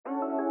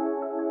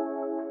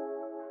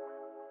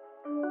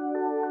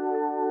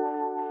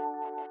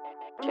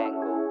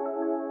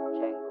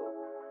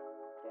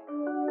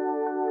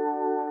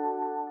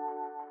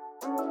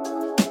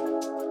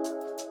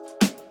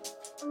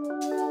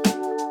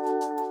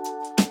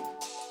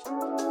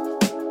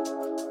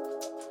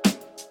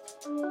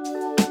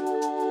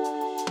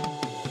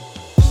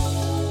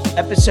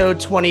Episode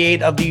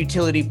 28 of the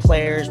Utility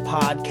Players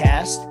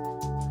Podcast.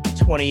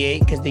 28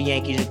 because the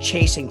Yankees are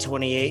chasing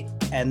 28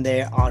 and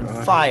they're on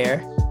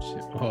fire.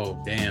 Oh,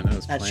 damn. That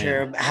was Not planned.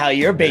 sure how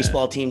your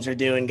baseball teams are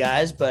doing,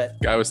 guys, but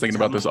I was thinking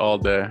about this all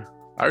day.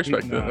 I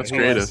respect it. That's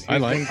creative. I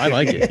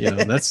like it. You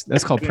know,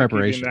 that's called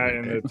preparation. That right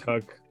in there. the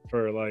tuck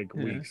for like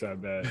weeks, I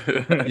bet.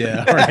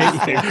 Yeah,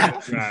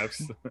 right.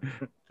 Snaps.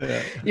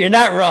 Yeah. you're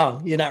not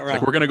wrong. You're not wrong.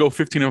 Like, we're gonna go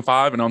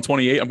 15-5, and on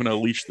 28, I'm gonna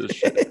leash this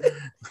shit.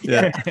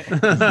 Yeah.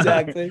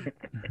 Exactly.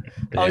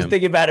 I was Damn.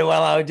 thinking about it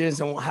while I was doing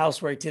some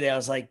housework today. I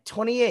was like,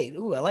 28.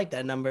 Ooh, I like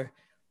that number.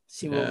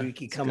 See what Yeah, we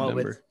could it's a come good up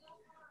with. number.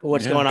 But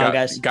what's Yeah, going on,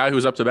 guys? Guy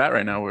who's up to bat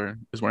right now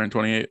is wearing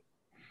 28.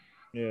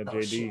 Yeah, Oh,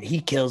 shit. JD He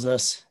kills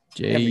us.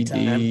 Every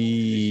time.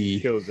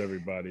 JD. kills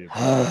everybody.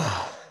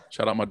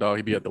 Shout out my dog.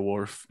 He be at the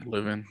wharf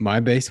living. My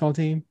baseball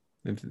team.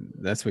 If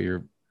that's what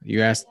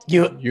you asked.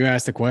 You You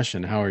asked the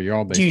question. How are your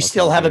all baseball? do you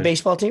still teams have a doing?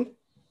 baseball team?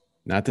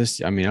 Not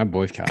this. I mean, I'm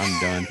boycott.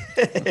 I'm done.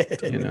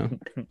 You know,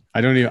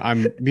 I don't even.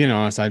 I'm being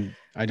honest.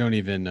 I don't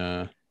even.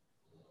 I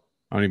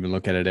don't even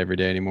look at it every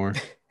day anymore.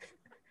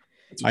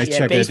 I Yeah,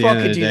 check at the baseball end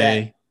of could the do that.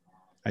 day.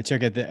 I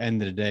check at the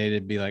end of the day.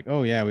 It'd be like,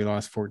 oh yeah, we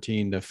lost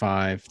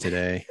 14-5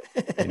 today.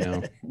 You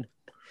know,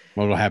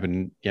 what will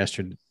happen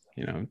yesterday?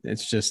 You know,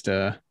 it's just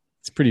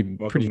it's pretty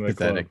Welcome pretty to the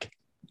pathetic.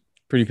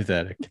 Pretty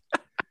pathetic.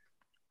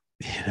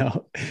 You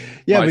know,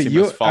 yeah, My but team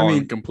you. has I fallen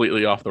mean,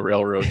 completely off the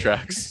railroad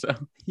tracks. So,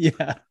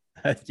 yeah,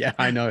 yeah,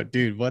 I know,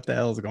 dude. What the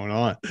hell is going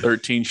on?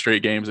 13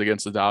 straight games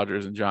against the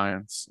Dodgers and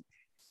Giants.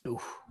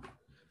 Oof,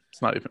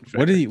 It's not even fair.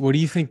 What do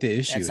you think the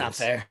issue that's is? not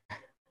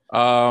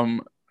fair.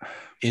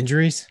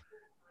 Injuries?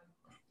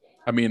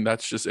 I mean,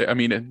 that's just it. I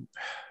mean,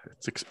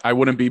 I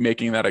wouldn't be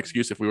making that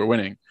excuse if we were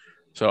winning.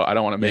 So I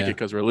don't want to make it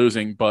because we're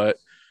losing. But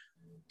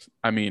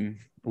I mean,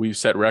 we've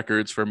set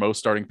records for most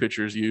starting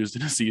pitchers used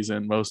in a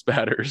season, most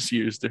batters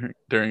used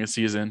during a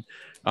season.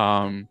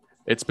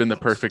 It's been the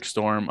perfect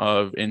storm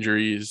of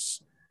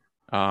injuries,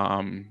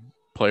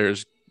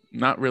 players,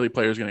 not really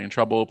players getting in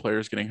trouble,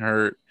 players getting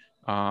hurt,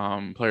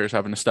 players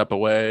having to step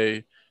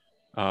away.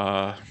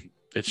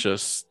 It's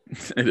just,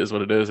 it is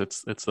what it is.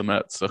 It's the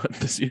Mets. So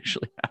this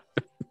usually happens.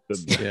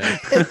 Yeah.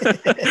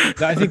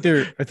 I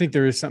think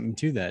there is something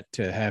to that,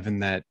 to having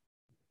that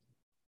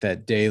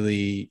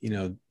daily, you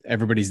know,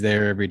 everybody's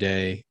there every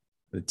day.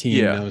 The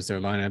team knows their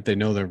lineup, they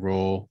know their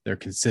role, they're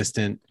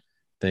consistent.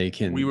 They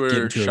can. We get were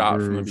into a shot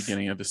from the groove.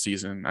 beginning of the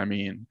season. I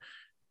mean,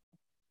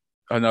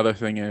 another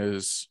thing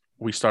is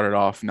we started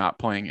off not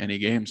playing any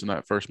games in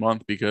that first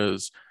month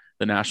because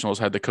the Nationals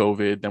had the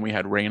COVID. Then we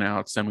had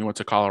rainouts. Then we went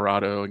to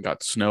Colorado and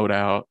got snowed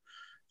out.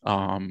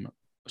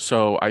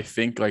 So I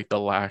think like the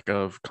lack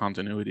of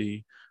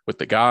continuity with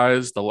the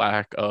guys, the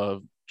lack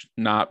of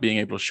not being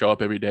able to show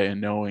up every day and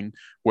knowing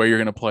where you're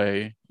going to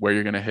play, where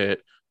you're going to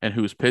hit, and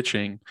who's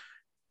pitching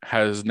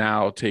has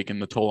now taken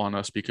the toll on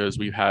us because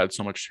we've had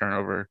so much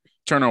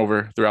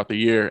turnover throughout the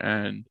year,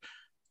 and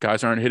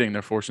guys aren't hitting.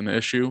 They're forcing the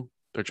issue.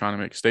 They're trying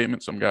to make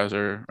statements. Some guys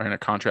are in a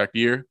contract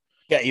year.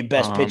 Got your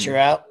best pitcher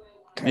out.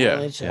 Yeah.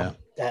 currently, so Yeah.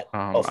 That,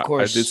 of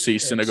course. I did see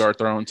hurts. Syndergaard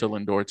throwing to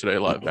Lindor today,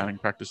 live batting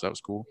practice. That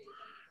was cool.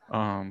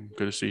 Good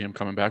to see him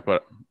coming back,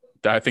 but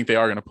I think they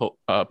are going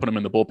to put him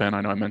in the bullpen.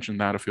 I know I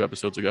mentioned that a few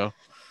episodes ago.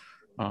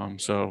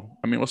 So,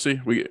 I mean, we'll see.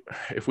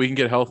 If we can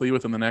get healthy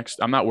within the next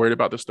 – I'm not worried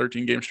about this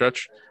 13-game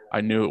stretch.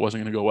 I knew it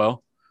wasn't going to go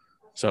well.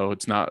 So,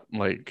 it's not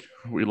like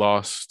we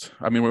lost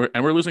 – I mean,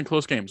 we're losing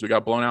close games. We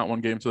got blown out one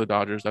game to the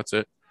Dodgers. That's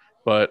it.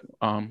 But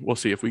we'll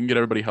see. If we can get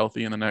everybody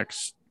healthy in the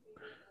next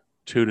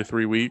 2 to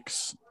 3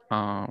 weeks,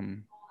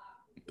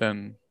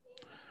 then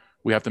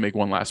we have to make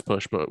one last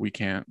push, but we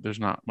can't. There's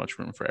not much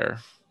room for error.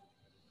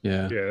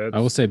 Yeah. Yeah, I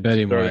will say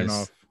betting starting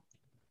wise. off.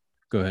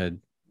 Go ahead,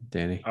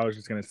 Danny. I was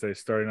just gonna say,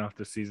 starting off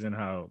the season,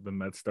 how the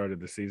Mets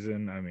started the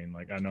season. I mean,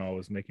 like, I know I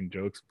was making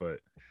jokes, but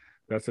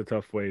that's a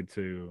tough way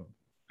to.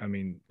 I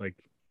mean, like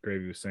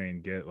Gravy was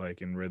saying, get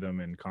like in rhythm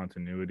and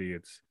continuity.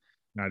 It's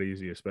not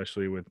easy,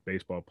 especially with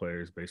baseball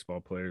players.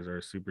 Baseball players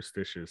are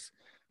superstitious.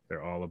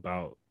 They're all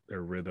about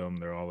their rhythm.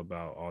 They're all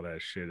about all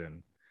that shit.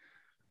 And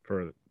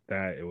for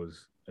that, it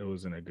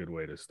wasn't a good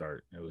way to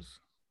start. It was.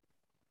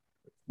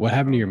 What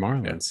happened to your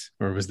Marlins?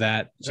 Or was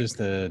that just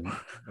an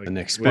Like,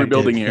 expected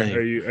rebuilding year. thing?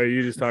 Are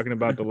you just talking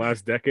about the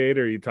last decade,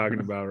 or are you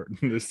talking about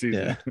this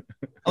season? Yeah.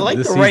 I like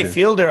this the right season?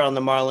 fielder on the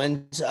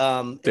Marlins.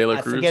 De La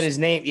I Cruz? forget his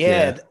name.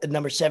 Yeah,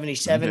 number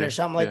 77 Yeah, or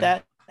something like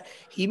yeah. that.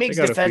 He makes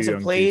got a few defensive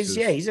young plays. pieces.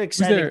 Yeah, he's an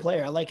exciting their-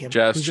 player. I like him.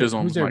 Jazz Who's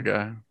Chisholm's their- my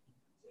guy.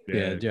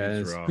 Yeah, he's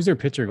Jazz. raw. Who's their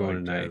pitcher I going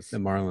like tonight? Jazz. The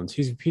Marlins.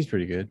 He's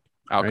pretty good.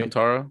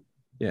 Alcantara.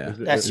 Yeah.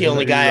 That's the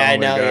only guy I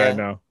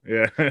know,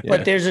 Yeah.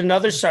 But there's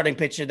another starting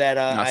pitcher that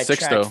Not I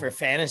Sixto. tracked for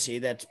fantasy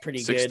that's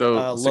pretty good.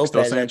 Sixto Lopez,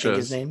 I think Sanchez.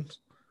 his name.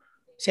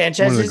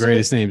 Sanchez One of the is it?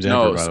 greatest names ever,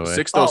 No, by the way.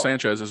 Sixto Oh.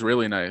 Sanchez is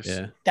really nice.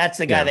 Yeah. That's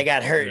the guy Yeah. that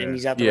got hurt and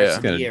he's out the Yeah. rest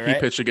of the He year, He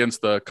right? pitched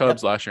against the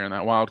Cubs last year in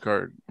that wild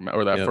card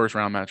or that Yep. first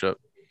round matchup.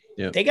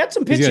 They got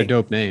some He's got a pitching.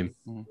 dope name.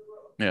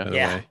 Yeah. By the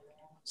Yeah, way.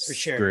 for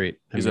sure. Great.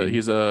 He's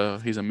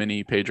a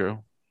mini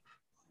Pedro.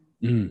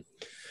 Mm.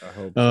 I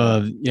hope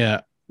so.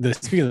 Yeah.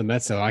 Speaking of the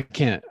Mets, though, I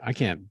can't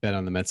bet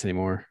on the Mets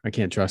anymore. I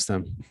can't trust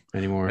them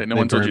anymore. Hey, no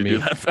one told you to do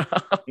that.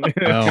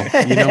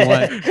 Oh, you know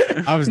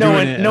what? I was no doing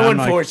one, it. no one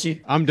like, forced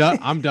you. I'm done.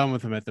 I'm done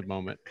with them at the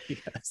moment.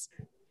 Yes.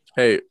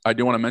 Hey, I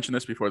do want to mention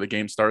this before the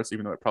game starts,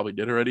 even though I probably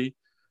did already.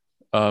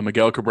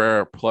 Miguel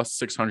Cabrera plus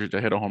 600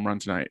 to hit a home run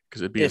tonight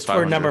because it'd be his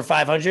 500. For number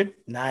 500.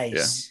 Nice.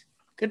 Yeah.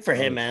 Good for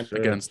him, man.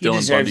 Against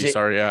Dylan Bundy,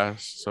 sorry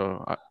ass.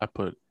 So I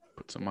put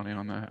some money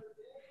on that.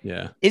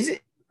 Yeah.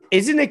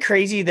 Isn't it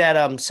crazy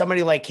that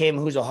somebody like him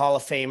who's a Hall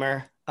of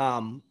Famer,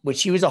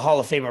 which he was a Hall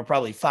of Famer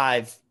probably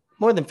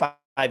more than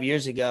five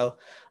years ago,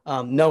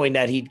 knowing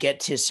that he'd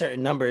get to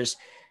certain numbers,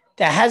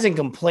 that hasn't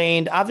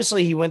complained.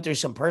 Obviously, he went through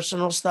some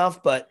personal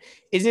stuff, but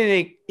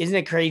isn't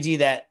it crazy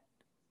that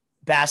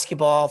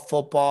basketball,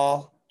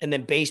 football, and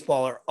then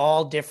baseball are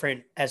all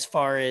different as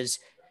far as,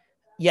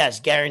 yes,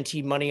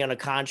 guaranteed money on a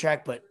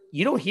contract, but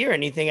you don't hear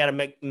anything out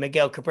of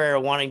Miguel Cabrera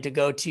wanting to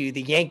go to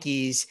the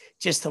Yankees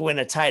just to win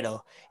a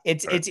title.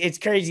 It's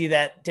crazy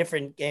that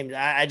different games.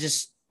 I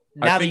just,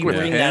 now that you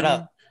bring that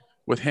up.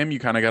 With him, you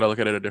kind of got to look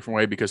at it a different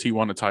way because he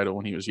won a title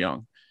when he was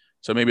young.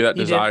 So maybe that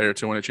desire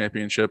to win a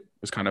championship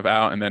was kind of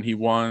out. And then he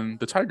won,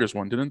 the Tigers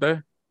won, didn't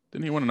they?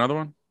 Didn't he win another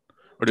one?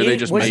 Or did they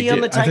just was he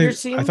on the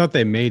Tigers team? I thought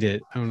they made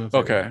it. I don't know.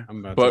 Okay.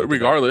 But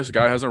regardless,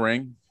 guy has a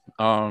ring.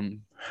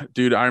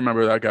 Dude, I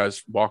remember that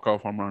guy's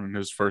walk-off home run in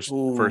his first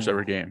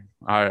ever game.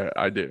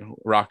 I do.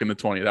 Rocking the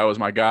 20. That was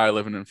my guy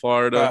living in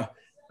Florida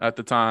at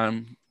the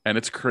time. And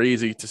it's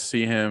crazy to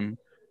see him,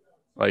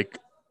 like,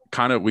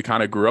 we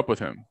kind of grew up with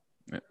him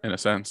in a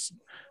sense.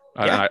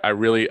 Yeah. I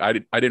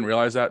didn't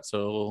realize that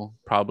till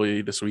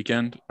probably this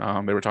weekend.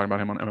 They were talking about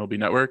him on MLB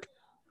Network.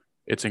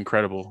 It's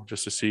incredible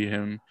just to see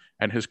him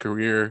and his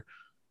career.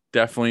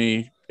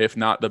 Definitely, if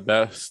not the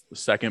best, the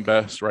second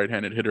best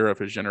right-handed hitter of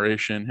his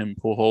generation. Him,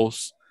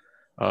 Pujols,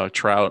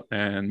 Trout,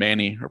 and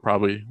Manny are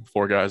probably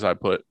four guys I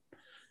put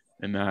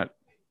in that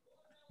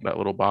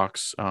little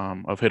box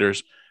of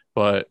hitters.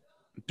 But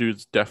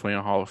dude's definitely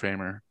a Hall of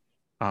Famer.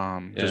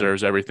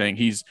 Deserves everything.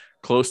 He's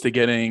close to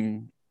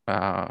getting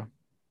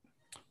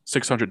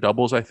 600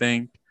 doubles, I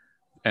think,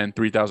 and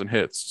 3,000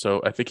 hits.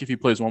 So I think if he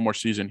plays one more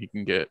season, he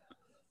can get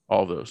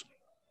all of those.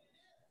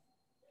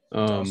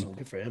 Awesome.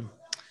 Good for him.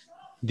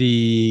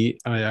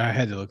 I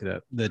had to look it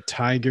up. The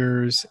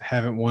Tigers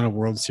haven't won a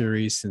World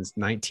Series since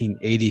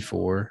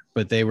 1984,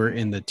 but they were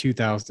in the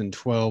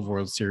 2012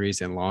 World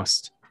Series and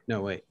lost.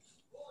 No, wait.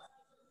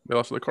 They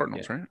lost to the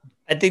Cardinals, right?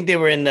 I think they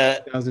were in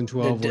the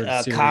 2012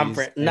 World Series.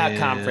 Conference, not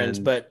conference,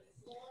 but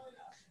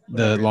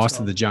the loss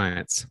to the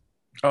Giants.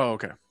 Oh,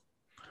 okay.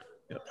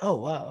 Oh,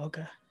 wow.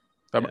 Okay.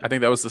 I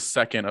think that was the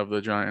second of the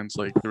Giants,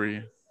 like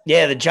three.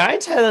 Yeah, the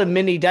Giants had a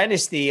mini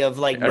dynasty of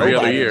like every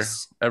other year.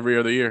 Every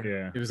other year.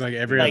 Yeah. It was like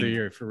every other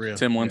year for real.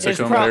 Tim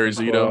Lincecum, Larry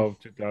Zito.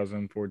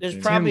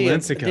 2014.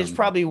 There's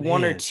probably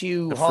one or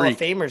two Hall of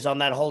Famers on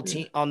that whole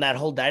team, on that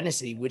whole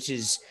dynasty, which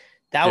is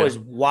was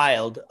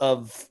wild.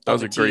 That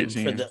was a great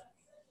team.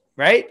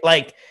 Right?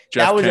 Like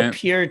Jeff that was Kent. A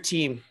pure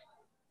team.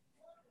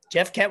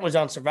 Jeff Kent was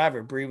on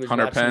Survivor. Bree was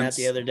watching that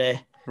the other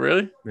day.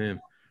 Really? Man.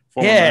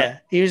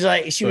 He was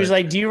like, she was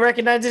like, "Do you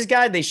recognize this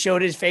guy?" They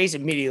showed his face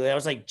immediately. I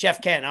was like, Jeff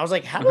Kent. And I was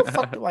like, how the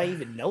fuck do I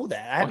even know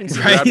that? I haven't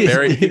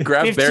seen he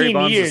grabbed Barry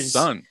Bonds'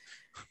 son.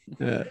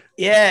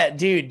 Yeah,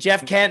 dude.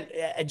 Jeff Kent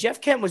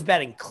was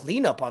batting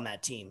cleanup on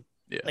that team,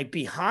 like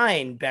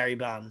behind Barry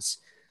Bonds.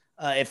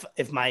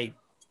 If my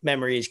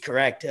memory is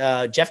correct,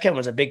 Jeff Kent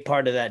was a big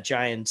part of that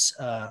Giants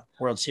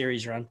World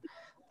Series run.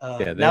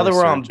 Now that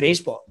we're on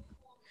baseball.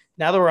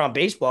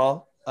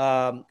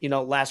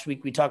 Last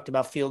week we talked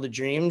about Field of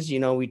Dreams.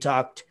 We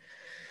talked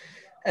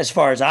as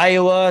far as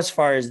Iowa, as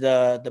far as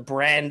the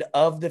brand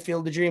of the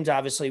Field of Dreams.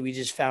 Obviously, we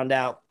just found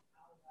out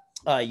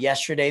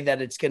yesterday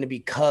that it's going to be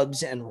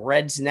Cubs and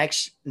Reds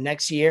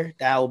next year.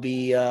 That will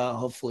be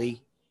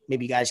hopefully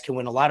maybe you guys can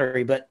win a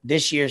lottery. But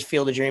this year's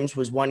Field of Dreams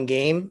was one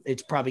game.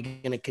 It's probably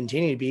going to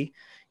continue to be.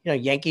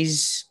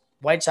 Yankees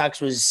White Sox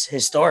was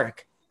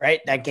historic,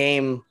 right? That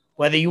game,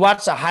 whether you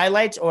watch the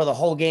highlights or the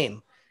whole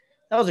game,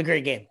 that was a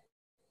great game.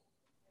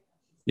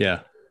 Yeah,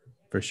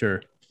 for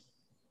sure.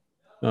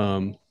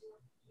 Was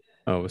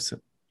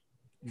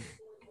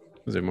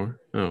there more?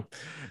 Oh,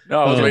 no,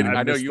 I was waiting.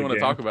 I know you want to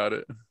talk about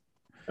it.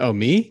 Oh,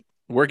 me?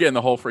 We're getting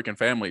the whole freaking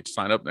family to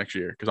sign up next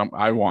year because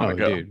I want to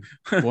go. Dude,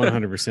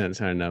 100%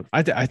 signing up.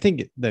 I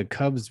think the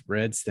Cubs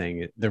Reds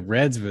thing. The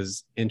Reds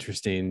was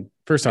interesting.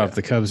 First off,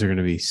 the Cubs are going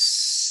to be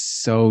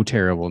so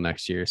terrible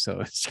next year, so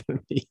it's going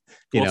to be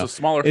it's a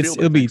smaller field.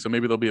 So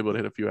maybe they'll be able to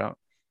hit a few out.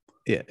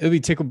 Yeah, it'll be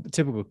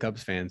typical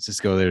Cubs fans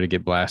just go there to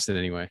get blasted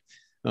anyway.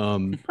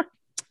 But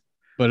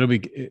it'll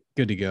be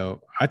good to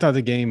go. I thought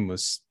the game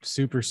was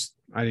super.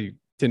 I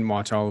didn't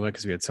watch all of it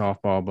because we had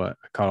softball, but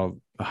I caught all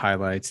the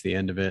highlights, the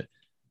end of it.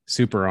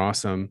 Super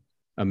awesome.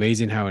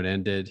 Amazing how it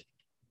ended.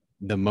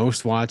 The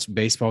most watched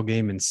baseball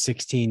game in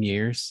 16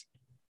 years.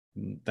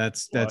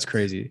 That's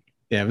crazy.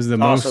 Yeah, it was the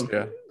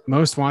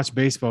most watched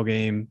baseball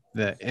game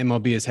that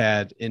MLB has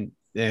had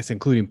that's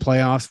including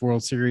playoffs,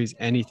 World Series,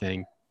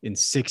 anything in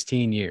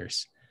 16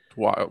 years.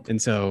 Wild.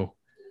 And so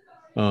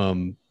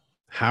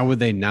how would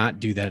they not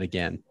do that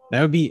again?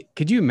 That would be,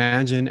 could you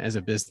imagine as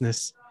a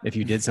business if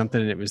you did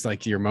something and it was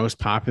like your most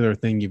popular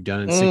thing you've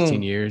done in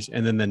 16 years,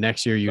 and then the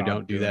next year you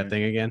don't do that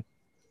thing again?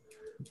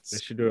 They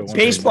should do it once.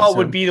 Baseball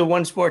would be the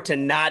one sport to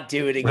not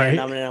do it again. Right?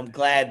 I mean, I'm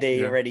glad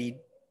they already.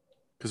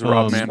 Because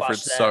Rob Manfred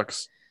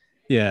sucks.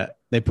 Yeah,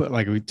 they put,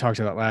 like we talked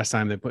about last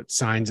time, they put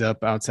signs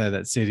up outside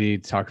that city,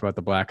 talked about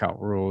the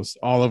blackout rules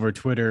all over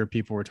Twitter.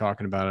 People were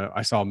talking about it.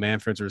 I saw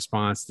Manfred's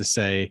response to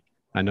say,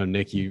 I know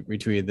Nick, you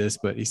retweeted this,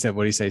 but he said,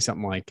 what did he say?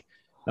 Something like,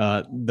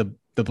 the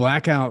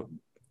blackout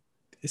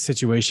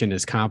situation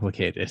is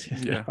complicated.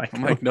 Yeah, like,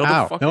 I'm like, no,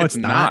 the fuck no, it's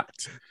not.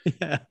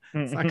 Yeah,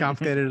 it's not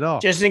complicated at all.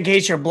 Just in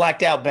case you're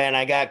blacked out, Ben,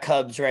 I got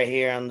Cubs right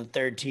here on the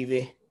third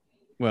TV.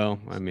 Well,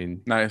 I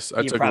mean, nice.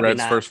 I took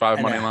Reds first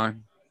 5 money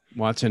line.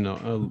 Watching a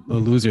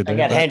loser there. I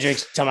got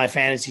Hendricks on my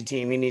fantasy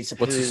team. He needs to.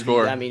 What's the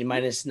score? I mean,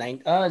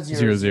 -9.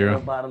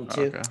 0-0. Bottom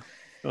two.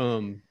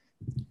 Okay.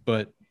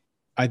 But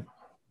I,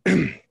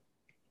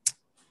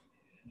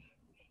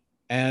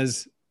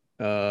 as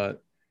a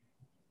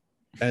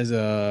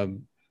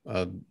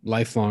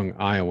lifelong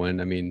Iowan,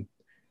 I mean,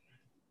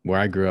 where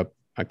I grew up,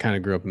 I kind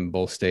of grew up in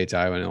both states,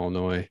 Iowa and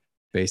Illinois,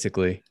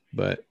 basically.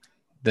 But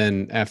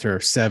then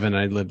after 7,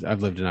 I've lived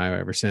in Iowa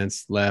ever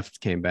since.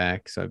 Left, came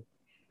back, so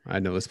I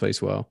know this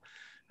place well,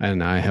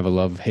 and I have a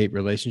love-hate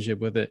relationship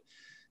with it.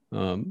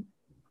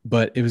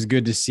 But it was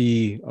good to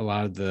see a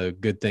lot of the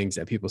good things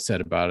that people said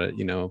about it.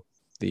 You know,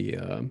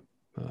 the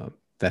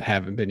that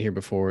haven't been here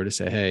before, to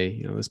say, hey,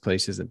 you know, this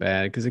place isn't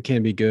bad, because it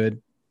can be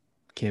good,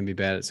 can be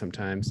bad at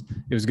sometimes.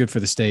 It was good for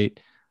the state,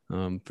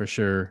 for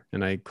sure,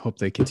 and I hope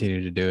they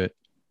continue to do it.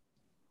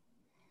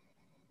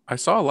 I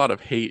saw a lot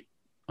of hate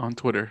on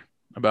Twitter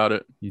about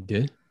it. You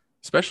did?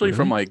 Especially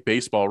from like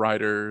baseball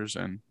writers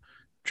and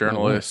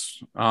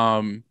journalists.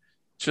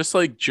 Just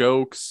like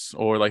jokes,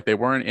 or like they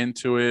weren't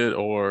into it,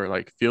 or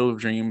like Field of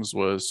Dreams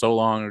was so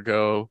long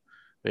ago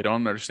they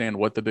don't understand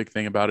what the big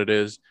thing about it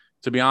is.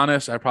 To be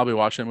honest, I probably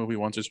watched that movie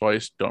once or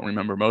twice, don't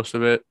remember most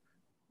of it.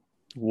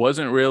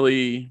 Wasn't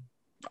really,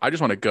 I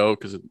just want to go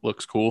because it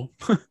looks cool.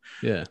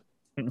 Yeah.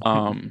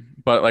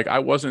 But like I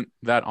wasn't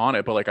that on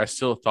it, but like I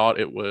still thought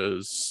it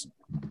was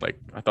like,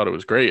 I thought it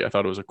was great. I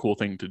thought it was a cool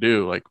thing to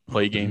do, like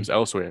play games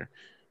elsewhere.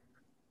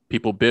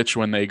 People bitch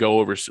when they go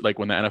over, like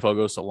when the NFL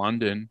goes to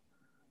London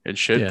and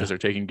shit, because they're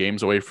taking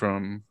games away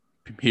from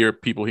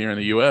people here in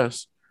the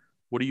US.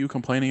 What are you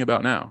complaining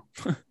about now?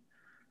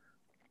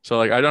 So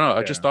like, I don't know.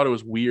 I just thought it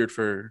was weird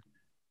for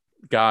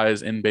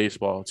guys in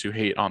baseball to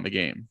hate on the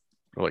game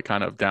or like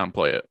kind of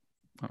downplay it.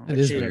 It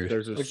is weird.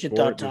 What's your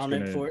thought on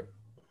it for it?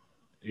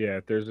 Yeah,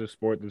 if there's a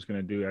sport that's going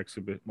to do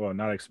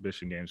not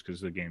exhibition games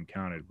because the game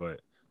counted,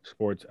 but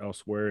sports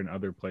elsewhere in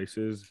other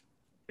places,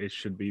 it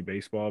should be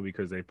baseball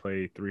because they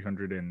play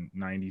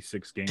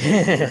 396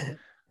 games.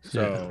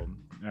 So,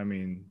 I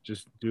mean,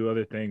 just do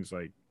other things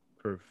like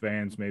for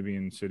fans maybe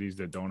in cities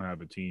that don't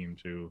have a team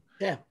to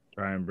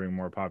try and bring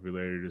more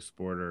popularity to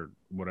sport or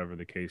whatever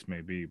the case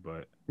may be.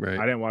 But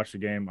I didn't watch the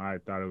game. I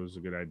thought it was a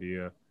good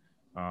idea.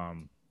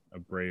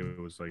 Abreu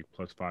was like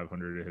plus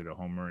 500 to hit a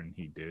homer, and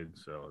he did.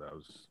 So that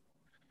was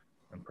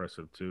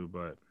impressive too.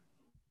 But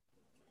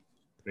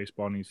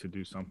baseball needs to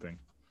do something.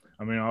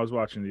 I mean, I was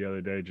watching the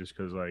other day just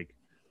because like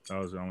that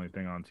was the only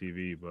thing on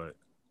TV. But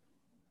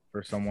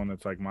for someone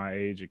that's like my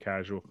age, a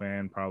casual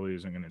fan probably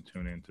isn't going to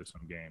tune into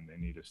some game. They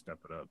need to step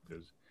it up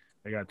because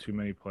they got too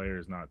many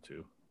players not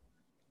to.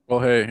 Well,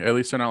 hey, at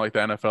least they're not like the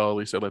NFL. At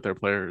least they let their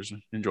players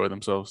enjoy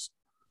themselves.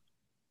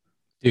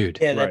 Dude,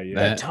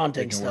 that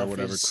taunting stuff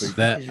is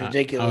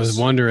ridiculous. I was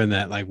wondering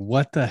that, like,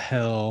 what the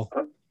hell?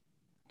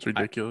 It's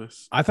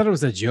ridiculous. I thought it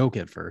was a joke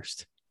at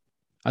first.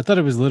 I thought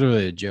it was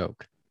literally a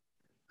joke.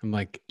 I'm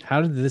like,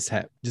 how did this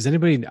happen? Does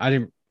anybody?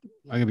 I'm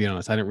gonna be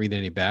honest. I didn't read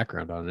any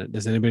background on it.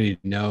 Does anybody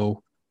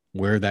know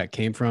where that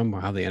came from,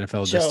 or how the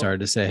NFL just started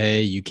to say,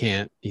 "Hey, you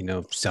can't,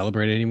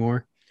 celebrate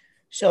anymore"?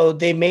 So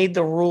they made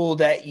the rule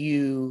that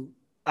you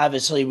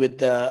obviously with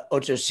the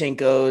Ocho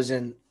Cincos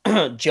and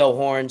Joe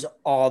Horns,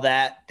 all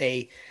that,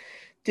 they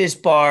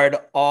disbarred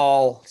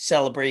all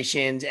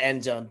celebrations,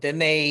 end zone. Then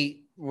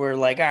they were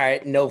like, all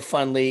right, no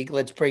fun league.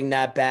 Let's bring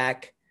that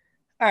back.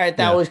 All right,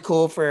 that was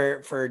cool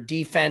for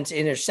defense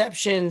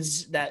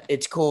interceptions. That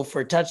it's cool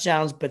for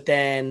touchdowns. But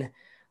then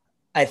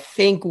I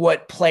think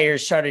what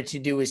players started to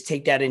do is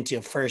take that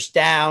into first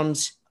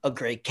downs, a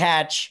great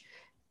catch.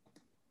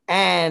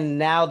 And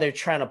now they're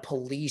trying to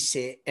police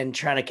it and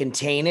trying to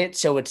contain it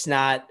so it's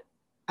not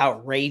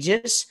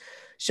outrageous.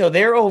 So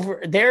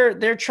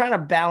they're trying to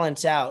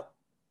balance out,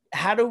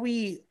 how do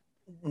we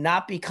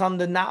not become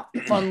the not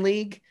fun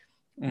league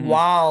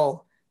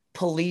while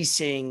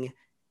policing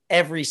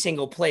every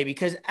single play?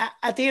 Because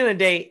at the end of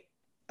the day,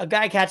 a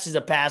guy catches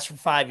a pass for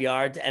 5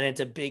 yards and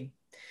it's a big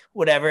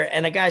whatever,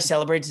 and a guy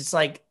celebrates. It's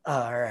like,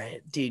 all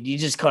right, dude, you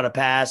just caught a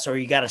pass or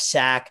you got a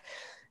sack.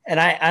 And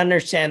I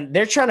understand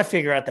they're trying to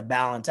figure out the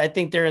balance. I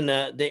think they're in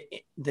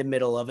the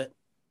middle of it.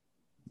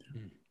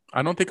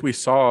 I don't think we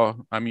saw,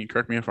 I mean,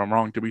 correct me if I'm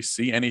wrong, did we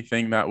see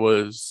anything that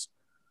was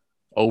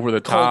over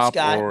the top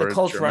or the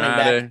Colts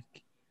dramatic? Running back.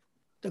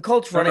 The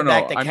Colts running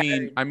back.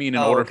 I mean,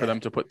 in order for them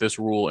to put this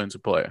rule into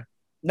play.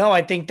 No,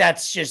 I think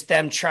that's just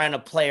them trying to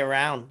play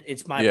around.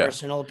 It's my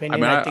personal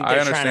opinion. I think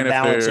they're trying to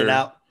balance it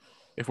out.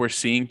 If we're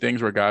seeing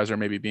things where guys are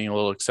maybe being a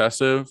little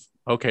excessive,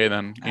 okay,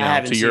 then,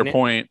 to your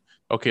point,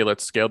 okay,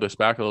 let's scale this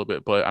back a little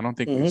bit. But I don't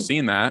think we've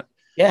seen that.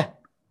 Yeah,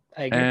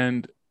 I agree.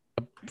 And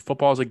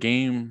football is a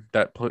game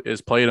that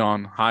is played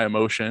on high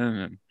emotion,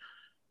 and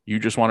you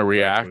just want to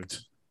react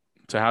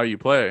to how you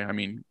play. I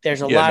mean,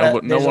 there's a lot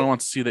of no one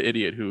wants to see the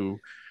idiot who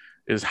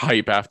is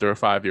hype after a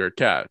 5-yard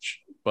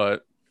catch.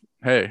 But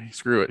hey,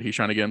 screw it. He's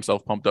trying to get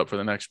himself pumped up for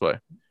the next play.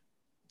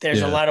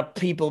 There's a lot of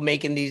people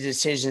making these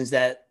decisions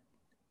that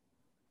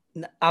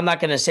I'm not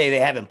going to say they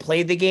haven't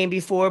played the game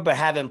before, but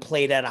haven't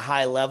played at a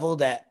high level,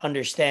 that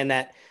understand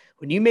that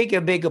when you make a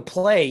bigger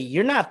play,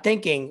 you're not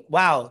thinking,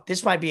 wow,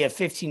 this might be a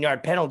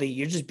 15-yard penalty.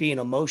 You're just being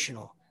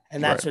emotional.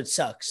 And that's what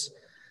sucks.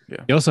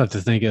 Yeah. You also have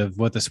to think of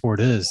what the sport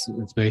is.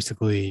 It's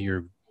basically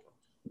you're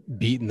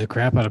beating the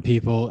crap out of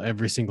people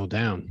every single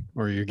down,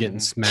 or you're getting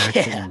smacked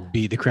and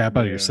beat the crap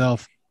out of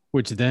yourself,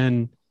 which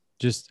then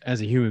just as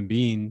a human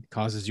being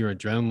causes your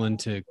adrenaline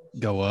to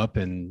go up,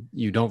 and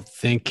you don't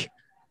think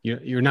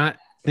you're not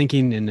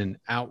thinking in an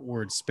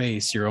outward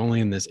space. You're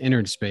only in this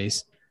inward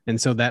space. And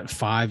so that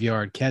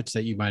 5-yard catch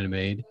that you might have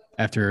made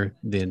after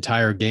the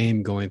entire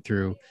game going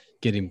through,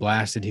 getting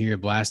blasted here,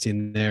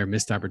 blasting there,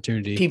 missed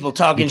opportunity. People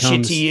talking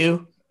shit to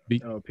you.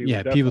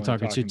 People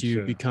talking shit to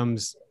you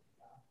becomes,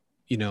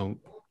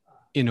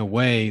 in a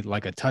way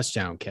like a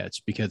touchdown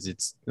catch, because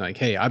it's like,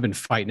 hey, I've been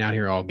fighting out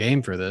here all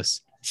game for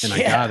this and I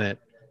got it.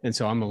 And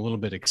so I'm a little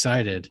bit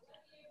excited.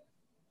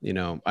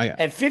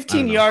 At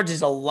 15 yards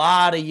is a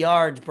lot of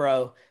yards,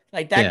 bro.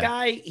 Like that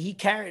guy, he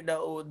carried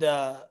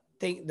the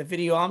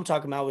video I'm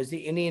talking about was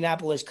the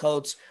Indianapolis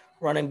Colts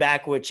running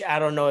back, which I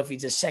don't know if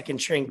he's a second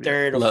string,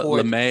 third or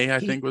fourth. LeMay, I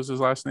think was his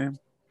last name.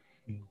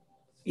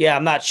 Yeah,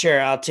 I'm not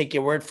sure. I'll take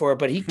your word for it.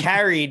 But he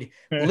carried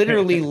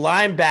literally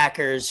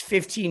linebackers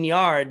 15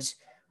 yards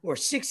or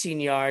 16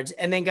 yards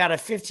and then got a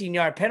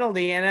 15-yard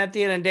penalty. And at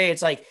the end of the day,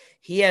 it's like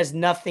he has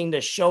nothing to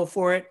show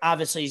for it.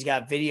 Obviously, he's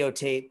got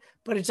videotape.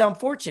 But it's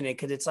unfortunate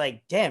because it's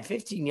like, damn,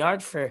 15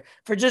 yards for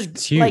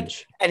just like,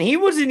 and he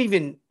wasn't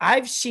even,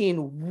 I've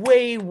seen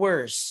way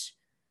worse.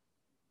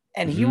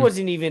 And he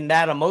wasn't even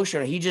that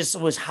emotional. He just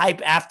was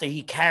hype after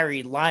he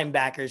carried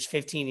linebackers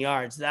 15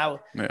 yards. I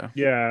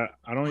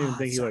don't even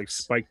think he like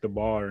spiked the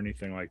ball or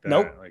anything like that.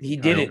 Nope, like, he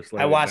did it.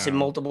 I watched it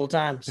multiple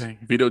times. Dang,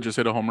 Vito just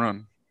hit a home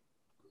run.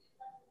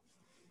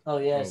 Oh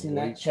yeah, I seen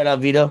that. Shout out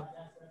Vito.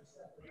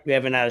 We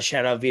haven't had a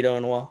shout out Vito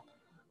in a while.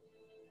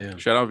 Yeah.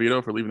 Shout out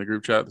Vito for leaving the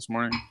group chat this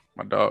morning.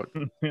 My dog.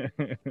 He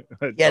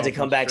had to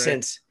come back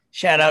since.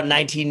 Shout out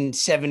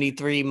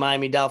 1973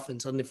 Miami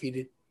Dolphins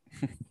undefeated.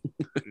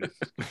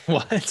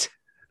 What?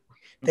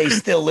 They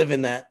still live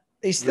in that.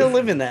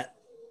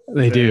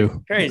 They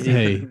do. Crazy.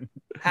 Hey,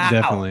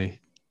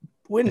 definitely.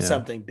 Win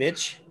something,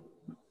 bitch.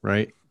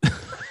 Right.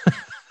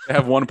 They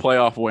have one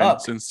playoff win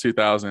since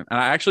 2000. And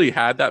I actually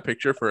had that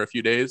picture for a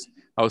few days.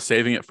 I was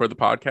saving it for the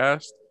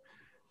podcast.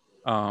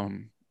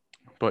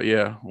 But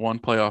yeah, one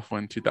playoff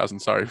win, 2000.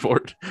 Sorry for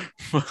it.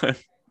 But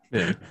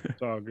yeah,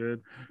 it's all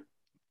good.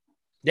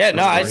 Yeah,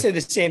 no, I say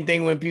the same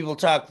thing when people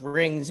talk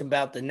rings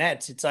about the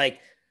Nets. It's like,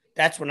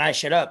 that's when I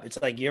shut up.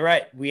 It's like, you're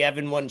right. We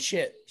haven't won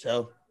shit.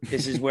 So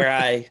this is where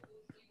I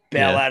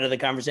bail out of the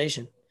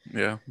conversation.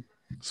 Yeah.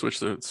 Switch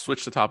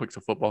the topic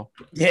to football.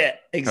 Yeah,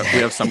 exactly.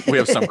 We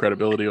have some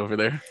credibility over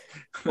there.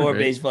 Or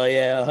baseball.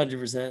 Yeah,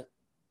 100%.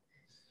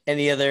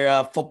 Any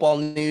other football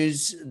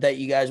news that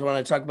you guys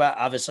want to talk about?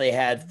 Obviously,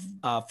 had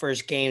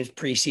first games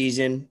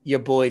preseason. Your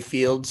boy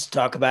Fields,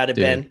 talk about it,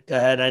 Ben. Go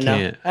ahead. I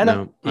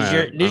know.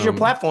 This is your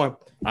platform.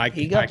 I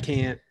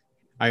can't.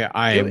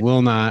 I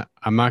will not.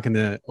 I'm not going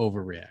to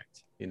overreact.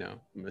 I'm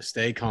going to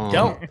stay calm.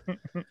 Don't.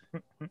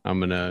 I'm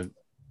going to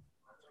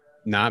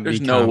not. There's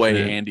no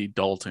way Andy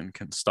Dalton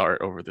can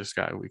start over this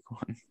guy week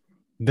 1.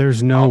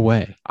 There's no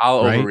way.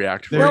 I'll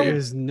overreact. There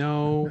is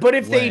no. But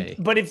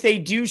if they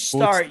do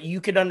start, you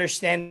could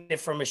understand it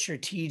from a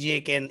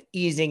strategic and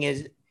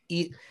easing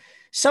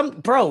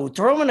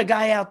throwing a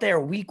guy out there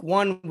week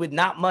 1 with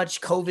not much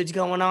COVID's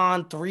going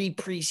on, 3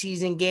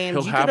 preseason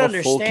games. He'll have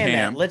a full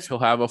camp. He'll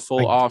have a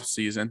full off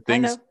season.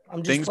 Things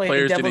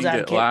players didn't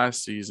get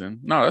last season.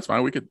 No, that's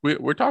fine.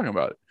 We're talking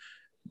about it.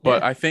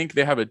 But I think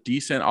they have a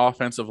decent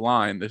offensive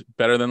line that's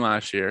better than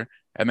last year,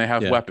 and they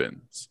have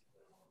weapons.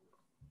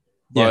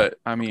 But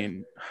I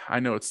mean,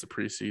 I know it's the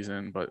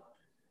preseason, but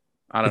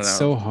I don't know. It's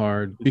so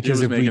hard because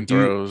he was making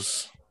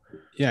throws.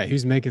 Yeah, he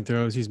was making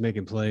throws. He's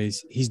making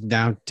plays. He's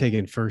now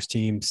taking first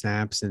team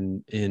snaps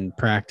in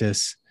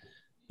practice.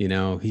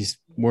 He's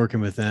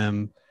working with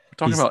them. We're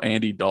talking about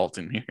Andy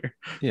Dalton here.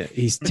 Yeah,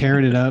 he's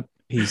tearing it up.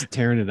 He's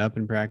tearing it up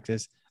in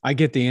practice. I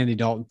get the Andy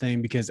Dalton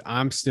thing because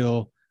I'm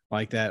still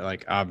like that.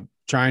 Like I'm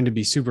trying to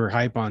be super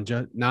hype on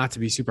not to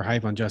be super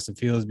hype on Justin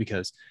Fields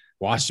because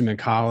watched him in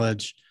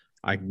college.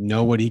 I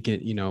know what he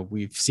can,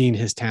 we've seen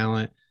his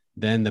talent.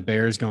 Then the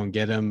Bears go and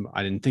get him.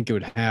 I didn't think it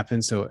would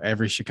happen. So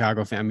every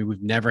Chicago fan,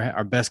 we've never had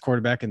our best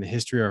quarterback in the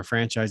history of our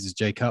franchise is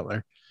Jay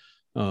Cutler.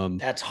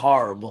 That's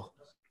horrible.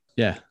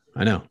 Yeah,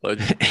 I know.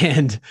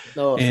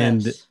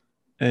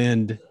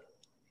 And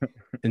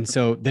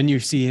so then you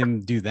see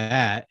him do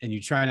that, and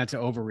you try not to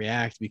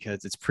overreact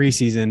because it's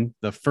preseason,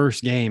 the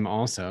first game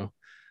also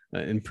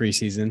in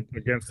preseason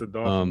against the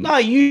Dolphins. No,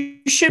 you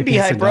should be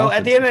hype, bro.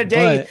 At the end of the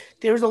day,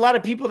 there was a lot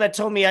of people that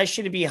told me I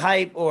shouldn't be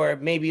hype or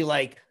maybe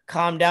like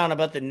calm down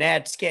about the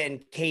Nets getting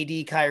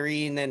KD,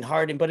 Kyrie, and then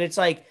Harden. But it's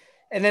like,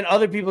 and then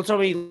other people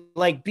told me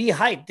like, be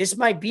hype. This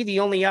might be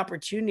the only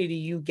opportunity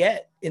you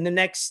get in the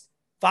next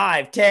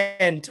 5,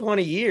 10,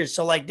 20 years.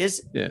 So like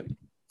this,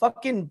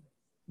 fucking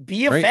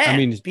be a fan. I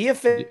mean, be a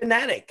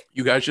fanatic.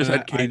 You guys just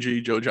had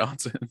KG, Joe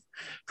Johnson.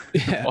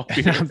 Yeah.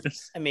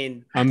 I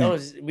mean,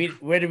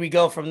 where did we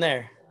go from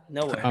there?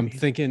 Nowhere. I'm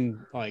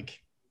thinking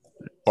like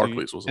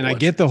Barclays was, and I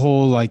get the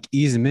whole like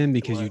ease them in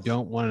because you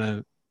don't want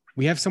to.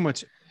 We have so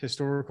much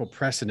historical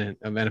precedent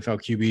of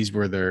NFL QBs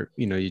where they're,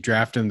 you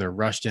draft them, they're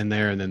rushed in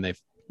there, and then they've,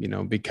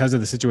 because of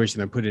the situation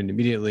they're put in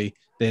immediately,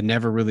 they had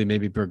never really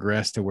maybe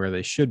progressed to where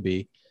they should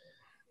be.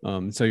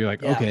 So you're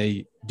like,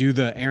 okay, do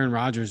the Aaron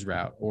Rodgers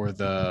route or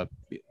the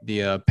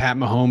Pat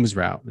Mahomes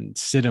route and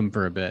sit him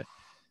for a bit.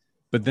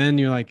 But then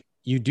you're like,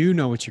 you do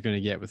know what you're going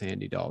to get with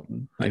Andy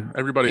Dalton. Like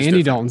everybody's Andy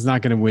different. Dalton's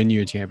not going to win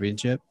you a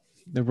championship.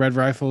 The red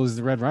rifle is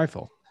the red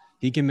rifle.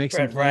 He can make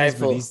some plays,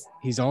 but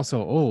he's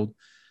also old.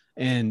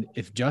 And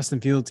if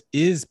Justin Fields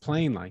is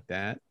playing like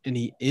that, and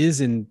he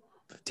is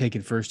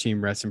taking first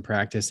team reps in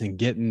practice and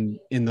getting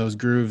in those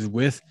grooves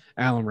with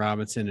Allen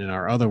Robinson and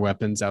our other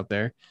weapons out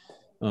there,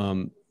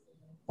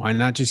 why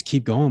not just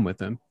keep going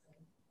with him?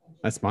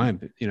 That's my,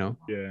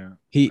 Yeah.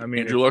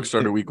 Andrew Luck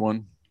started week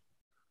 1.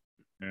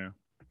 Yeah.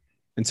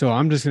 And so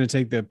I'm just going to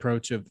take the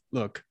approach of,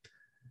 look,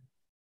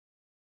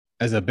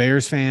 as a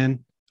Bears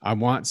fan, I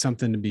want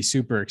something to be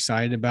super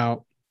excited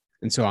about.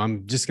 And so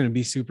I'm just going to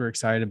be super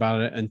excited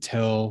about it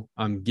until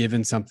I'm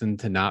given something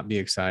to not be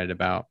excited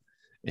about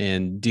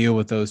and deal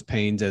with those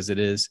pains as it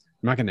is.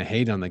 I'm not going to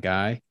hate on the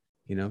guy.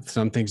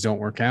 Some things don't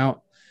work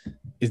out.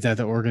 Is that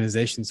the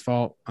organization's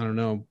fault? I don't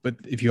know. But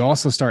if you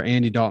also start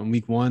Andy Dalton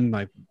week 1,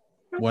 like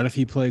what if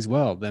he plays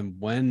well? Then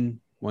when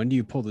do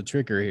you pull the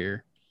trigger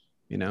here?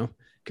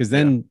 Because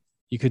then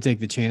you could take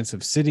the chance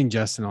of sitting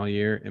Justin all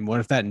year. And what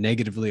if that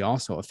negatively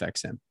also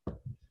affects him? The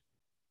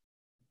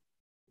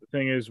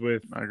thing is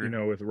with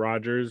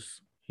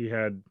Rodgers, he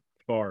had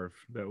Favre.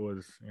 That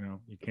was,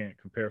 you can't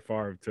compare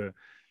Favre to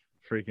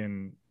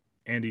freaking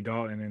Andy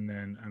Dalton. And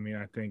then,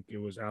 I think it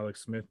was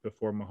Alex Smith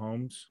before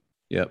Mahomes.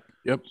 Yep.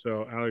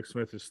 So Alex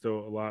Smith is still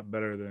a lot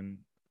better than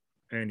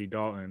Andy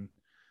Dalton.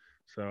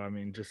 So,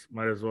 just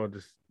might as well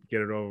just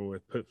get it over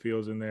with. Put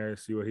Fields in there,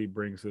 see what he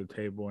brings to the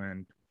table.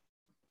 And,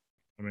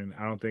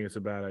 I don't think it's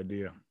a bad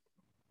idea.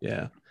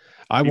 Yeah.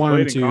 He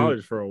played in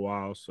college for a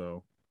while,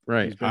 so.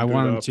 Right. I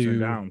want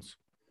him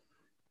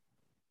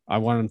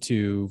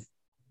to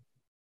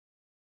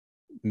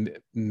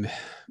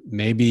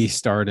maybe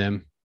start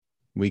him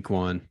week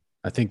 1.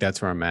 I think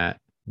that's where I'm at.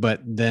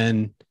 But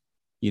then,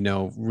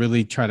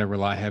 really try to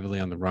rely heavily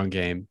on the run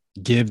game.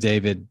 Give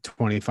David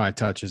 25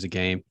 touches a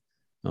game.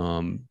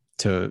 And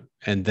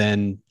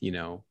then,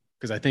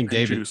 because I think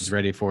David is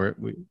ready for it.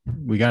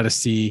 We got to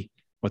see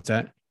what's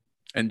that?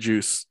 And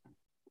Juice.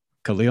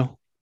 Khalil?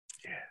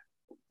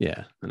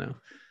 Yeah, I know.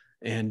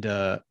 And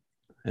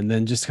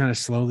then just kind of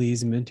slowly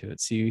ease him into it.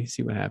 See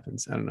what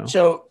happens. I don't know.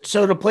 So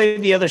to play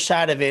the other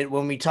side of it,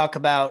 when we talk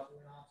about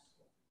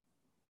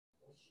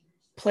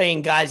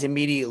playing guys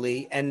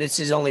immediately, and this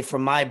is only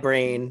from my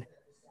brain.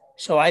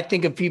 So I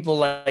think of people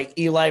like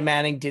Eli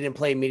Manning didn't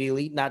play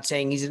immediately. Not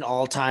saying he's an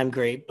all-time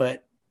great,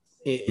 but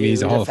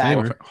he's a Hall of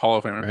Famer. Hall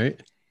of Famer, right?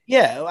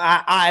 Yeah,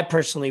 I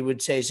personally would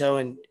say so,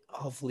 and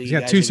hopefully he's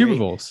got 2 Super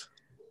Bowls.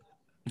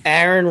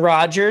 Aaron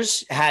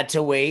Rodgers had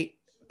to wait.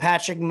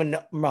 Patrick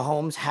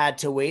Mahomes had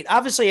to wait.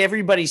 Obviously,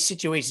 everybody's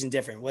situation is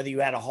different, whether you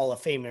had a Hall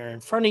of Famer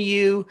in front of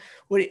you,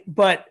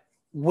 but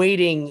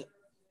waiting,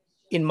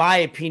 in my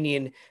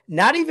opinion,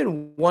 not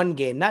even 1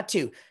 game, not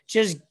 2,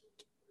 just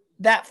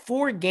that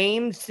 4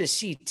 games to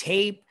see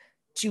tape,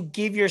 to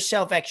give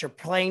yourself extra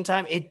playing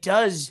time, it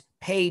does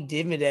pay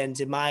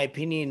dividends, in my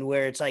opinion,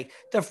 where it's like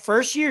the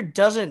first year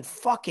doesn't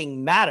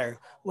fucking matter.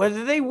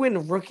 Whether they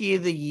win Rookie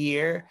of the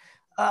Year,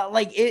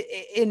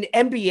 in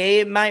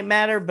NBA, it might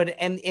matter, but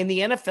in the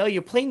NFL,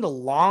 you're playing the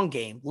long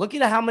game. Look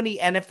at how many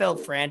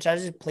NFL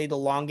franchises play the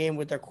long game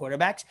with their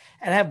quarterbacks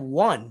and have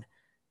won.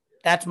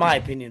 That's my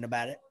opinion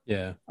about it.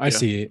 Yeah, I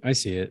see it. I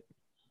agree.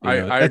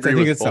 I think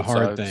it's the sides.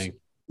 hard thing.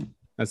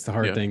 That's the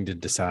hard thing to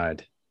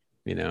decide.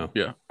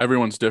 Yeah,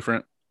 everyone's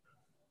different.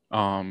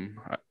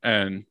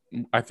 And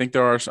I think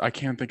I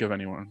can't think of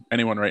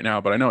anyone right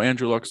now, but I know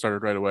Andrew Luck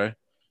started right away.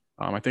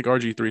 I think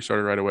RG3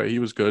 started right away. He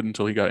was good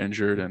until he got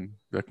injured and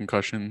the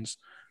concussions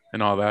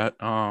and all that.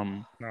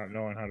 Not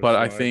knowing how to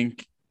but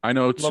slide. I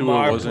know Tua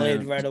Lamar wasn't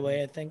played right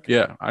away, I think.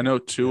 Yeah, I know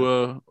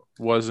Tua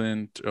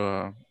wasn't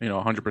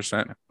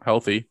 100%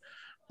 healthy,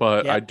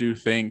 but I do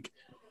think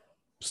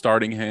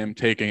starting him,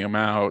 taking him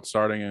out,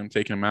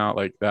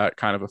 like that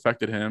kind of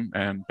affected him.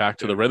 And back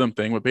to the rhythm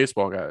thing with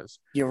baseball guys.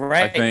 You're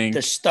right. I think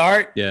the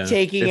start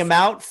taking him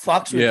out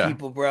fucks with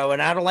people, bro.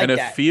 And I don't like that.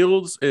 And if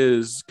Fields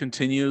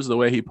continues the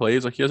way he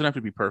plays, like he doesn't have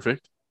to be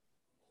perfect.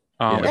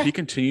 If he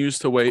continues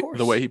to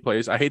the way he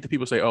plays, I hate that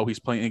people say, "Oh, he's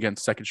playing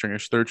against second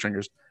stringers, third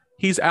stringers."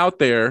 He's out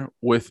there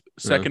with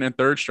second and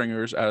third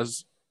stringers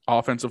as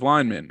offensive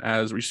linemen,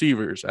 as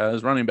receivers,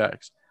 as running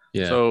backs.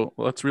 Yeah. So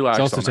let's relax.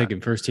 He's also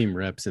taking first team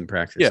reps in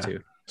practice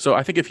too. So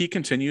I think if he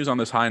continues on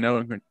this high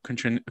note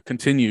and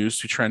continues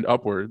to trend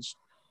upwards,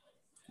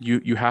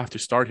 you have to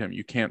start him.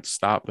 You can't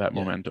stop that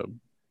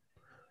momentum.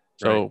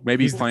 So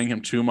maybe playing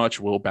him too much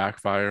will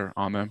backfire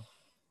on them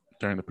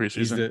during the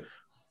preseason.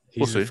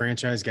 He's the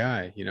franchise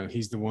guy.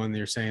 He's the one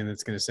you're saying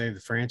that's going to save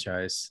the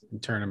franchise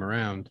and turn him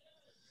around.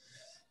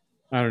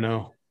 I don't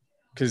know.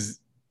 Because,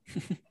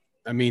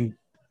 I mean,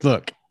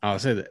 look, I'll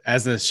say that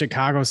as a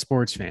Chicago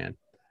sports fan,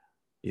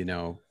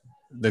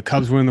 the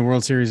Cubs won the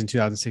World Series in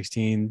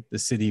 2016. The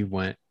city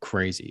went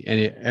crazy,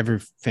 and every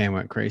fan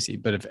went crazy.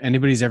 But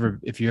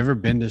if you've ever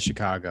been to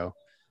Chicago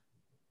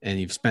and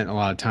you've spent a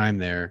lot of time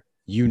there,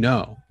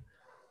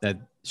 that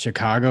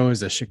Chicago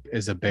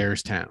is a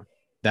Bears town.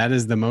 That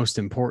is the most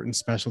important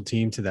special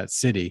team to that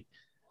city.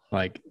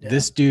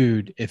 This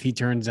dude, if he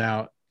turns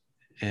out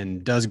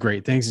and does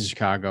great things in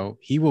Chicago,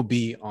 he will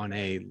be on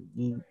a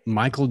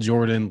Michael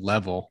Jordan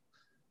level.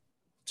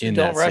 So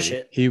don't rush city.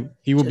 it.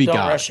 He will be don't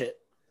God. Rush it.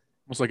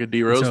 Almost like a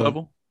D Rose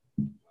level.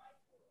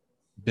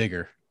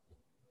 Bigger.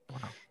 Wow.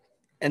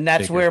 And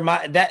that's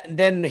bigger.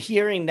 Then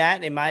hearing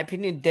that, in my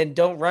opinion, then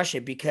don't rush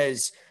it,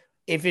 because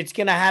if it's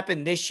going to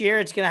happen this year,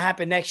 it's going to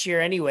happen next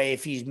year anyway,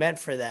 if he's meant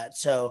for that.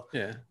 So,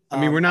 yeah.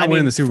 We're not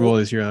winning the Super Bowl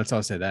this year. Let's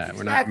all say that.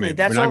 Exactly.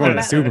 We're not going to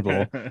the Super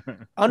Bowl.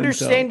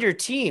 Understand your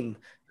team.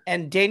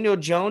 And Daniel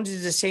Jones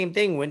is the same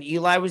thing. When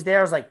Eli was there,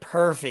 I was like,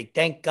 perfect.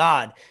 Thank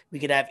God. We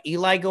could have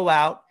Eli go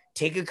out,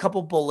 take a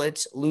couple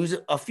bullets, lose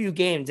a few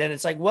games. And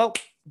it's like, well,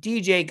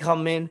 DJ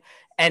come in,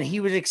 and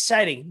he was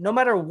exciting. No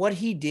matter what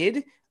he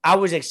did, I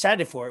was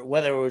excited for it.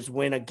 Whether it was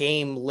win a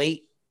game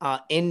late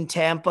in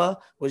Tampa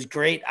was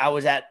great. I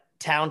was at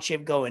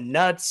Township going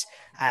nuts.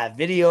 I have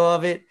video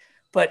of it.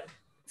 But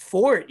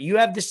Fort, you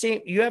have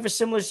a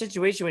similar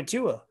situation with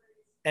Tua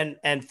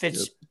and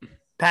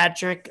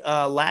Fitzpatrick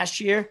last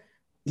year.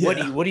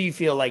 Yeah. What do you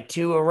feel like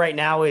Tua right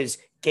now is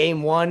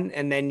game one,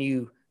 and then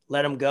you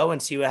let him go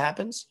and see what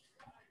happens?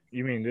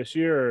 You mean this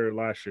year or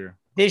last year?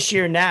 This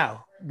year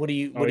now. What do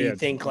you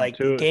think? Like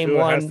game Tua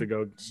one has to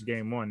go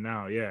game one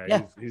now.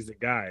 Yeah. He's the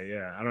guy.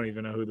 Yeah. I don't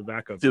even know who the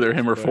backup is. It's either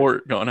him or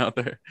Fort going out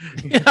there.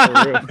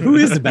 Who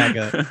is the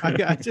backup?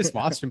 I just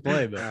watched him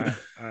play, but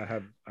I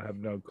have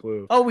no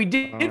clue. Oh, we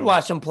did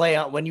watch him play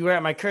when you were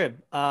at my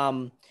crib.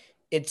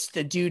 It's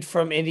the dude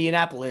from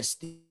Indianapolis.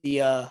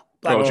 Jacoby.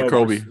 And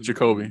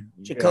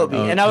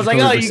I was like,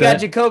 oh, you got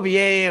Jacoby.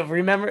 Yeah.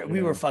 Remember,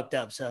 we were fucked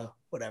up. So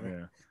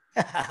whatever.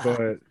 Yeah.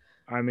 But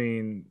I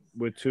mean,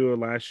 with Tua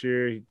last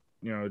year,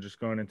 just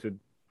going into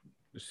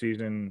the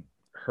season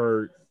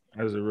hurt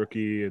as a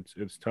rookie,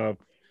 it's tough,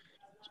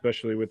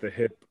 especially with the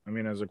hip. I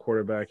mean, as a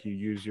quarterback, you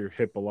use your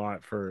hip a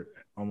lot for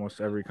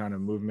almost every kind of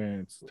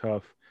movement. It's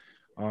tough.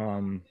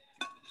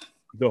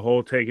 The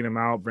whole taking him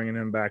out, bringing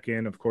him back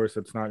in, of course,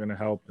 that's not going to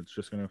help. It's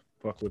just going to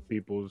fuck with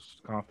people's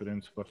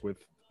confidence, fuck with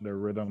their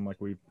rhythm, like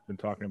we've been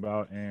talking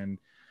about. And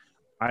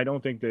I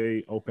don't think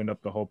they opened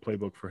up the whole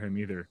playbook for him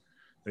either.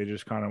 They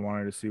just kind of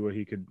wanted to see what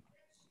he could.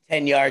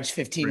 10 yards,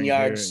 15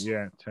 yards.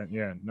 Yeah,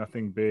 10,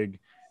 nothing big.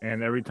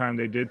 And every time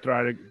they did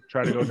try to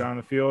go down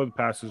the field,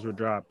 passes were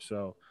dropped.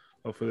 So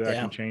hopefully that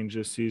can change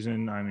this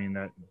season. I mean,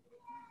 that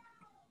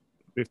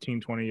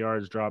 15, 20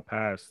 yards drop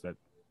pass,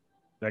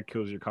 that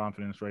kills your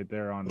confidence right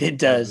there on it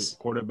does. As a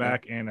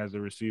quarterback and as a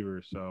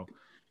receiver. So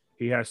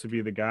he has to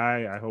be the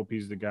guy. I hope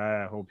he's the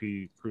guy. I hope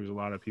he proves a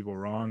lot of people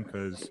wrong,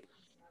 because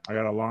I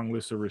got a long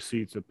list of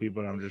receipts of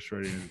people that I'm just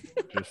ready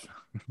to just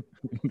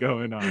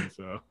go in on.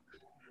 So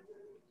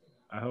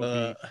I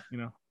hope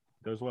he,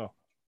 does well.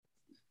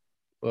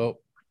 Well,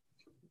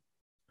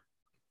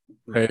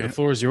 hey, the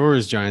floor is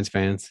yours, Giants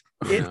fans.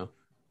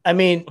 I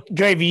mean,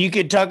 Gravy, you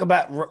could talk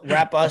about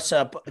wrap us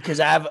up, because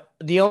I have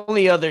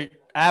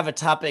a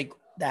topic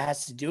that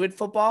has to do with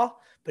football,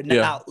 but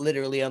not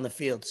literally on the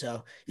field.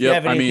 So if you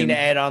have anything to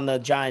add on the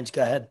Giants,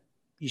 go ahead.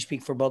 You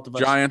speak for both of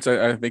us. Giants,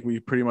 I think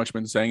we've pretty much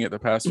been saying it the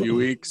past few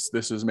weeks.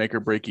 This is make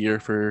or break year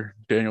for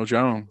Daniel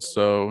Jones.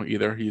 So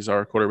either he's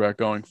our quarterback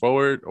going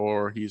forward,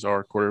 or he's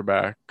our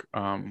quarterback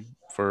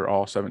for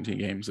all 17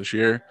 games this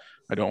year.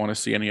 I don't want to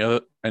see any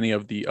of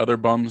the other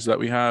bums that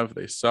we have.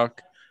 They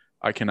suck.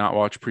 I cannot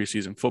watch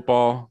preseason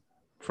football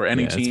for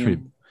any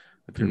team.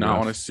 I do not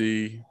want to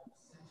see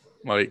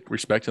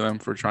respect to them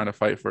for trying to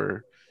fight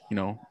for,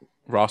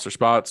 roster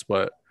spots,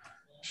 but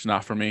it's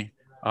not for me.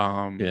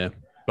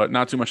 But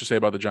not too much to say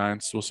about the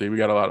Giants. We'll see. We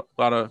got a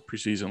lot of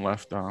preseason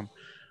left.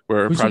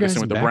 We're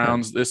practicing with the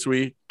Browns this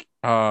week.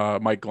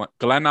 Mike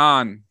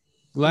Glennon.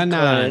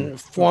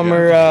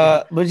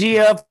 Former was he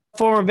a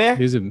former Bear?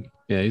 He's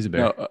a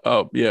Bear.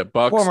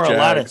 Bucks. Former Jags, a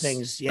lot of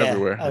things. Yeah,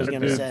 everywhere. I was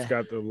gonna say he's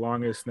got the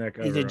longest neck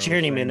ever. He's a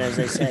journeyman, as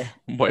they say.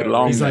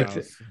 He's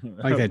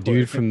like that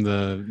dude from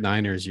the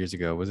Niners years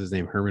ago. What's his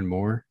name? Herman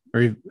Moore,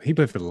 or he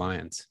played for the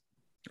Lions.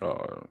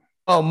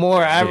 Oh,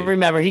 Moore. I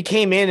remember he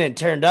came in and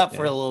turned up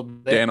for a little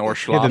bit. Dan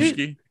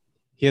Orlovsky.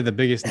 He had the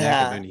biggest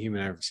neck of any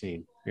human I've ever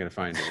seen. I gotta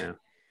find it now.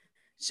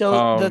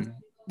 So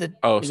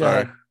oh,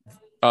 sorry.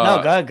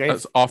 No, go ahead,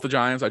 great. Off the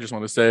Giants, I just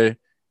want to say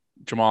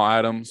Jamal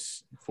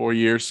Adams, 4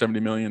 years,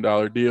 $70 million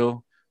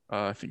deal.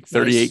 I think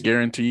 38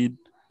 guaranteed,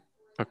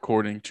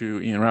 according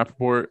to Ian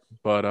Rappaport.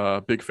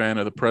 But big fan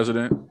of the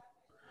president.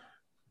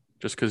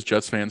 Just because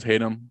Jets fans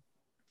hate him,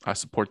 I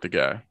support the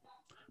guy.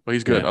 But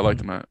he's good. Yeah. I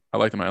liked him at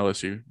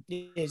LSU.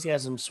 He's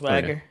got some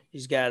swagger.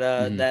 He's got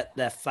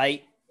that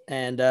fight.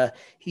 And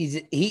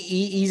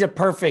he's a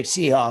perfect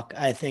Seahawk,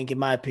 I think, in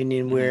my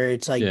opinion, where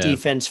it's like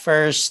defense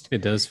first.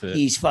 It does fit.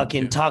 He's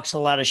fucking talks a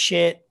lot of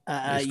shit.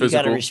 You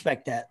got to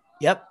respect that.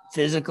 Yep.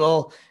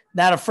 Physical,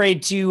 not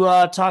afraid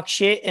to talk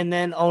shit and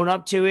then own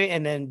up to it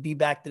and then be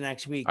back the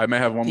next week. I may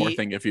have one more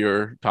thing if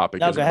your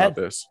topic is about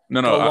this.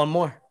 No, one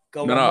more.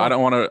 I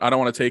don't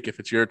want to take if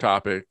it's your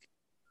topic.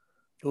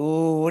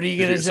 Ooh, what are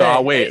you gonna say? So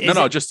I'll wait.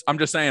 I'm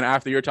just saying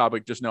after your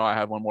topic, just know I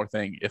have one more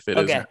thing if it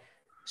isn't.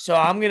 So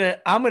I'm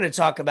gonna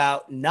talk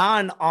about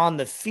non on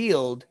the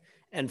field,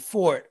 and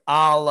Fort,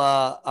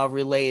 I'll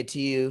relay it to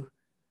you.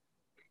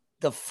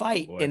 The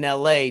fight in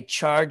LA,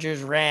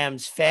 Chargers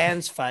Rams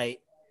fans fight.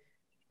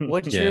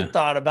 What's your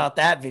thought about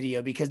that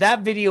video? Because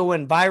that video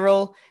went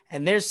viral,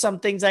 and there's some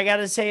things I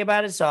gotta say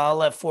about it. So I'll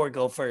let Fort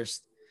go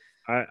first.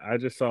 I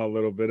just saw a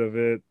little bit of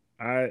it.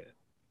 I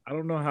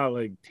don't know how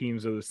like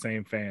teams of the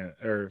same fan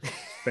or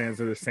fans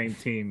of the same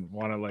team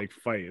want to like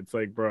fight. It's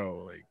like,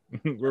 bro, like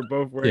we're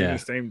both wearing the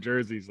same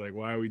jerseys. Like,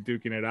 why are we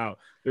duking it out?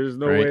 There's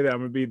no way that I'm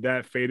gonna be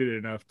that faded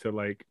enough to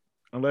like,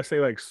 unless they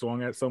like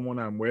swung at someone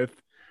I'm with,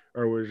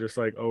 or was just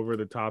like over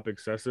the top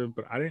excessive.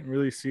 But I didn't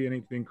really see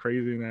anything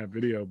crazy in that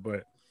video.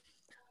 But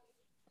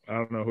I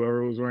don't know.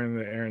 Whoever was wearing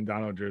the Aaron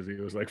Donald jersey,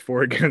 it was like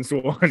 4 against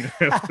 1. He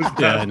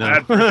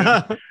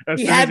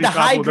had the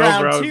high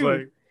ground too.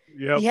 Like,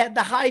 yep. He had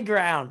the high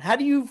ground. How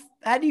do you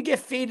get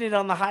faded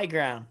on the high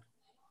ground?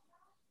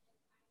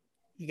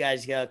 You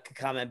guys could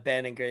comment,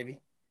 Ben and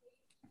Gravy.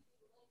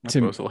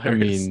 To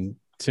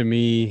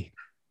me,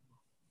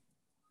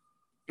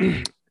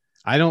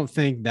 I don't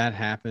think that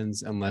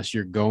happens unless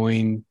you're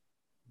going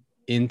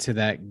into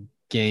that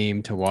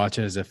game to watch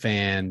as a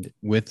fan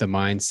with the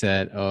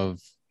mindset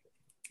of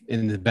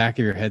in the back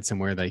of your head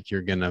somewhere like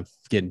you're gonna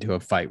get into a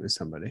fight with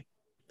somebody.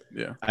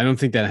 Yeah, I don't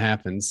think that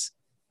happens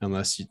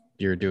unless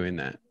you're doing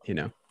that, you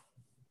know.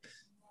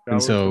 That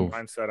was the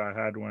mindset I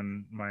had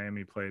when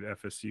Miami played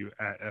FSU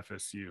at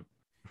FSU.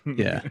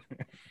 Yeah,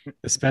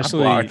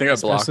 especially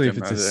if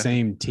it's the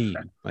same team,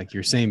 like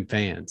your same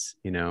fans.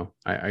 You know,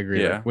 I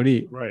agree. Yeah. What do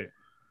you? Right.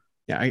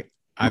 Yeah,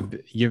 I've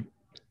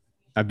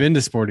been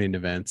to sporting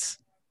events,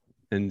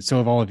 and so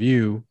have all of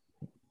you.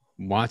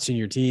 Watching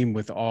your team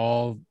with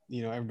all,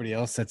 you know, everybody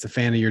else that's a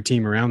fan of your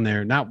team around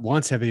there. Not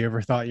once have you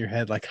ever thought in your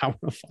head, like, I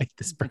want to fight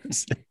this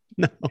person.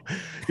 No,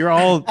 you're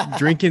all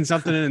drinking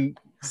something and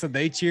so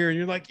they cheer and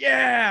you're like,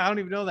 yeah, I don't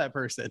even know that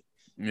person.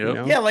 Yep. You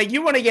know? Yeah, like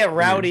you want to get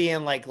rowdy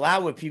and like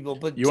loud with people,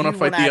 but you want to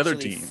fight the other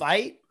team.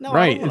 Fight? No,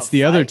 right. It's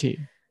the other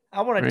team.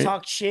 I want to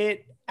talk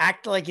shit,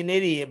 act like an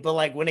idiot, but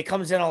like when it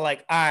comes in, I'm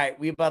like, all right,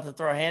 we about to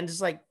throw hands.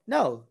 It's like,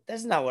 no,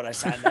 that's not what I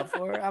signed up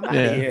for. I'm out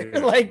of here.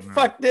 Like,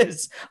 fuck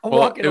this. I'm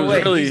walking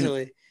away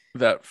easily.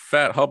 That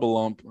fat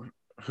hubbalump who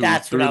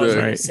that's what I was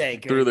going to say.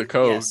 Threw the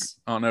coke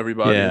on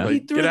everybody. Yeah.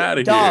 Like, get out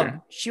of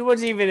here. She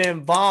wasn't even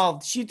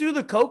involved. She threw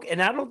the coke,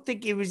 and I don't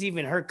think it was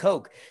even her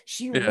coke.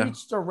 She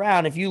reached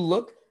around. If you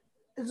look,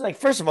 it's like,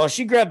 first of all,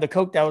 she grabbed the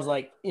coke that was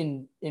like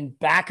in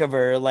back of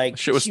her. Like,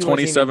 shit was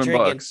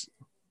 $27.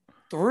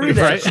 Through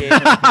that shit.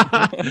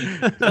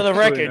 For the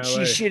record,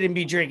 she shouldn't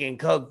be drinking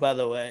coke, by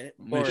the way,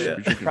 or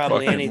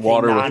probably anything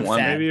water non-fat. with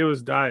lemon. Maybe it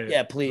was diet.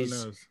 Yeah,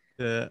 please.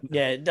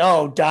 Yeah.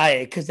 Oh,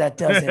 diet, because that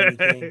does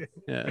anything.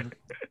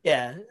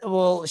 Yeah.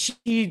 Well,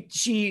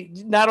 she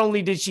not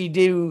only did she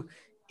do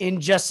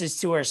injustice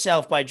to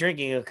herself by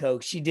drinking a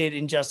coke, she did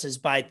injustice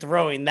by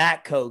throwing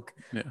that coke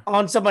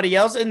on somebody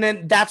else, and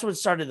then that's what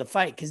started the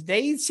fight because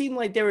they seemed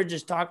like they were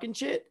just talking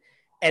shit.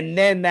 And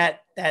then that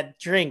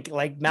drink,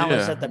 like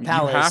Malice at the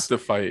Palace. You have to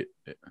fight.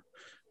 If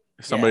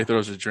somebody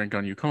throws a drink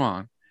on you, come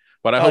on.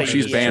 But I hope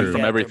she's banned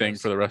from everything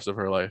for the rest of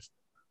her life.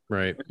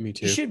 Right. Me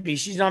too. She should be.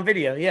 She's on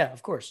video. Yeah,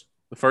 of course.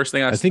 The first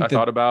thing I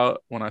thought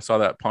about when I saw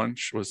that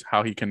punch was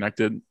how he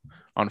connected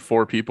on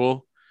 4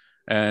 people.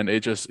 And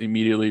it just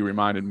immediately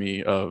reminded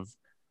me of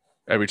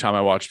every time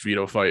I watched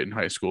Vito fight in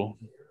high school.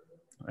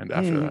 And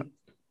after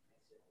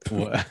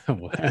that.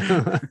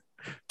 What?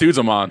 Dude's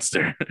a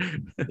monster.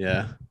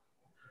 Yeah.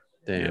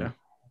 Damn. Yeah.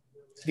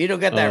 Vito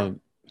got that.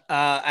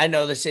 I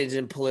know this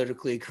isn't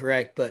politically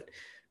correct, but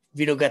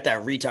Vito got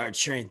that retard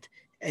strength.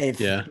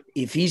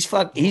 If he's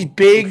he's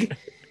big,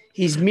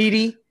 he's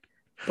meaty.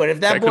 But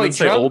if that boy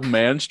say old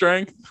man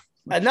strength,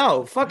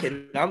 no, fuck it.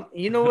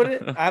 You know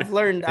what? I've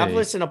learned. I've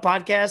listened to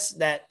podcasts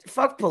that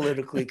fuck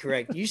politically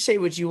correct. You say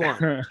what you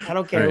want. I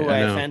don't care who I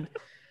offend.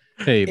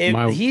 Hey,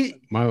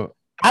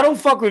 I don't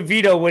fuck with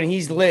Vito when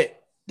he's lit.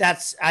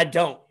 I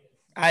don't.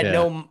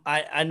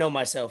 I know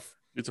myself.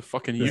 It's a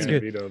fucking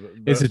unit.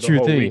 It's a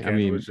true thing. I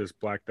mean, was just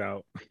blacked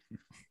out.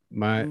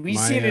 We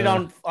seen it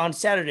on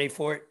Saturday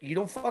for it. You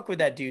don't fuck with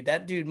that dude.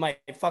 That dude might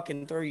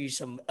fucking throw you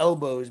some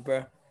elbows,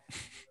 bro.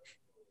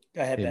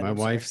 Go ahead, Hey, Ben.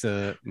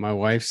 my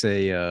wife's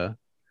a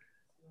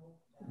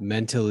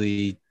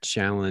mentally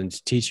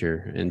challenged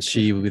teacher, and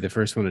she will be the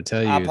first one to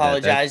tell you. I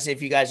apologize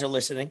if you guys are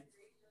listening.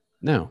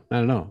 No,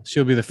 not at all.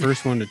 She'll be the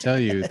first one to tell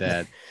you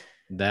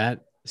that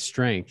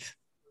strength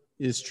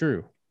is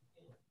true.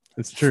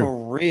 It's true.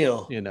 For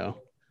real. You know,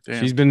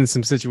 Damn. she's been in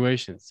some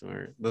situations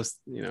where those,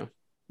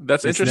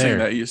 That's interesting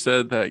that you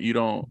said that you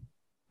don't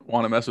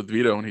want to mess with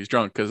Vito when he's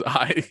drunk, because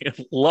I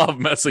love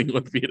messing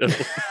with Vito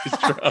when he's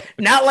drunk.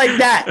 Not like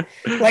that.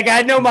 Like,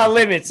 I know my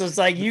limits. So it's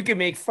like you can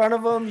make fun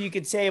of him, you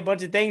could say a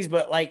bunch of things,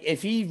 but like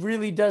if he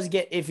really does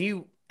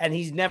and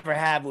he's never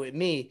had with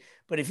me,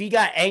 but if he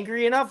got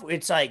angry enough,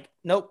 it's like,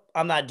 nope,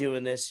 I'm not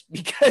doing this,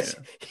 because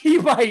he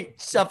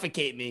might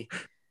suffocate me.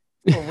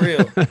 For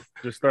real.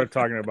 Just start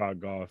talking about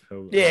golf.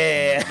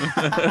 Yeah.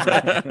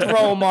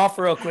 Throw him off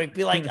real quick.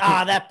 Be like,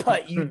 that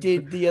putt you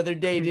did the other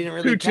day didn't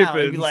really count.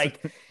 He'll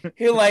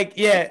be like,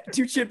 yeah,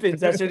 2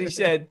 chip-ins. That's what he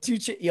said.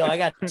 I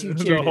got 2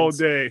 chip-ins.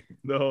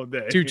 The whole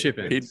day. 2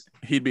 chip-ins.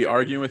 He'd be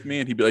arguing with me,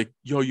 and he'd be like,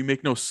 yo, you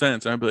make no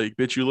sense. And I'd be like,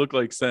 bitch, you look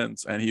like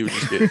sense. And he would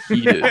just get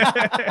heated.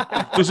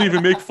 Doesn't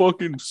even make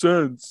fucking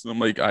sense. I'm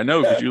like, I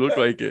know, because you look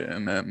like it.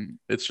 And then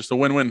it's just a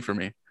win-win for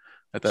me.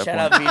 At that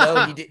Shout point.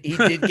 out Vito. He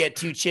did get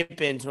 2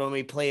 chip-ins when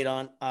we played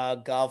on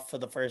golf for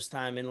the first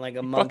time in like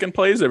a month. Fucking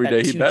plays every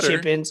day. He better.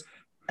 Chip-ins.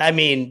 I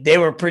mean, they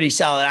were pretty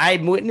solid. I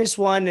witnessed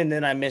one, and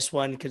then I missed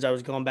one because I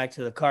was going back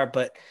to the car.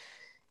 But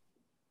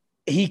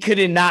he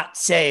couldn't not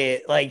say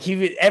it. Like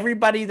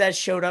everybody that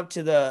showed up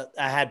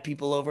I had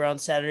people over on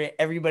Saturday.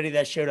 Everybody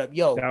that showed up,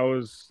 yo, that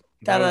was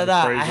I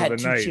had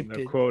 2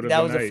 chip-ins.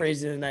 That was the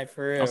phrase of the night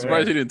for real. I'm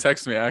surprised he didn't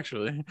text me,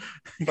 actually.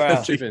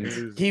 Bro,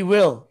 he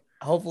will.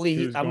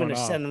 Hopefully, I'm going to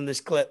send him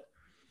this clip.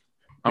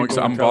 I'm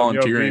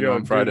volunteering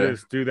on Friday.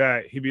 Do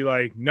that. He'd be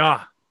like, nah,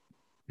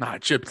 I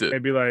chipped it.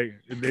 They'd be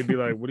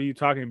like, what are you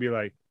talking? He'd be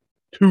like,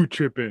 2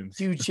 chip-ins.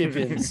 2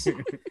 chip-ins.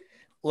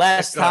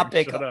 Last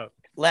topic on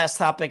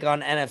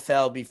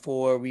NFL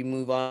before we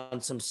move on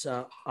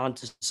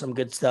onto some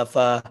good stuff.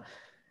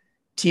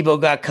 Tebow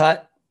got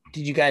cut.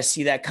 Did you guys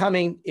see that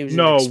coming? It was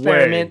an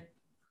experiment.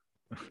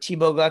 Way.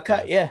 Tebow got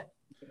cut. Yeah.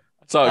 I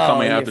saw it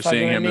coming after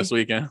seeing him this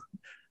weekend.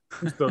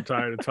 I'm still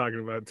tired of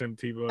talking about Tim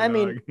Tebow. I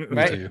mean,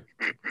 right?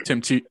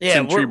 Tim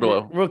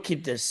Tebow. We'll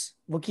keep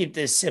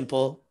this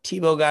simple.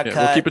 Tebow got cut.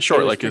 We'll keep it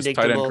short, like his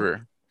tight end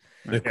career.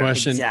 The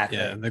question,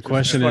 the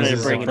question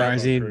is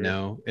surprising.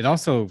 No, it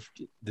also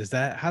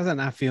how's that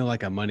not feel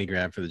like a money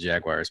grab for the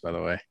Jaguars? By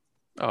the way.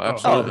 Oh,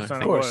 absolutely.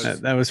 Of course.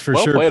 That was for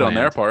well sure. Well played planned.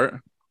 on their part.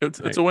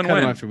 It's a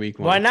win-win. After week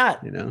 1. Why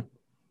not? Man,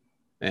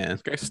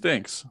 this guy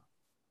stinks.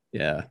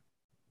 Yeah.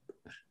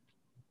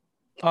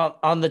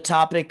 On the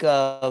topic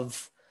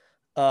of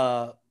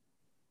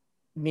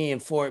me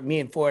and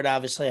Ford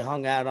obviously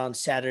hung out on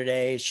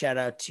Saturday. Shout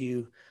out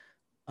to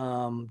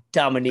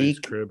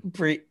Dominique.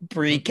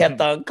 Bree kept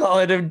on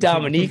calling him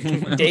Dominique.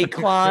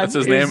 Daquan. That's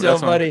his name. So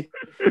funny.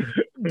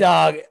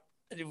 Dog.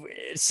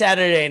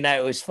 Saturday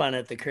night was fun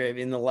at the crib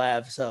in the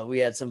lab, so we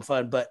had some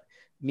fun. But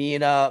me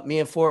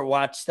and Ford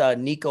watched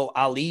Nico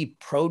Ali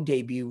pro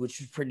debut, which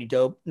was pretty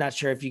dope. Not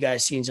sure if you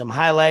guys seen some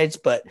highlights,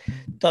 but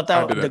thought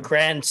that the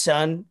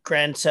grandson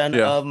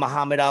of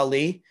Muhammad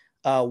Ali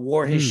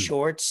wore his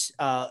shorts.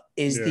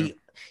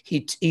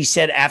 He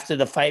said after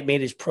the fight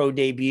made his pro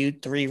debut,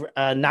 3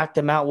 knocked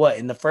him out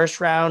in the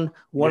first round,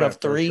 one of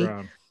 3.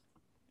 Yeah.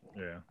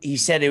 He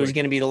said it was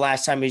going to be the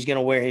last time he was going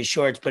to wear his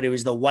shorts, but it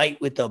was the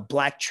white with the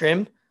black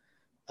trim.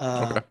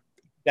 You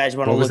guys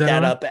want to look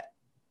that up?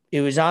 It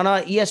was on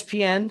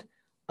ESPN.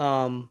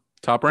 Top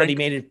Rank? But he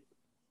made it.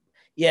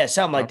 Yeah,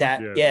 something like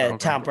that. Yeah,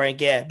 Top Rank.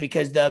 Yeah,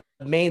 because the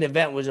main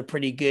event was a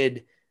pretty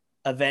good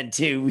event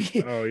too.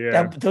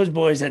 Those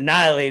boys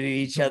annihilated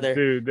each other.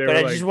 Dude, but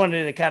I just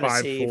wanted to kind of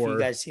see if you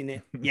guys seen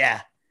it.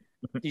 Yeah.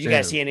 Did you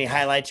guys see any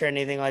highlights or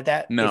anything like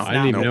that? No, I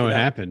didn't even know it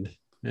happened.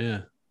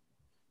 Yeah.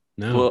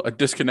 No. Well, I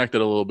disconnected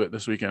a little bit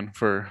this weekend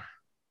for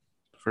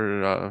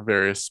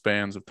various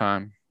spans of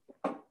time.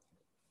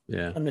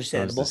 Yeah.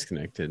 Understandable. I was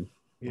disconnected.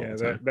 Yeah,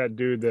 that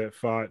dude that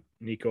fought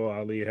Nico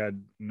Ali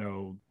had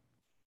no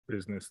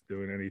business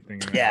doing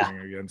anything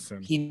against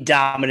him. He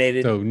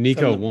dominated. So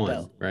Nico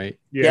won, right?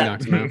 Yeah.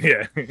 Knocked him out.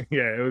 Yeah.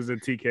 It was a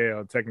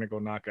TKO, technical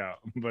knockout,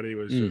 but he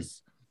was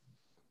just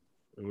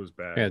it was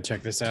bad. Yeah,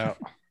 check this out.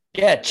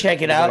 Yeah,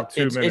 check it out.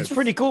 Like it's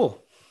pretty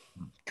cool.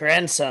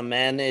 Grandson,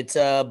 man. It's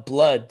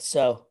blood.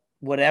 So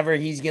whatever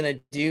he's gonna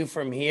do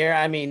from here,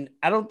 I mean,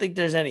 I don't think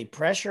there's any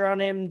pressure on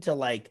him to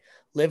like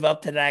live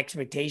up to that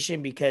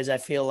expectation, because I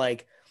feel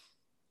like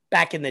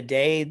back in the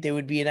day there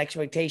would be an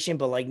expectation,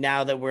 but like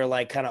now that we're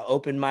like kind of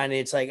open-minded,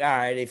 it's like, all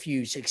right, if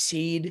you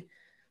succeed,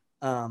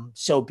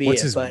 so be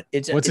it. But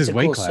it's his a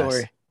weight cool class?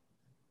 story.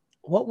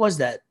 What was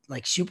that?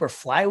 Like super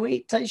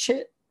flyweight type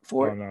shit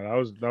for it? Oh,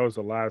 no, that was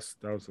the last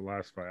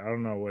fight. I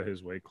don't know what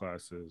his weight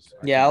class is.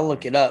 Yeah, I'll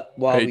look it up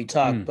while we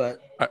talk.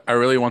 But I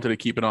really wanted to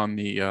keep it on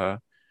the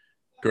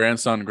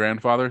grandson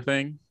grandfather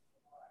thing.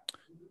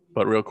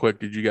 But real quick,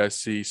 did you guys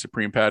see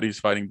Supreme Patties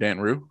fighting Dan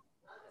Rue?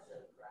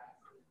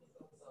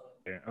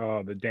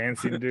 Oh, the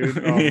dancing dude.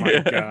 Oh my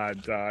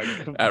God,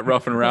 dog. At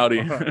Rough and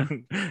Rowdy. Bro,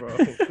 what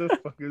the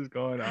fuck is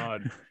going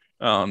on?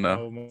 Oh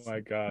no. Oh my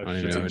gosh. I don't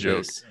even It's know a who it joke.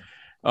 is.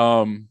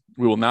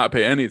 We will not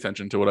pay any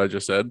attention to what I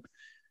just said.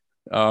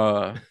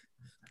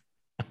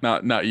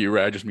 Not you,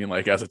 Ray. I just mean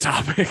like as a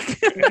topic.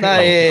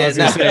 I was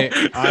gonna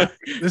say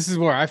this is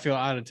where I feel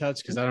out of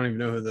touch because I don't even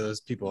know who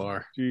those people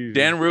are. Jesus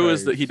Dan Rue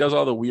is Christ. he does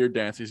all the weird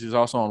dances. He's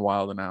also on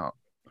Wild and Out.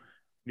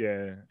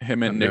 Yeah.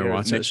 Him and I've never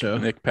watched that Nick, show.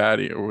 Nick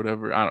Patty or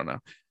whatever. I don't know.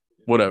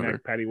 Whatever.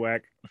 Neck patty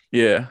whack.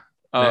 Yeah.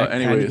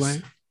 Anyways,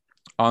 Paddywhack?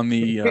 on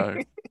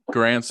the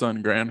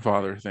grandson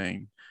grandfather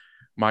thing,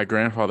 my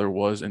grandfather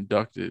was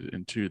inducted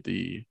into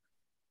the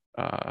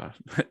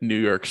New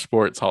York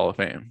Sports Hall of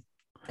Fame.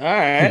 All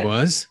right. He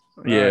was.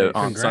 Yeah, Nice.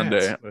 on Congrats. Sunday.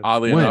 That's-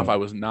 Oddly When? enough, I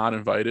was not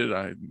invited.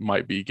 I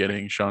might be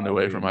getting shunned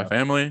away from my enough.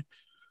 family.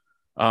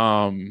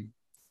 Wow.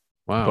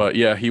 But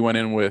yeah, he went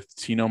in with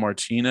Tino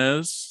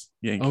Martinez,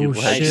 Yankee Oh,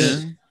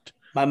 legend.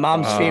 My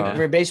mom's Uh,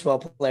 favorite baseball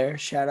player.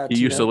 Shout out He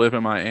to used to live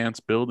in my aunt's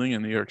building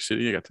in New York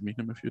City. I got to meet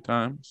him a few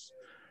times.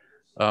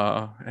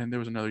 And there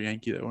was another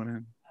Yankee that went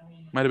in.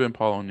 Might have been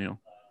Paul O'Neill.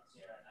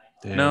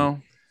 Damn.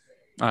 No,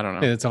 I don't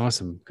know. Hey, that's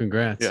awesome.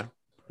 Congrats. Yeah.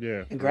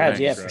 Yeah. Congrats,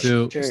 yeah, Thanks. for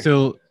Still, sure.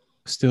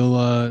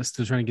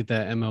 still trying to get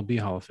that MLB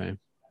Hall of Fame.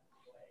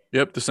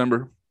 Yep,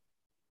 December.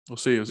 We'll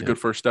see. It was a Yeah. good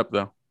first step,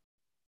 though.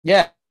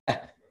 Yeah.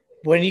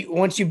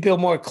 Once you build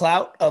more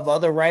clout of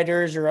other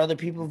writers or other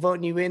people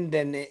voting you in,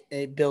 then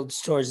it builds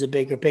towards the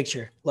bigger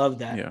picture. Love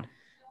that. Yeah,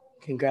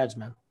 Congrats,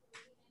 man.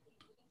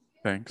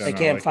 thanks. I Don't know,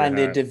 can't like find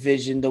your the hat.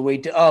 division, the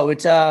weight.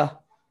 It's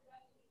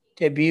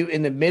debut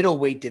in the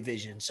middleweight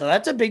division. So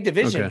that's a big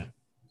division Okay.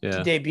 Yeah.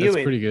 to debut That's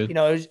in. pretty good. You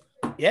know,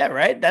 yeah,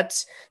 right.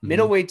 That's Mhm.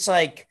 middleweight's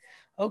like,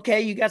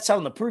 okay, you got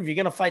something to prove. You're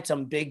gonna fight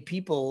some big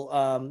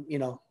people. You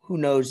know, who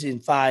knows in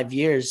 5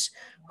 years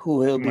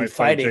who he'll be Might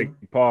fight fighting.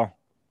 Jake Paul.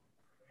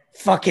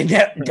 Fucking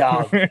that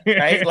dog,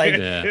 right? Like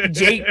Yeah.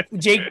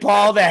 Jake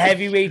Paul, the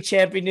heavyweight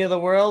champion of the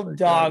world,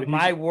 dog. He-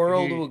 My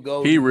world he- will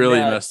go. He really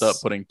nuts. messed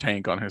up putting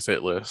Tank on his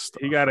hit list.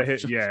 He got a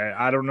hit. Yeah,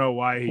 I don't know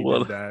why he Well,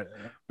 did that.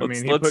 I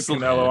mean, he put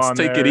Canelo let's on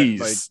take there. it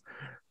easy. Like,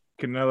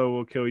 Canelo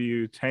will kill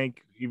you.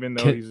 Tank, even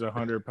though Can- he's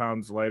 100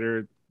 pounds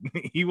lighter,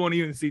 he won't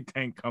even see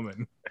Tank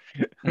coming.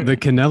 The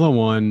Canelo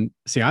one.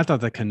 See, I thought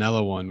the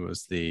Canelo one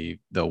was the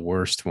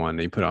worst one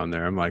they put on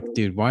there. I'm like,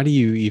 dude, why do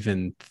you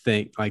even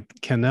think like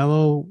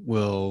Canelo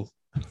will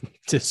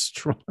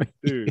destroy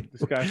Dude,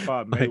 this guy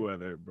fought Like-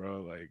 Mayweather,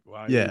 bro. Like,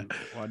 why? Yeah.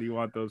 Why do you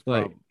want those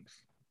Like,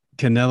 problems?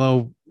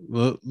 Canelo?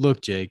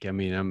 Look, Jake. I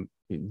mean,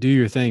 do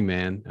your thing,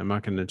 man. I'm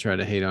not going to try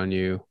to hate on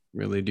you.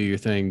 Really do your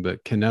thing,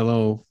 but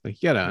Canelo,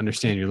 like, you got to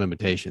understand your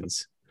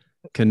limitations.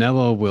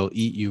 Canelo will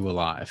eat you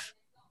alive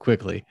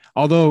quickly.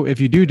 Although, if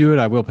you do it,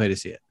 I will pay to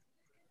see it.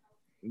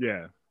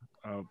 Yeah,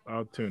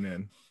 I'll tune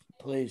in.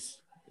 Please.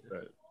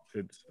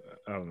 It's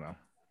I don't know.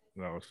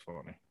 That was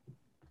funny.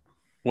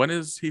 When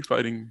is he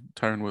fighting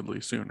Tyron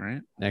Woodley? Soon,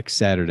 right? Next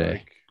Saturday.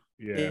 Like,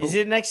 yeah, Is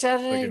it next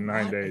Saturday? Like in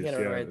 9 What? I days, gotta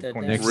yeah, write the that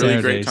 20 down. Next Really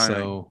Saturday. great timing.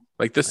 So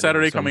Like this I know,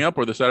 Saturday so- coming up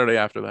or the Saturday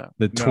after that?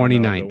 the No,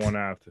 29th. the one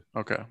after.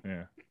 Okay.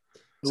 Yeah.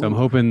 So I'm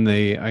hoping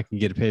I can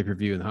get a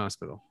pay-per-view in the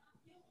hospital.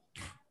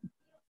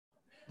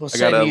 We'll I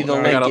send got you the a,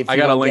 link. I got if a, I you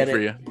got a don't link get for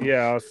it. you.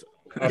 Yeah,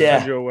 I'll Yeah.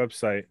 send you a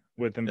website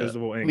with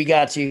invisible ink. We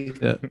got you.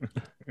 Yeah.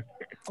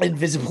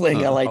 Invisible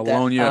ink. I like I'll that.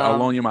 loan you. I'll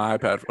loan you my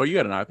iPad. Oh, you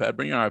got an iPad?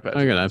 Bring your iPad.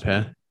 I got an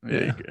iPad. Yeah,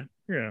 you Yeah. good.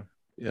 Yeah.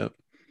 Yep.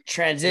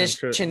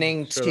 Transitioning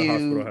I'm sure the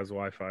hospital to has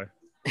Wi-Fi.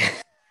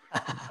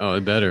 Oh,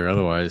 it better.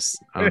 Otherwise,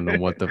 I don't know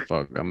what the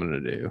fuck I'm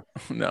gonna do.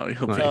 No,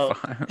 you'll be So-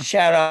 fine.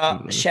 shout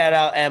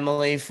out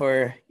Emily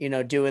for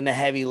doing the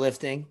heavy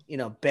lifting.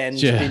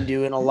 Ben's Yeah. been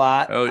doing a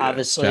lot, Oh, yeah.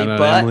 obviously, Shout out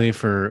but Emily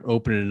for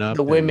opening up.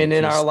 the and women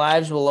in just- our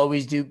lives will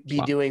always be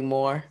Wow. doing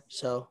more.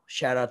 So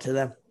shout out to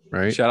them.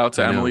 right. Shout out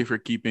to I know. Emily for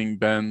keeping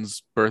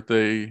Ben's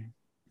birthday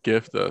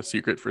gift a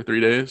secret for 3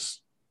 days.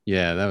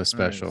 Yeah, that was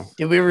special.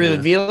 Did we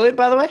reveal it,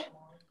 by the way?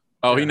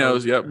 Oh, he Yeah.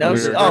 knows. Yep. No, We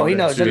were- oh, he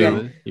knows, He okay.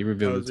 revealed it. He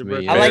revealed That it was to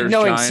your me. I like Bears,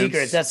 knowing Giants.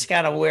 secrets. That's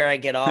kind of where I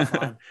get off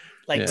on.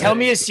 Like, Yeah. tell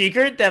me a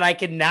secret that I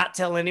cannot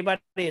tell anybody.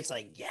 It's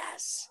like,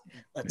 yes,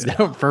 let's go.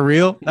 No, for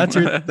real? That's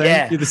your thing?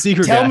 Yeah. You're the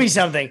secret Tell guy. me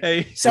something.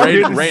 Hey,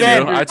 Something, Ray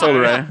Ben. knew. I told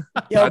Ray.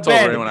 Yo, I told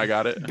Ben. Ray when I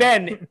got it.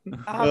 Ben,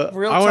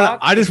 real talk.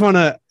 I just want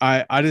to.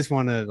 I just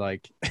want to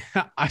like.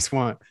 I just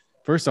want.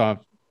 First off,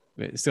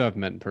 we still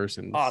haven't met in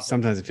person. Awesome.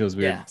 Sometimes it feels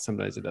weird. Yeah.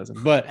 Sometimes it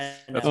doesn't. But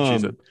That's what she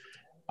said.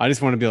 I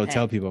just want to be able to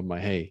tell Hey. people, I'm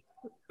like, hey,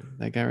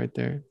 that guy right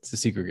there, it's a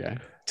secret guy.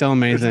 Tell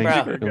him anything,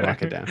 Bro. he'll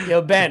lock it down.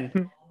 Yo,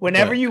 Ben,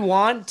 whenever What? you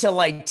want to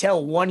like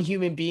tell one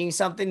human being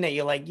something that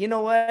you're like, you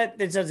know what,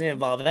 this doesn't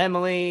involve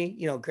Emily,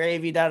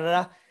 Gravy, da da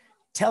da.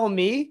 Tell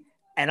me,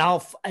 and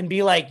and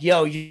be like,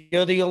 yo,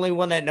 you're the only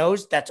one that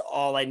knows. That's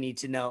all I need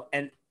to know,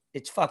 and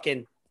it's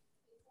fucking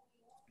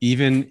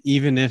Even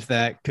if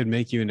that could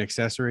make you an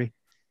accessory.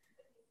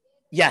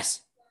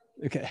 yes.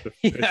 Okay.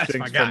 It Yes, stinks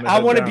my from God. the I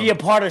head want to down. be a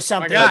part of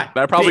something. God.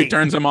 That probably big.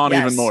 turns him on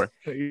Yes. even more.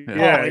 Yeah,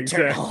 Oh, it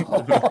exactly.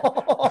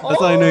 That's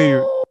how I know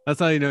you. That's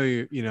how you know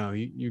you.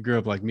 You grew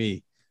up like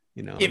me.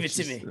 You know, Give it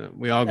to me.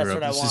 We all That's grew up.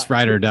 what I It's just want.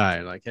 ride or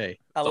die. Like, hey,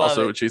 I It's love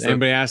also it. what she said.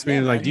 anybody ask me,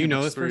 Yeah, like, man. do you know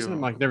It's this person? three of I'm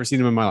them. like, never seen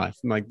him in my life.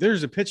 I'm like,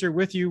 there's a picture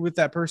with you with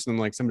that person. I'm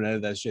like, somebody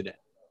edited that shit in.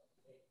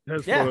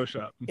 There's Yeah.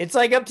 Photoshop. It's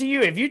like up to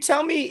you. If you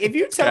tell me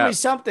Cap.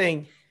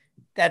 something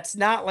that's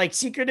not like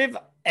secretive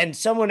and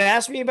someone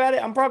asks me about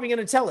it, I'm probably going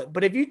to tell it.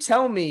 But if you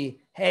tell me,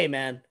 hey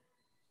man,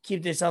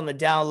 keep this on the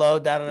down low,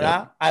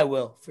 I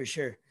will for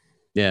sure.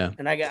 Yeah.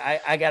 And I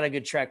got a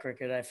good track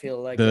record. I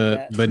feel like of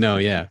that. But no,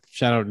 yeah.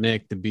 Shout out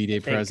Nick. The B-Day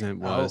think-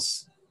 present I hope.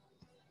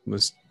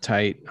 was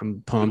tight.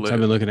 I'm pumped. lit. I've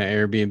been looking at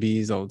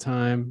Airbnbs all the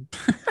time.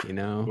 You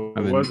know,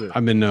 What was it?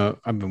 I've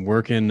been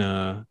working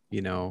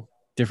you know,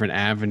 different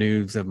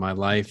avenues of my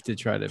life to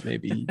try to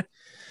maybe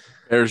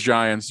Bears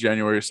Giants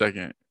January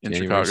 2nd in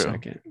January Chicago.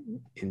 2nd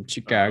in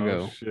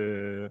Chicago. Oh,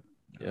 shit.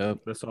 Yep.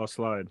 Let's all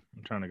slide.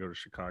 I'm trying to go to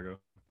Chicago.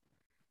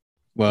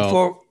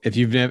 Well, if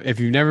you've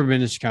never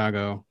been to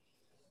Chicago,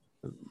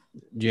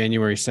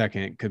 January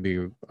 2nd could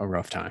be a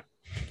rough time.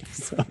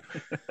 So,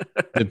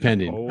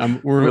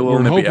 depending.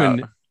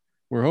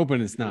 We're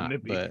hoping it's not,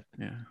 nippy. but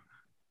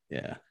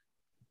Yeah.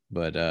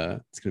 But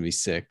it's gonna be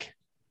sick.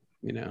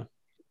 You know,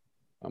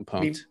 I'm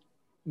pumped.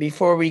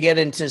 Before we get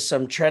into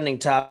some trending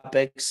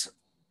topics,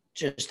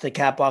 just to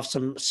cap off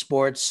some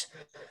sports,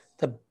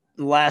 the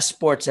last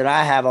sports that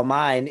I have on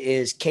mine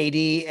is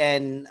KD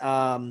and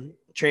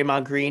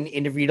Draymond Green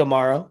interview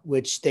tomorrow,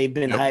 which they've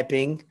been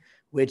hyping,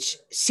 which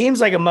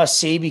seems like a must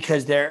see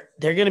because they're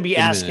going to be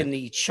asking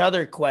each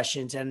other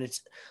questions and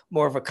it's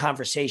more of a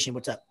conversation.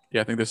 What's up?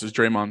 Yeah, I think this is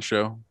Draymond's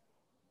show.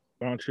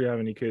 Why don't you have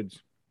any kids?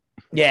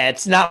 Yeah,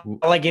 it's not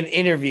like an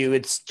interview.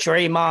 It's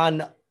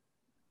Draymond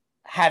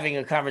having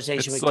a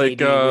conversation It's with like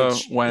KD,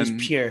 which when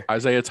is pure.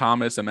 Isaiah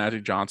Thomas and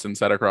Magic Johnson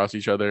sat across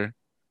each other.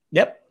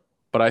 Yep.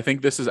 But I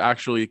think this is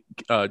actually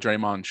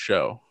Draymond's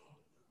show,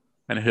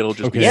 and he'll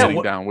just be Okay.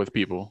 sitting down with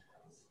people.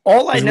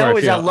 All I This where know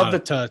is I feel love out the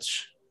of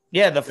touch.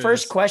 Yeah, the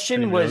first I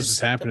question didn't know this was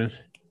happening.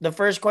 the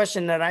first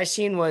question that I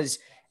seen was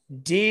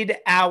did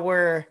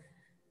our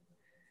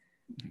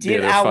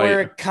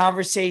fight.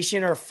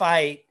 conversation or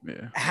fight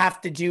Yeah.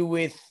 have to do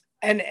with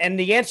and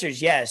the answer is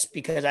yes,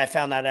 because I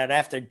found that out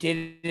after.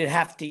 Did it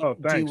have to Oh,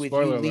 do thanks. with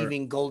Spoiler you alert.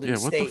 leaving Golden Yeah,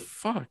 what the State?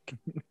 fuck?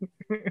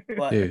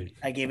 What? Dude.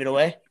 I gave it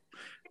away?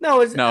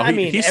 No,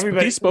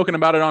 He's spoken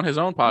about it on his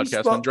own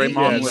podcast when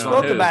Draymond was on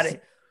spoke his. about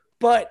it.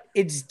 But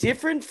it's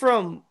different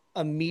from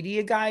a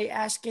media guy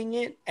asking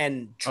it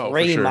and Oh,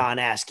 for sure. Draymond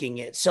asking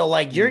it. So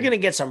like you're gonna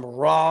get some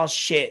raw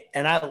shit,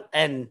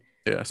 and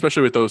Yeah,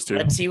 especially with those two.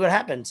 let's see what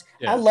happens.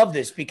 Yeah. I love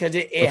this because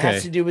it has Okay,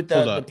 to do with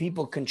hold the up.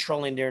 people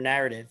controlling their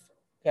narrative.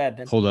 Go ahead,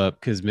 Ben. Hold up,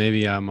 because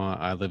maybe I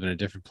live in a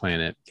different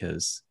planet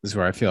because this is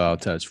where I feel out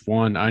of touch.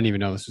 One, I didn't even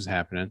know this was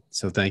happening,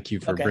 so thank you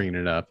for Okay. bringing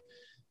it up.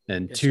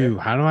 And Yes, two, sir.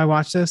 how do I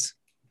watch this?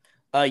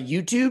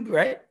 YouTube,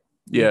 right?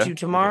 Yeah. YouTube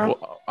tomorrow.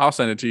 Well, I'll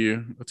send it to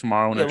you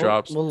tomorrow when Yeah, it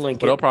drops. We'll link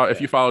But they'll it. probably,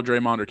 if you follow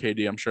Draymond or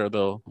KD, I'm sure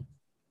they'll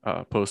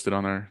post it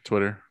on their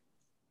Twitter.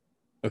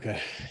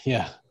 Okay,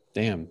 yeah,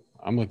 damn,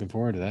 I'm looking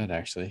forward to that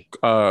actually.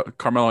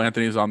 Carmelo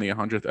Anthony's on the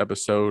 100th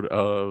episode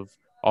of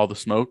All the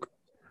Smoke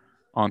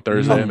on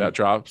Thursday, and that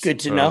drops. Good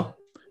to So know.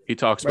 He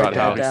talks Write about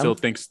how that he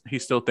down.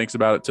 still thinks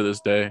about it to this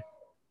day,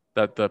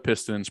 that the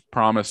Pistons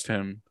promised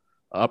him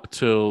up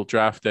till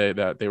draft day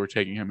that they were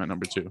taking him at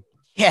number 2.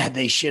 Yeah,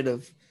 they should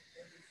have.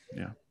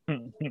 Yeah.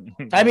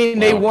 I mean,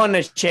 they Wow. won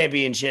a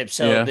championship,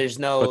 so Yeah, there's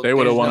no. but they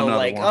would've there's won no another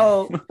like,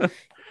 one. oh,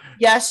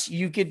 yes,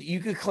 you could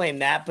claim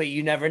that, but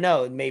you never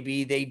know.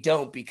 Maybe they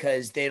don't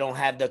because they don't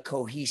have the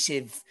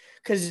cohesive.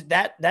 Because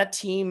that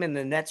team and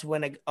the Nets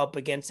went up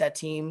against that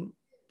team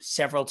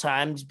several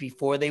times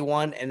before they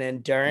won, and then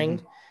during.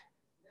 Mm-hmm.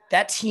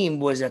 That team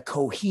was a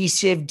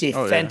cohesive, Oh, yeah.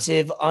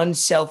 defensive,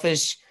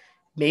 unselfish.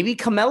 Maybe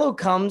Carmelo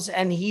comes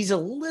and he's a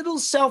little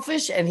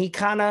selfish, and he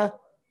kind of.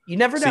 You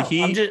never know.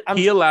 See,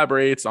 he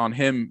elaborates on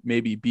him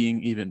maybe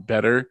being even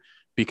better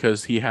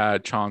because he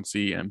had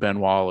Chauncey and Ben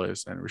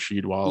Wallace and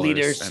Rasheed Wallace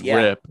Leaders, and yeah,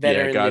 Rip,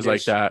 veteran guys like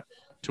leaders. that,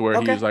 to where he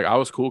Okay. was like, I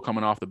was cool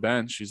coming off the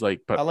bench. He's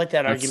like, but I like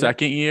that argument.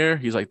 second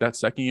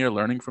year,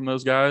 learning from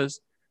those guys,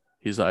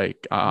 he's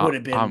like, Would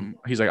have been.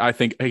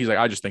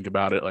 I just think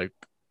about it like,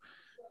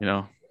 you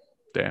know,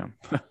 damn,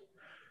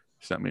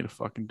 sent me to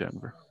fucking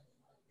Denver.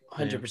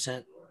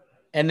 100%.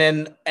 And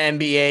then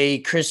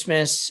NBA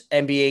Christmas,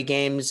 NBA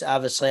games.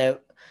 Obviously,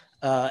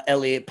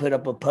 Elliot put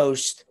up a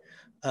post.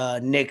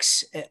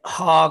 Knicks,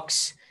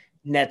 Hawks,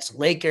 Nets,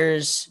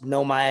 Lakers.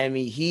 No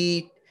Miami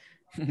Heat.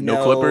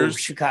 No Clippers.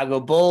 Chicago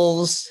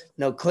Bulls.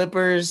 No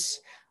Clippers.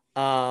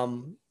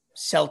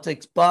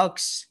 Celtics,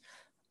 Bucks.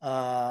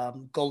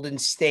 Golden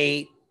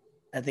State.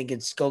 I think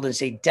it's Golden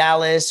State,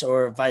 Dallas,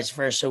 or vice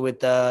versa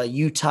with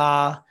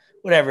Utah.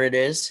 Whatever it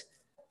is.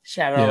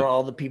 Shout out to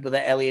all the people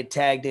that Elliot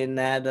tagged in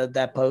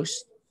that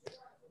post.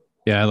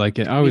 Yeah, I like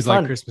it. I always like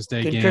fun. Christmas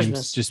Day Good games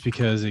Christmas. just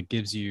because it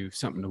gives you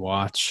something to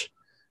watch.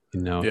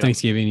 You know, Yeah.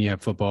 Thanksgiving you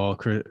have football,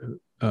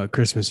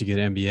 Christmas you get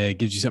NBA. It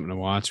gives you something to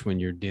watch when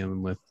you're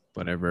dealing with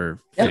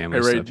whatever Yeah. family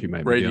Hey, Ray, stuff you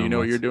might Ray, be do dealing you know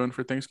what with. you're doing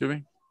for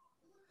Thanksgiving?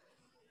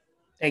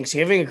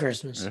 Thanksgiving or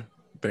Christmas? Yeah.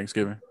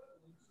 Thanksgiving.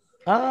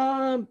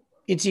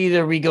 It's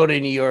either we go to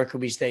New York or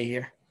we stay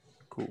here.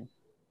 Cool.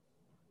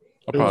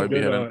 It was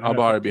good, I'll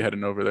probably be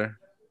heading over there.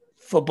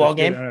 Football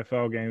game.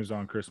 NFL games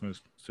on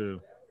Christmas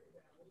too.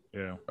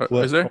 Yeah.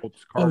 Is there?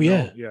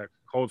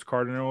 Colts,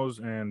 Cardinals,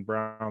 and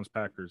Browns,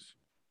 Packers.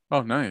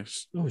 Oh,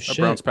 nice. Oh That shit.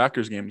 Browns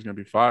Packers game is gonna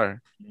be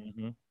fire.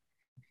 Mm-hmm.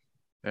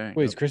 Dang.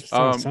 Wait, is Christmas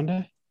on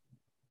Sunday?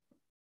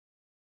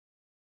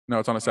 No,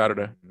 it's on a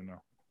Saturday.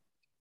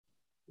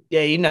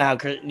 Yeah, you know how.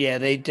 Yeah,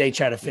 they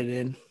try to fit it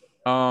in.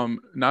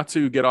 Not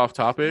to get off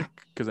topic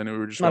because I knew we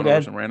were just going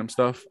over some random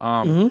stuff.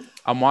 Mm-hmm.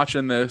 I'm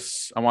watching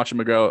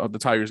Miguel the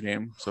Tigers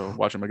game, so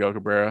watching Miguel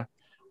Cabrera.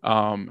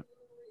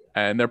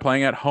 And they're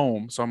playing at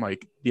home, so I'm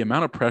like, the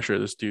amount of pressure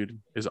this dude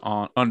is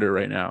under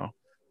right now.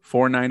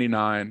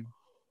 499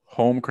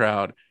 home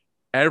crowd.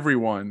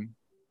 Everyone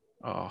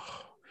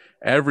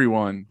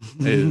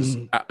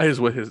is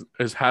with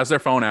has their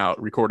phone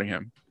out recording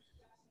him.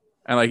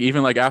 And like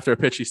even like after a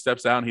pitch, he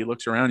steps out and he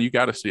looks around. You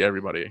got to see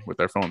everybody with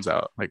their phones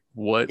out. Like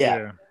what?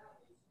 Yeah,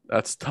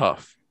 that's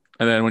tough.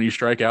 And then when you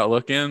strike out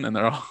looking, and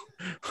they're all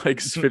like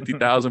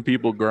 50,000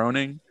 people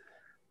groaning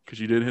because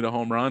you did hit a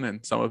home run,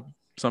 and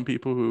some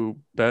people who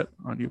bet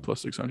on you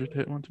plus 600 to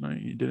hit one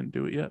tonight, you didn't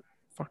do it yet,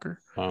 fucker.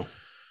 Wow.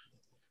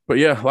 But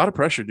yeah, a lot of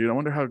pressure, dude. I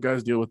wonder how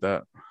guys deal with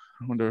that.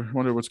 I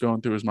wonder what's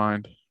going through his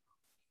mind.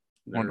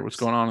 I wonder what's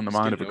going on in the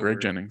mind of a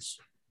Greg Jennings.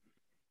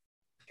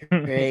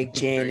 Greg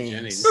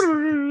Jennings.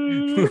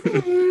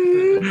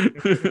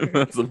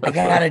 I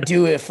gotta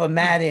do it for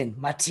Madden,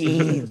 my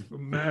team.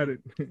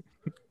 Madden.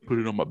 Put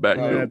it on my back.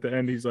 And at the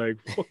end, he's like,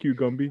 "Fuck you,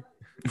 Gumby."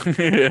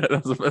 Yeah,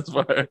 that's the best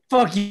part.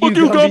 Fuck you,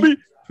 Gumby.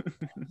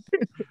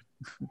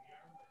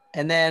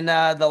 And then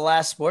the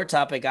last sport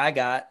topic I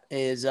got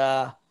is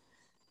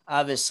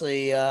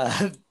obviously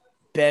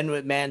Ben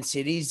with Man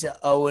City's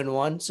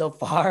 0-1 so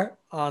far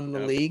on the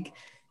league.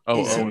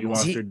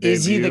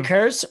 Is he the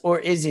curse or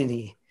isn't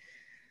he?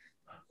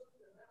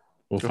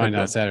 We'll find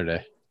out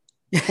Saturday.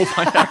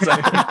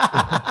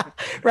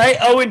 Right,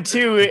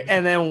 0-2,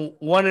 and then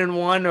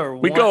 1-1 or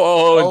we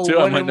go 0-2.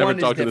 I might never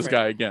talk to this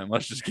guy again.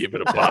 Let's just keep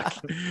it a buck.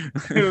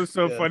 It was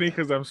so funny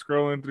because I'm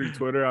scrolling through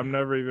Twitter. I'm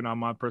never even on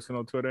my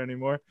personal Twitter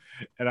anymore,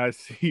 and I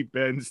see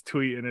Ben's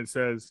tweet, and it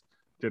says,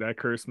 "Did I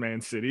curse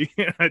Man City?"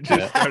 And I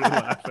just started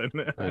laughing.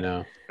 I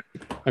know.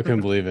 I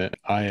couldn't believe it.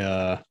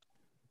 I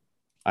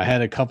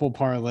had a couple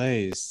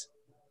parlays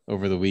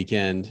over the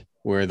weekend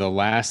where the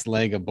last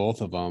leg of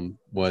both of them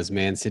was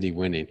Man City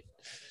winning.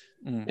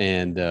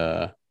 And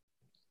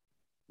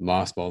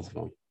lost both of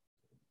them.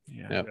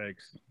 Yeah, yep.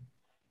 Thanks.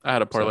 I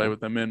had a parlay with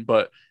them in,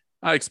 but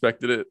I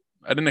expected it.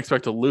 I didn't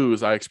expect to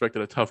lose. I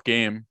expected a tough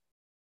game.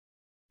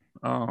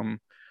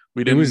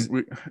 We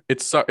didn't.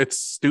 It's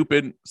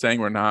stupid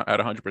saying we're not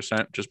at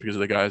 100% just because of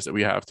the guys that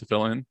we have to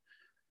fill in,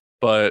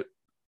 but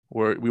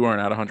we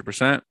weren't at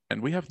 100%,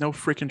 and we have no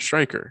freaking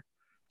striker.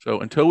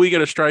 So until we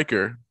get a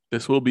striker,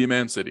 this will be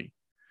Man City.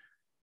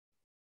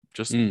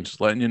 Just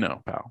letting you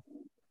know, pal.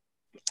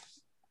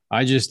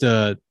 I just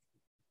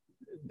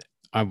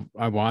I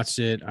watched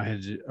it. I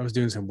was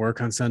doing some work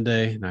on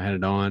Sunday and I had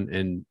it on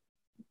and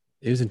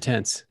it was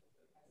intense.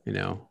 You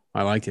know,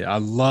 I liked it. I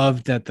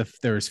loved that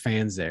there was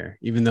fans there,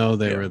 even though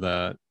they were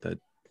the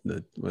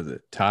was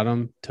it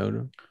Tottenham.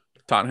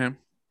 I'm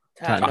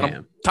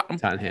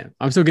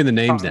still getting the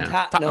names down.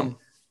 Tottenham.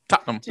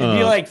 It'd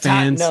be like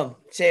fans, Tottenham.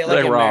 Say it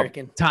like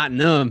American.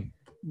 Tottenham.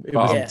 It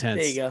was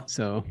intense. There you go.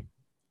 So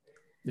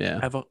yeah.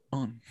 Have a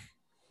fun.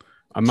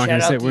 I'm not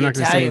going to say we're not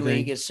going to say anything.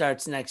 League. It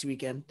starts this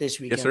weekend. Yes,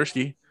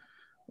 Sirski.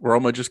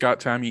 Roma just got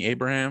Tammy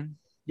Abraham.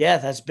 Yeah,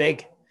 that's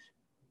big.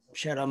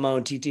 Shout out Mo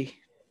and TT.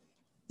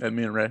 And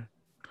me and Ray.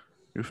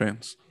 New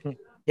fans.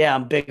 Yeah,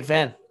 I'm a big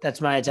fan.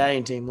 That's my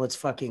Italian team. Let's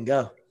fucking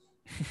go.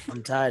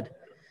 I'm tied.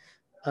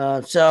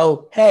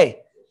 So,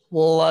 hey,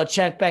 we'll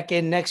check back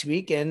in next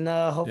week and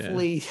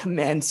hopefully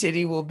Man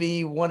City will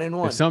be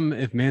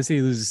 1-1. If Man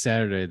City loses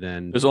Saturday,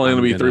 then there's only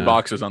going to be 3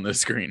 boxes on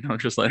this screen. I'm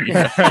just letting you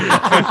know.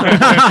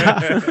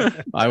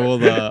 I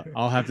will.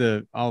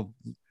 I'll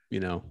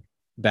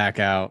back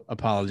out,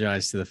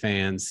 apologize to the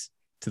fans,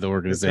 to the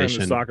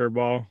organization, the soccer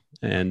ball,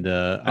 and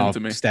I'll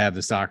stab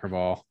the soccer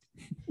ball.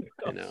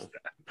 You know,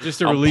 just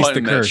to release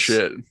the curse.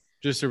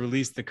 Just to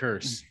release the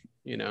curse.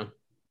 You know,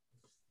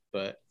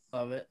 but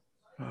love it.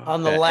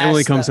 On the last,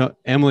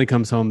 Emily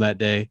comes home that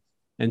day,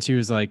 and she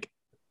was like,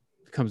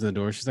 comes in the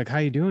door. She's like, "How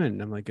you doing?"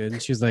 And I'm like, "Good."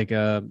 And she's like,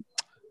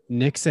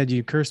 "Nick said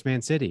you cursed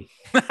Man City."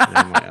 And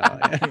I'm like, "Oh,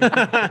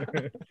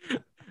 yeah."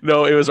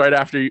 No, it was right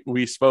after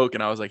we spoke,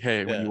 and I was like,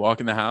 "Hey, when you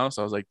walk in the house,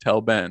 I was like, tell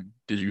Ben,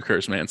 did you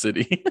curse Man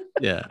City?"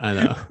 Yeah, I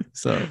know.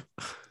 So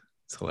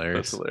it's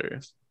hilarious. That's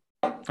hilarious.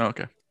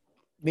 Okay.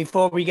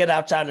 Before we get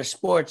outside of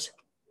sports,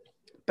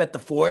 Bet the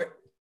Fort.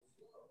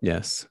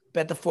 Yes.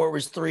 Bet the Fort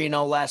was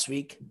 3-0 last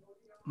week.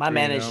 My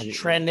man is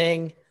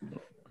trending.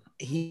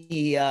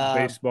 He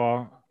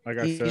baseball. Like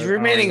I said, he's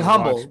remaining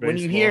humble. When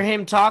you hear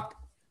him talk,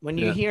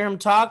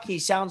 he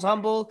sounds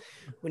humble.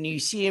 When you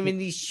see him in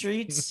these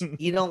streets,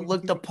 he don't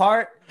look the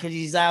part because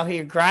he's out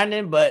here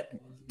grinding. But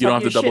you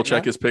don't have to double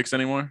check his picks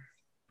anymore.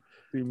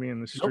 See me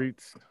in the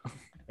streets. Nope.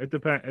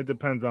 It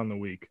depends on the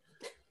week.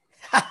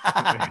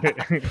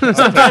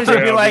 Sometimes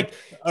it'll be like,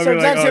 oh,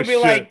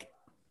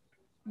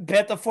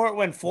 bet the Fort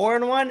went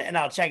 4-1, and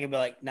I'll check and be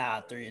like,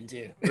 nah,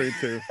 3-2.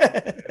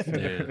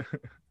 3-2.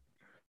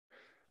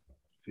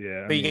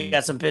 Yeah. But you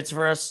got some picks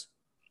for us?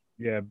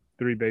 Yeah,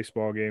 3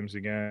 baseball games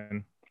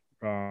again.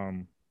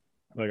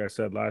 Like I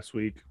said last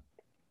week,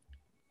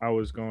 I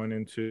was going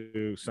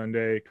into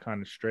Sunday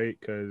kind of straight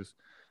because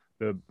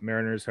the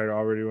Mariners had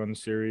already won the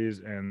series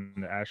and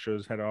the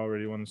Astros had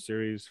already won the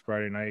series.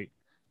 Friday night,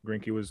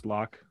 Greinke was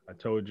locked. I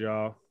told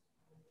y'all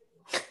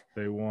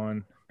they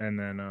won. And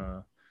then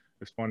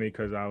it's funny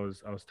because I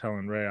was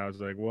telling Ray, I was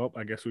like, well,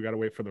 I guess we got to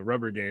wait for the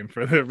rubber game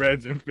for the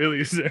Reds and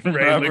Phillies. And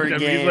Ray looked at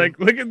me, he's like,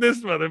 look at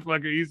this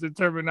motherfucker. He's the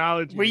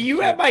terminology. Were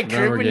you at my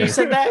crib when you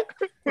said that?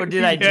 Or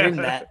did I dream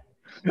that?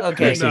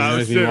 Okay. No, I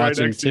was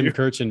watching Tim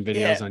Kirchin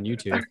videos on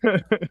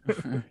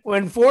YouTube.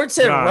 When Ford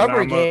said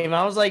rubber game,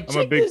 I was like,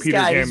 I'm a big this Peter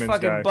guy. Gammons He's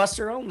fucking guy.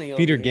 Buster Only.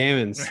 Peter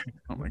Gammons.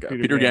 Oh my God.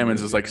 Peter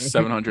Gammons is like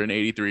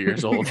 783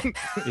 years old.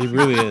 He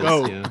really is.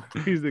 Yeah.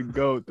 He's the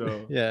GOAT,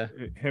 though. Yeah.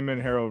 Him and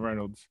Harold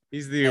Reynolds.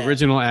 He's the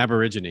original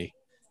Aborigine.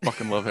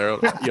 Fucking love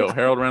Harold. Yo,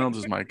 Harold Reynolds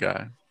is my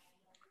guy.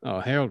 Oh,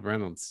 Harold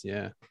Reynolds.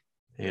 Yeah.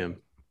 Damn.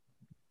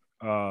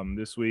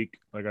 This week,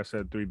 like I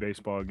said, 3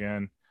 baseball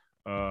again.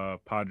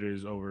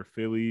 Padres over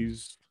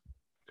Phillies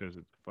because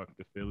fuck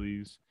the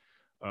Phillies.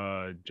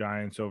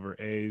 Giants over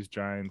A's.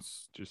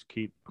 Giants just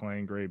keep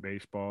playing great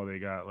baseball. They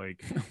got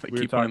like they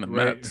keep playing the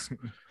Mets.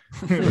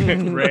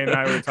 Ray and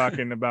I were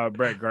talking about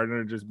Brett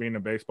Gardner just being a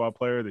baseball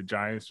player. The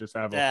Giants just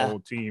have a whole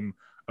team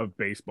of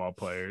baseball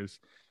players.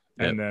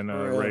 And then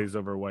Rays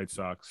over White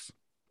Sox.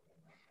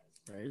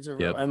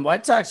 And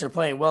White Sox are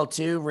playing well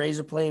too. Rays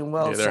are playing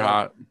well. Yeah, they're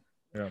hot.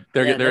 Yeah.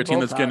 They're a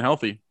team that's getting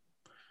healthy.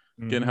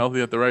 Getting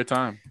healthy at the right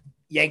time.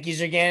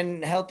 Yankees are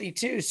getting healthy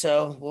too,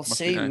 so we'll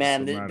see, nice.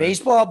 man. The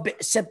baseball,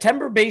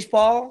 September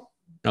baseball.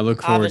 I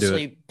look forward to it.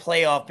 Obviously,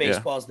 playoff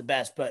baseball is the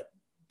best, but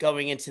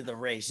going into the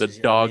race, the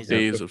dog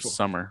days of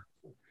summer.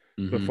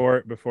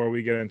 Before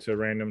we get into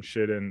random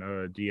shit and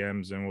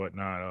DMs and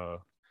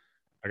whatnot,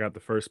 I got the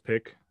first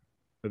pick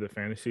for the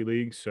fantasy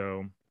league.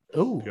 So,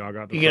 y'all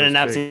got the you gonna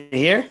announce it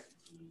here?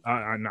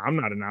 I'm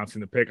not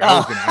announcing the pick. I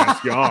was gonna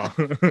ask y'all.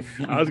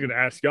 I was gonna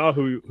ask y'all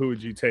who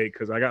would you take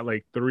because I got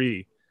like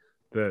 3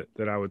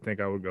 that I would think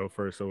I would go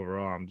first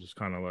overall. I'm just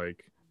kind of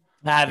like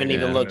I haven't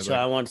even looked, so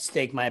I want to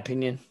stake my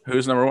opinion.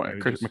 Who's number 1?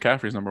 Chris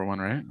McCaffrey's number 1,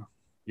 right?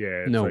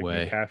 Yeah. No like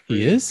way. McCaffrey.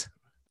 He is?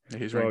 Yeah,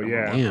 he's right.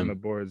 On the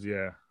boards.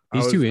 Yeah.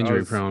 He's too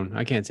injury prone.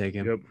 I can't take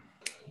him. Yep.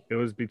 It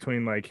was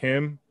between like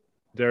him,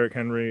 Derrick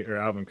Henry, or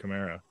Alvin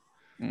Kamara.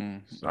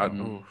 So, I'd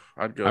go.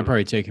 I'd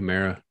probably take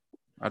Kamara.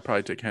 I'd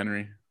probably take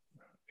Henry.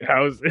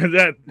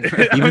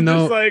 Even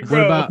though, like,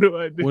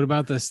 what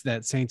about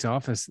that Saints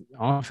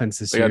offense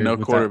this year? They got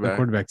no quarterback.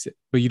 Quarterbacks,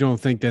 but you don't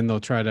think then they'll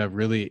try to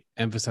really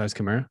emphasize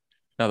Kamara?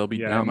 No, they'll be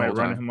down. They might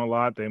run him a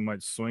lot. They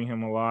might swing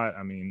him a lot.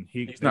 I mean,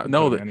 he's not.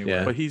 No,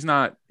 but he's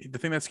not. The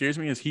thing that scares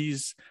me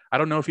is I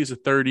don't know if he's a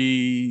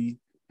 30.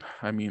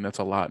 I mean, that's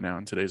a lot now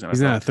in today's NFL.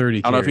 He's not a 30.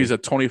 I don't know if he's a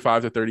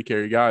 25 to 30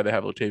 carry guy. They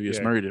have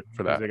Latavius Murray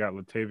for that. They got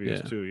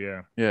Latavius too.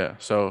 Yeah. Yeah.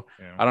 So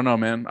I don't know,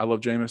 man. I love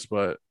Jameis,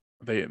 but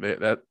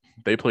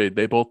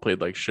they both played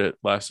like shit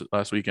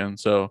last weekend.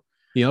 So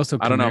he also,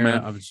 I don't know,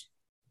 man. I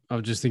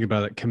was just thinking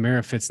about it.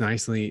 Kamara fits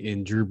nicely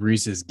in Drew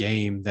Brees'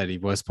 game that he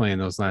was playing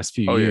those last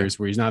few years,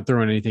 where he's not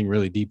throwing anything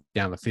really deep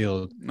down the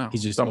field. No,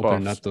 he's just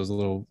opening up those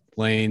little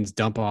lanes,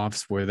 dump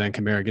offs, where then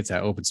Kamara gets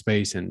that open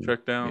space and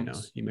check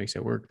downs. He makes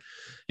it work.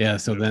 Yeah,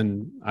 so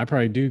then I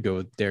probably do go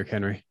with Derrick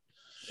Henry.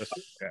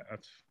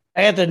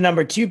 I got the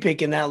number 2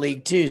 pick in that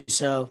league too.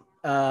 So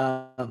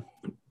I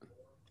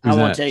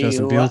won't tell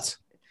Justin you. Fields?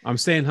 I'm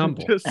staying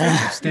humble.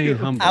 I'm staying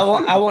humble.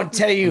 I won't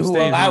tell you who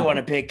I want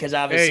to pick because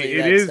obviously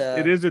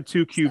it is a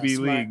 2 QB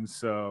league,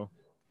 so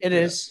it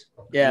is.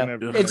 Yeah,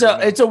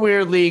 it's a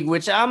weird league,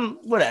 which I'm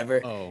whatever.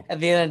 At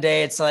the end of the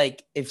day, it's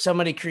like if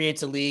somebody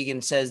creates a league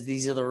and says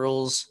these are the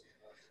rules,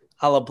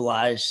 I'll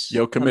oblige.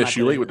 Yo, Kamish,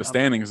 you late with the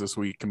standings this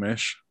week,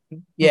 Kamish.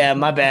 Yeah,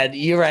 my bad.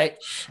 You're right,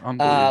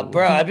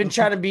 bro. I've been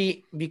trying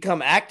to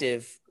become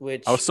active.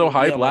 Which I was so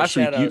hyped last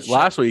week.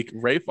 Last week,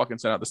 Ray fucking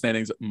sent out the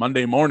standings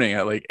Monday morning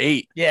at like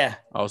 8. Yeah,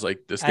 I was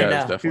like, this guy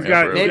is definitely. He's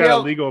got a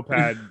legal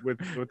pad with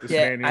the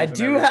standings. I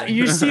do.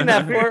 You seen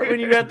that for when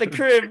you were at the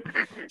crib?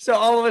 So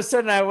all of a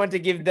sudden, I went to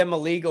give them a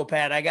legal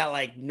pad. I got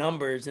like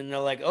numbers, and they're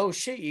like, "Oh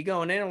shit, you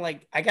going in?" I'm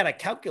like, "I got a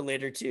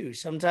calculator too."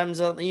 Sometimes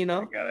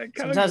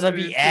sometimes I'll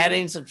be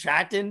adding,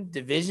 subtracting,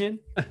 division.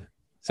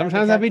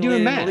 Sometimes I'll be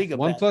doing math.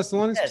 1 +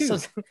 1 is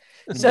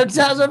 2.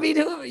 Sometimes I'll be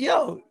doing.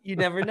 You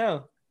never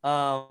know.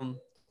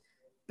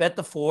 Bet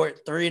the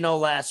Fort 3-0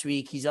 last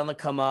week. He's on the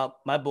come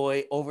up. My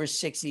boy over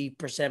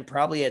 60%,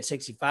 probably at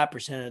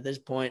 65% at this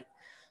point.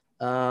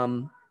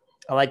 I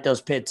like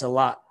those pits a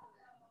lot.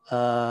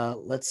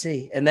 Let's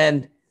see. And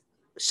then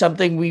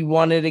something we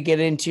wanted to get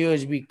into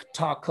as we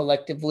talk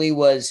collectively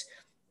was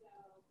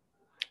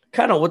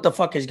kind of what the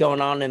fuck is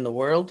going on in the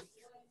world,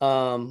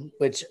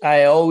 which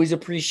I always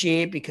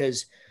appreciate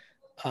because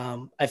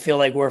I feel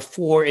like we're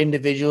 4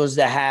 individuals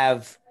that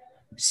have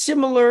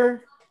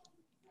similar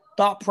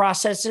thought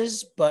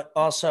processes, but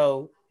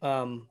also,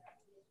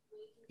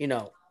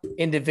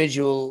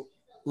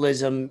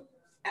 individualism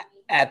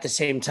at the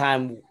same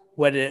time,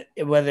 whether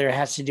it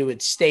has to do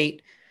with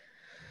state,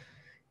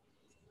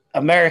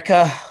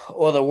 America,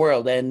 or the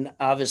world. And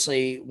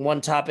obviously,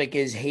 one topic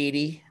is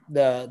Haiti,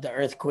 the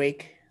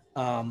earthquake.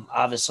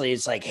 Obviously,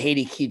 it's like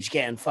Haiti keeps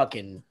getting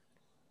fucking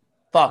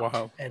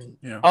fucked and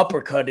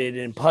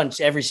uppercutted and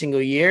punched every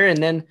single year.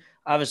 And then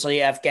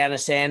obviously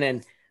Afghanistan,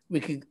 and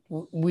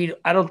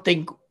I don't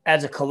think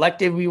as a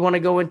collective we want to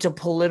go into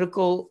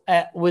political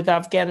with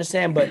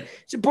Afghanistan, but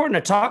it's important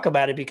to talk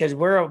about it because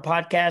we're a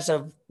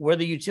podcast we're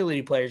the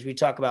utility players. We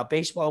talk about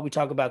baseball, we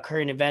talk about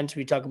current events,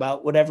 we talk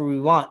about whatever we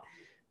want.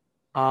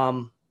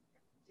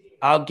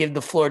 I'll give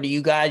the floor to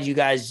you guys. You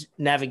guys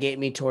navigate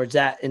me towards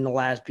that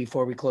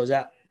before we close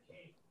out.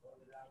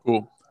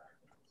 Cool.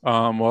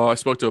 Well, I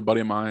spoke to a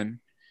buddy of mine.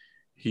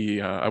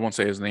 He, I won't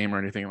say his name or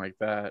anything like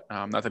that.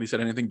 Not that he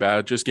said anything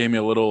bad, just gave me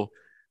a little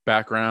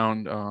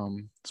background.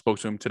 Spoke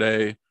to him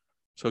today.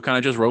 So kind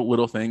of just wrote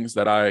little things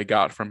that I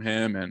got from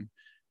him. And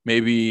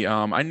maybe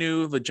I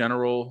knew the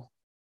general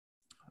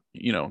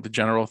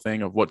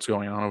thing of what's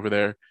going on over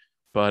there.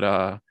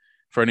 But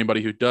for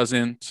anybody who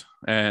doesn't,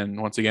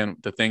 and once again,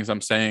 the things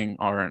I'm saying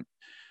aren't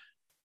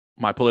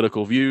my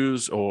political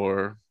views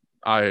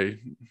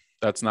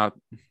that's not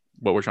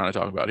what we're trying to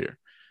talk about here.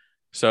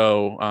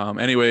 So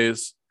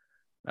anyways,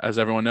 as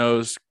everyone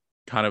knows,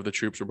 kind of the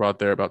troops were brought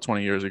there about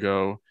 20 years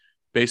ago,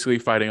 basically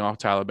fighting off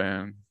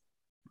Taliban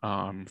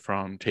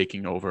from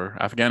taking over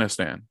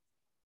Afghanistan.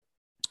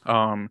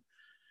 I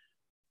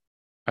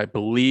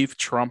believe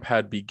Trump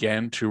had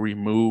began to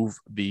remove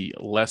the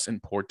less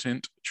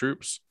important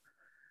troops.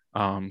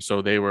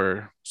 So they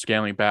were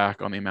scaling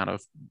back on the amount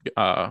of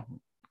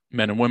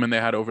men and women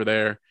they had over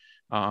there,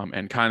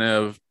 and kind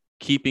of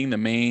keeping the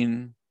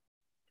main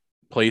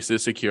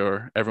places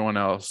secure. Everyone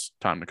else,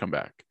 time to come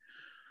back.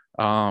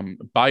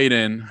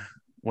 Biden,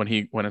 when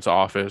he went into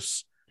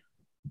office,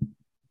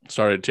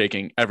 started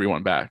taking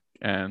everyone back,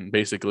 and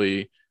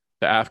basically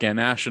the Afghan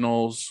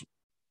nationals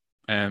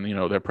and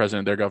their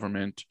president, their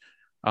government,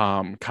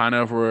 kind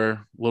of were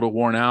a little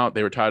worn out.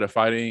 They were tired of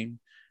fighting,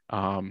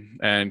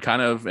 and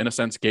kind of in a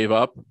sense gave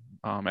up.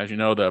 As you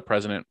know, the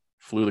president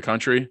fled the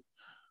country.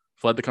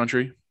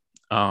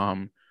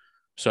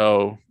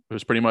 So it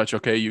was pretty much,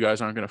 okay, you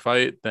guys aren't going to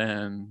fight,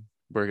 then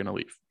we're going to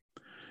leave.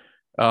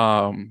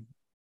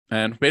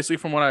 And basically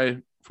from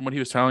what he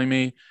was telling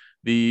me,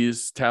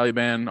 these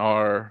Taliban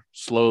were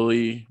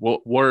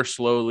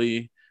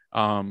slowly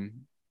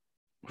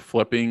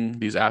flipping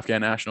these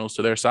Afghan nationals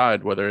to their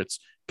side, whether it's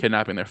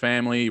kidnapping their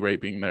family,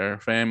 raping their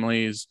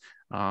families,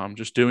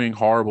 just doing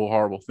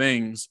horrible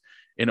things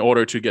in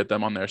order to get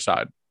them on their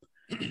side.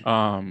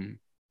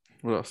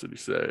 What else did he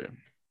say?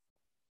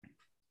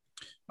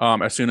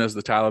 As soon as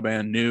the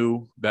Taliban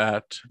knew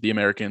that the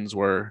Americans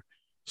were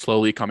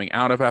slowly coming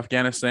out of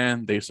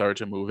Afghanistan, they started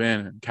to move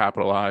in and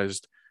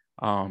capitalized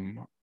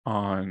on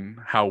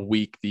how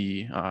weak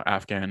the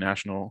Afghan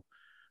national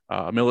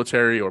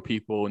military or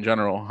people in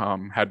general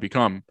had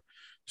become.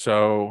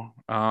 So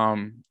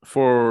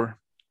for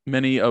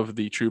many of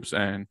the troops,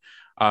 and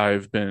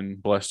I've been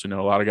blessed to know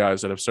a lot of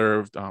guys that have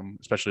served,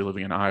 especially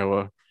living in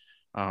Iowa.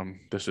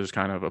 This is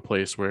kind of a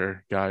place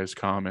where guys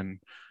come and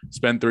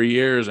spend 3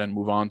 years and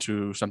move on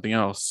to something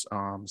else.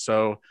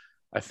 So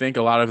I think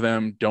a lot of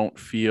them don't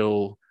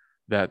feel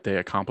that they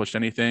accomplished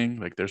anything.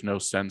 Like there's no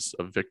sense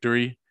of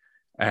victory.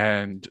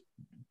 And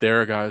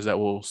there are guys that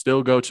will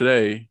still go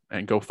today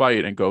and go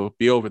fight and go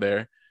be over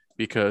there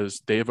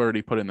because they've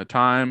already put in the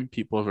time.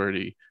 People have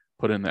already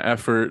put in the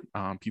effort.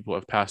 People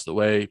have passed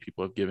away.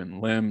 People have given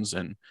limbs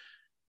and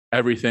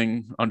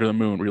everything under the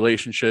moon,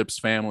 relationships,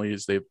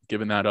 families, they've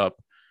given that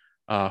up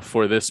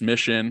for this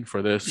mission,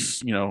 for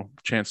this,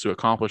 chance to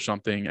accomplish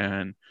something.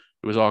 And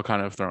it was all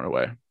kind of thrown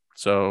away.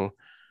 So,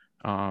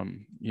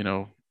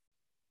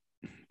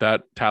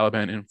 that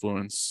Taliban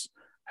influence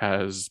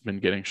has been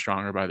getting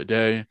stronger by the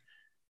day.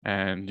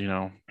 And,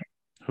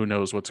 who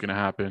knows what's going to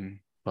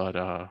happen. But,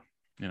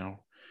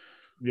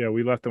 yeah,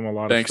 we left them a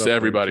lot thanks of stuff to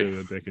everybody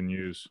that they can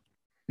use.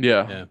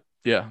 Yeah.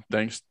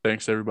 Thanks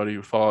to everybody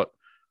who fought.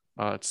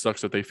 It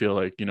sucks that they feel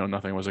like,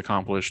 nothing was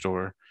accomplished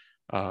or,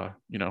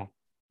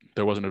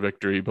 there wasn't a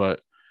victory,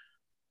 but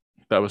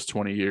that was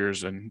 20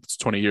 years and it's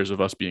 20 years of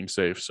us being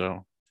safe.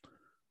 So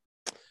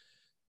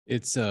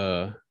it's,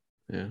 yeah,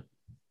 I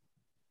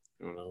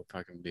don't know if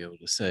I can be able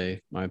to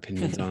say my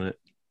opinions on it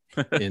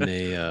in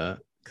a,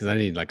 cause I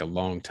need like a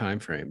long time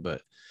frame,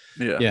 but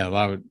yeah, a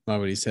lot of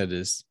what he said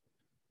is,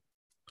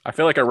 I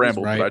feel like I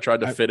rambled, right. But I tried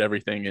to fit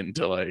everything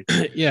into like,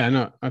 yeah,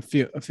 no, I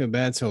feel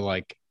bad. So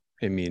like,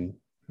 I mean,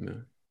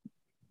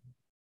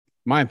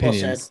 my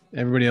opinion,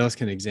 everybody else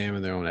can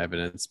examine their own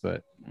evidence,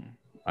 but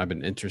I've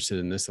been interested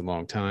in this a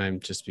long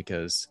time just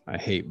because I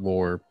hate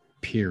war,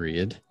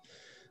 period.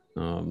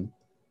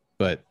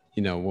 But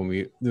when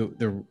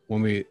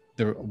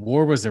the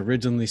war was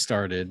originally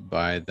started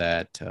by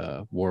that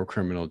war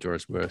criminal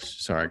George Bush.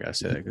 Sorry, I gotta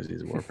say that because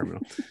he's a war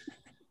criminal.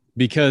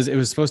 Because it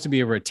was supposed to be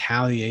a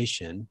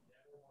retaliation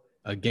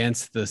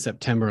against the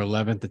September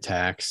 11th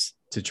attacks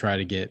to try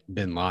to get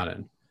bin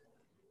Laden.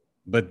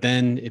 But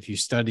then if you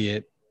study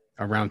it,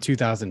 around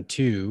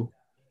 2002,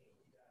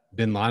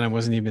 bin Laden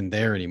wasn't even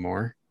there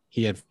anymore.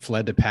 He had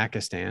fled to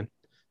Pakistan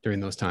during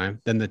those times.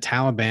 Then the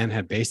Taliban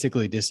had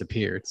basically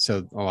disappeared.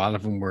 So a lot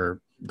of them were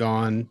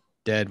gone,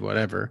 dead,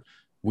 whatever.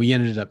 We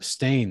ended up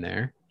staying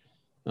there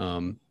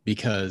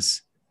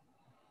because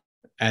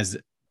as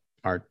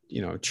our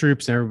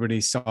troops and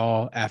everybody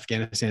saw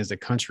Afghanistan as a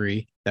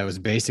country that was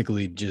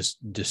basically just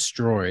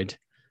destroyed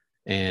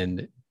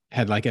and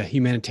had like a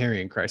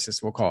humanitarian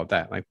crisis, we'll call it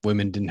that. Like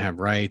women didn't have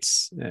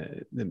rights,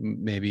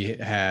 maybe it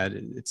had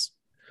its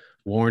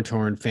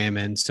war-torn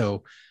famine.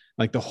 So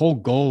like the whole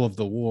goal of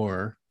the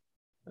war,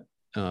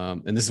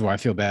 and this is why I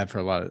feel bad for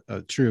a lot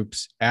of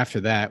troops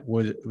after that,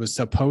 was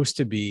supposed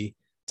to be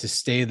to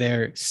stay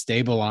there,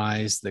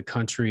 stabilize the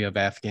country of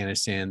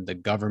Afghanistan, the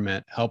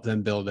government, help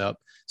them build up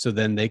so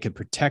then they could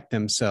protect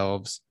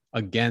themselves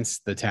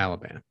against the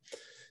Taliban.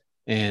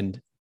 And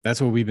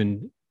that's what we've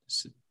been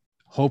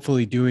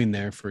hopefully doing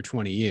there for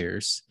 20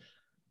 years.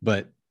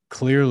 But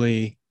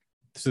clearly,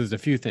 so there's a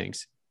few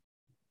things.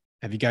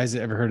 Have you guys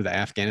ever heard of the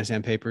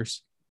Afghanistan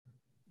Papers?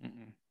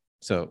 Mm-mm.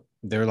 So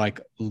they're like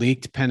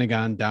leaked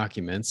Pentagon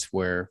documents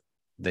where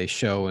they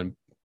show and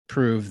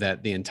prove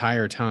that the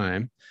entire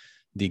time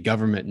the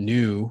government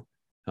knew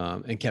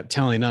and kept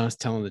telling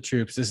the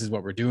troops, this is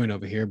what we're doing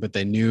over here, but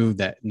they knew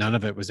that none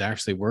of it was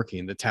actually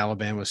working. The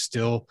Taliban was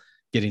still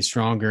getting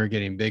stronger,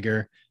 getting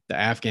bigger. The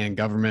Afghan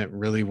government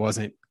really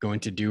wasn't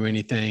going to do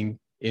anything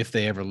if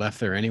they ever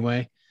left there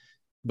anyway.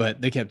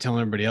 But they kept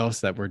telling everybody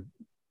else that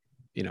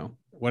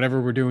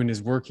whatever we're doing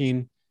is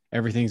working.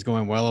 Everything's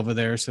going well over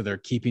there. So they're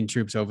keeping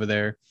troops over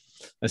there,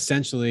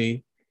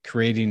 essentially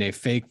creating a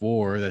fake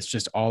war that's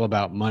just all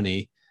about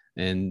money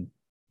and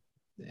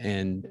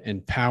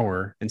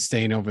power and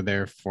staying over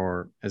there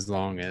for as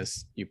long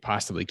as you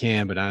possibly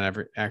can, but not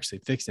ever actually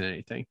fixing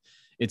anything.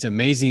 It's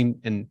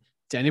amazing. And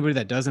to anybody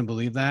that doesn't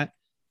believe that,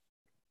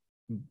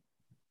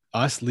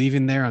 us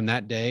leaving there on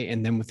that day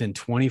and then within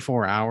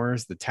 24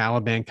 hours, the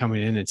Taliban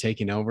coming in and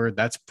taking over,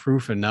 that's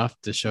proof enough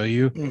to show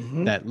you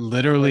that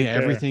literally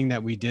everything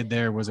that we did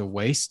there was a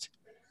waste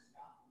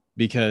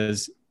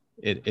because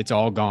it's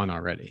all gone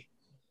already.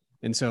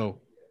 And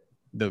so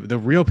the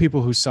real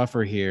people who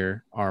suffer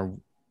here are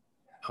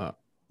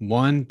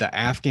one, the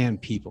Afghan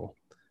people,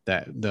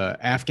 that the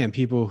Afghan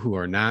people who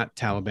are not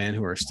Taliban,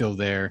 who are still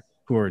there,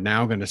 who are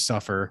now going to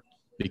suffer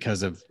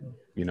because of,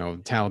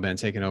 Taliban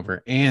taking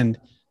over, and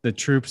the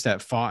troops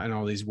that fought in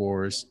all these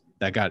wars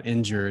that got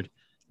injured,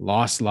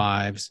 lost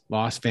lives,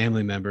 lost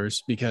family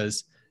members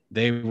because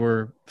they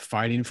were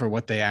fighting for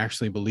what they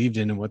actually believed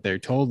in and what they're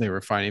told they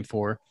were fighting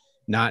for,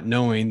 not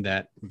knowing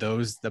that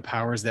the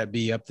powers that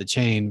be up the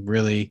chain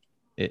really,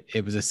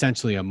 it was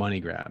essentially a money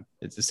grab.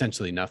 It's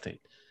essentially nothing,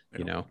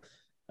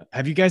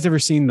 Have you guys ever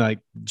seen like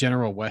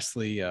General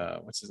Wesley,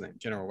 what's his name?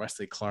 General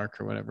Wesley Clark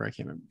or whatever. I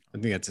can't remember. I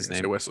think that's his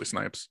name. Wesley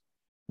Snipes.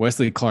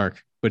 Wesley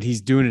Clark. But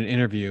he's doing an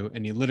interview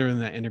and he literally in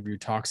that interview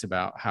talks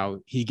about how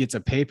he gets a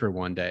paper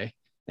one day.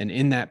 And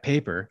in that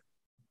paper,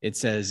 it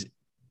says,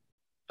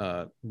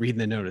 reading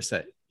the notice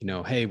that,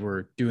 hey,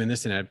 we're doing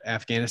this in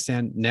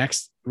Afghanistan.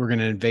 Next, we're going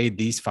to invade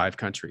these 5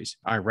 countries,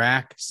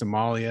 Iraq,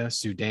 Somalia,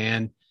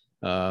 Sudan,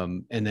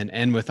 and then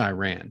end with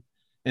Iran.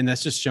 And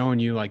that's just showing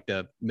you like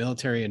the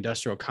military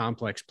industrial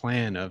complex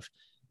plan of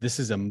this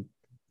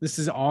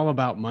is all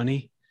about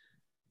money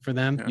for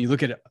them. Yeah. You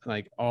look at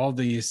like all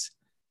these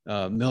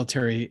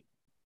military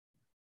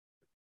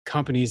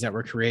companies that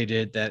were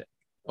created that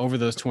over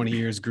those 20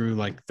 years grew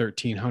like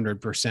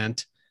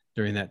 1,300%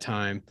 during that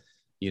time.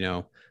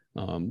 It's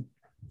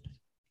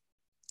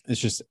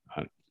just,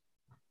 I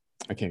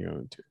can't go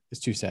into it. It's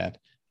too sad.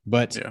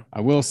 But yeah.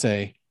 I will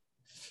say,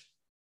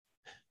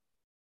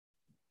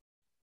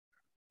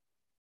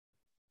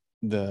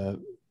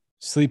 the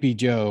Sleepy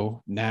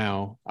Joe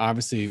now,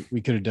 obviously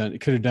we could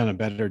have done a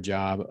better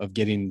job of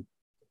getting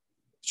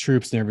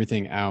troops and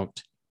everything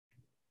out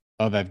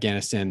of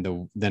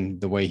Afghanistan than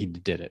the way he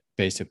did it,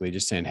 basically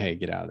just saying, hey,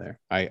 get out of there.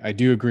 I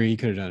do agree he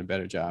could have done a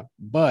better job.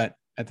 But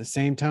at the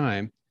same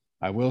time,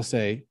 I will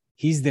say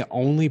he's the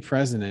only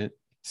president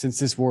since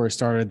this war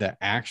started that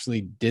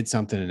actually did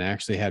something and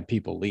actually had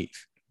people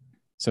leave.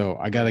 So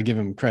I got to give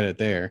him credit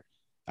there.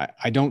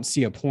 I don't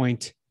see a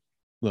point.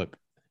 Look,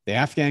 the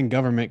Afghan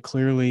government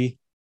clearly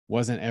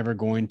wasn't ever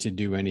going to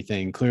do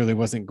anything, clearly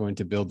wasn't going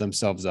to build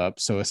themselves up.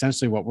 So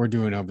essentially what we're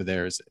doing over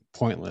there is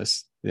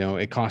pointless.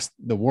 The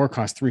war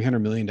cost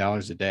 $300 million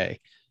a day.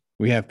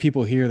 We have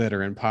people here that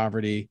are in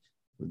poverty.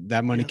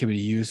 That money can be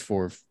used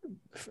for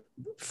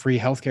free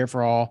healthcare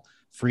for all,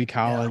 free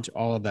college,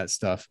 all of that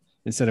stuff,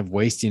 instead of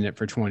wasting it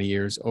for 20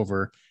 years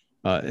over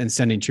and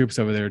sending troops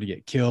over there to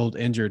get killed,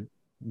 injured,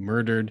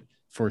 murdered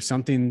for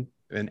something,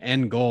 an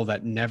end goal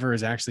that never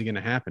is actually going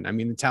to happen. I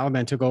mean, the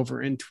Taliban took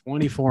over in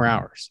 24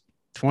 hours.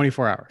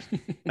 24 hours.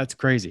 That's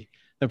crazy.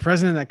 The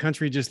president of that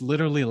country just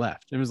literally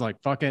left. It was like,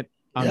 fuck it,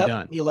 I'm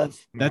done. You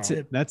left. That's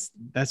it.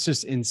 That's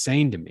just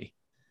insane to me.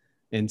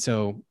 And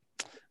so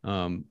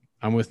I'm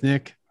with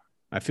Nick.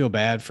 I feel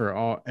bad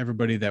for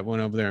everybody that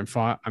went over there and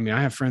fought. I mean,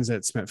 I have friends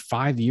that spent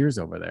 5 years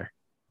over there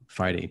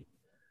fighting.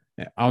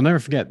 I'll never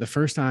forget the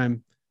first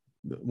time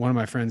one of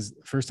my friends,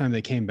 first time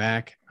they came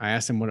back, I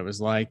asked him what it was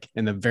like.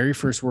 And the very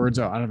first words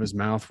out of his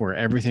mouth were,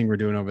 everything we're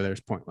doing over there is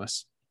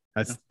pointless.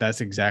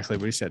 That's exactly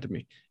what he said to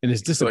me. And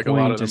it's disappointing like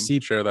a lot of to them see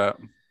share that.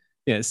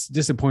 Yeah, it's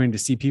disappointing to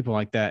see people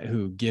like that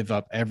who give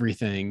up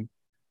everything,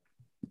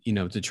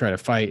 to try to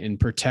fight and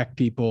protect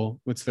people.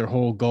 What's their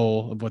whole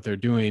goal of what they're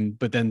doing?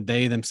 But then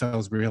they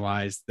themselves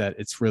realize that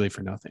it's really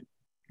for nothing.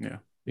 Yeah.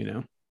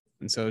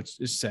 And so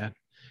it's sad.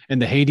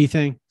 And the Haiti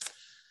thing,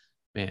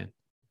 man,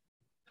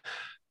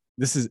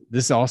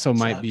 this also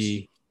might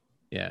be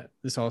a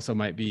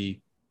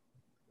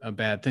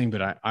bad thing,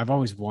 but I've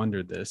always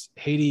wondered this.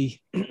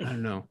 Haiti, I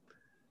don't know.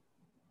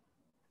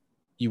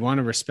 You want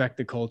to respect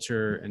the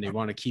culture and you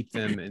want to keep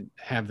them and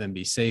have them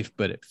be safe,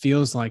 but it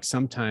feels like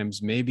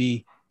sometimes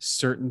maybe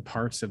certain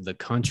parts of the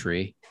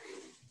country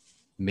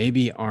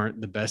maybe aren't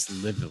the best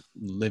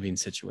living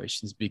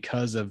situations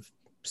because of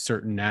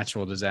certain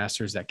natural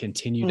disasters that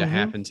continue to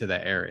happen to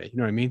that area. You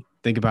know what I mean?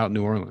 Think about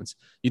New Orleans.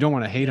 You don't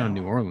want to hate on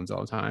New Orleans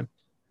all the time,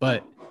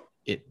 but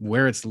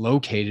where it's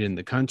located in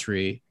the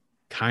country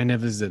kind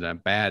of is in a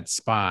bad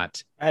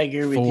spot. I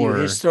agree with you.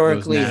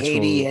 Historically,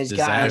 Haiti has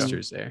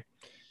disasters there.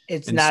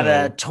 It's not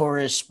a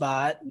tourist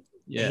spot.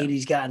 Yeah.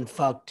 Haiti's gotten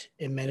fucked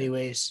in many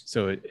ways.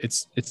 So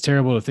it's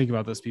terrible to think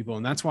about those people.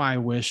 And that's why I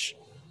wish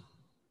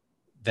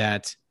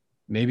that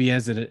maybe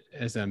as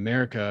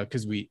America,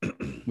 because we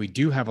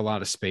do have a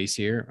lot of space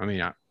here. I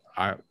mean,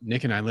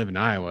 Nick and I live in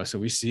Iowa, so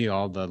we see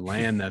all the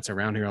land that's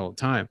around here all the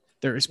time.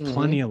 There is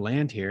plenty of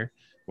land here.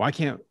 Why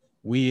can't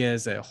we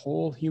as a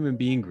whole human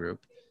being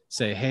group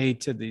say, hey,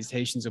 to these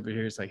Haitians over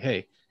here, it's like,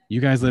 hey, you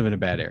guys live in a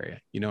bad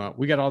area.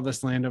 We got all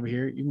this land over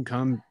here. You can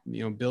come,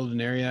 build an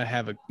area,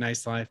 have a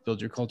nice life,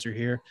 build your culture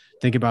here.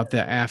 Think about the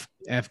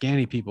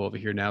Afghani people over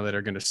here now that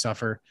are going to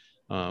suffer.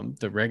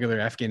 The regular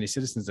Afghani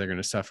citizens that are going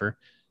to suffer.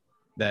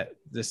 That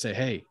they say,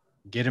 hey,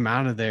 get them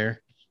out of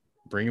there,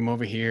 bring them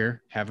over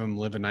here, have them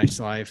live a nice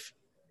life.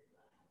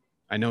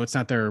 I know it's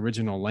not their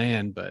original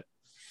land, but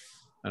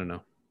I don't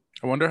know.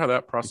 I wonder how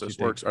that process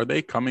works. Are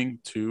they coming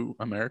to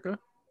America?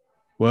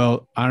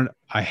 Well,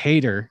 I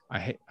hate her.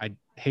 I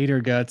hate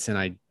her guts, and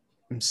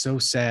I'm so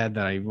sad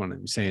that I want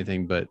to say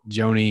anything. But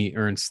Joni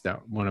Ernst,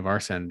 one of our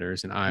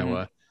senators in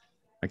Iowa,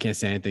 I can't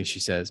say anything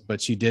she says,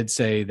 but she did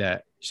say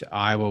that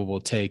Iowa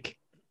will take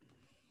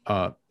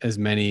as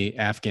many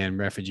Afghan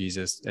refugees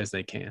as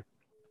they can.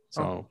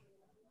 So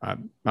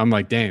I'm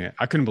like, dang it,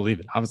 I couldn't believe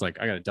it. I was like,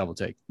 I got to double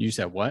take. You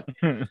said what?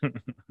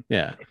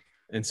 Yeah,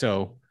 and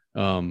so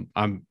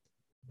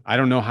I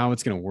don't know how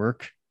it's going to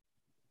work.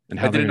 And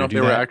how I didn't know if they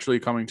were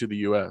actually coming to the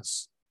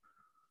U.S.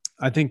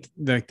 I think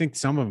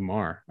some of them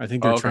are. I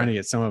think they're trying to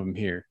get some of them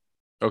here.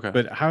 Okay.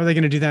 But how are they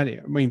going to do that? I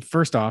mean,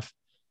 first off,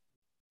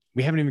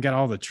 we haven't even got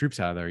all the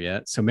troops out of there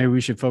yet. So maybe we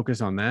should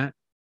focus on that.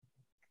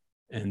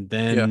 And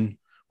then,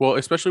 well,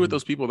 especially with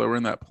those people that were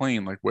in that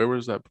plane, like where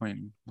was that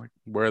plane? Like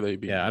where are they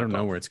being? Yeah, I don't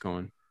know where it's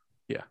going.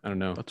 Yeah, I don't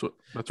know.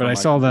 But I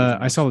saw the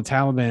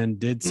Taliban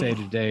did say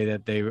today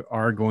that they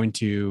are going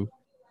to,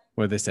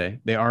 what did they say?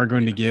 They are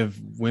going to give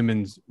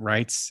women's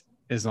rights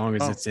as long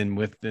as it's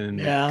within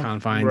the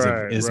confines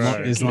of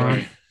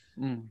Islam.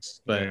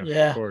 But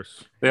of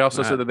course, they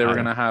also said that they were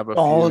going to have a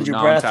hold few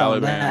your breath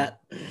on non-Taliban. that.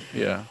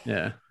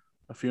 Yeah,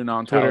 a few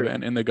non-Taliban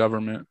Twitter. in the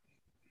government.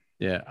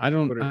 Yeah, I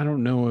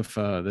don't know if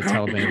the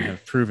Taliban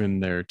have proven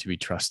they're to be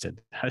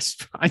trusted. I'll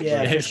put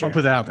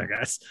that out there,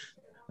 guys.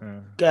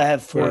 Go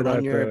ahead, Ford,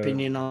 on your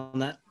opinion on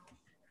that.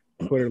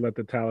 Twitter let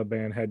the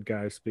Taliban head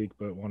guy speak,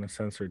 but want to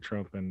censor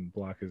Trump and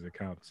block his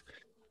accounts.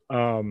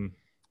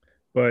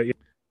 But yeah,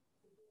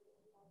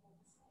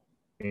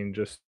 I mean,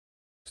 just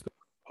the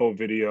whole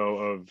video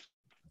of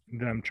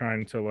them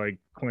trying to like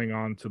cling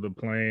on to the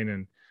plane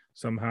and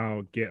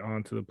somehow get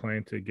onto the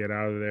plane to get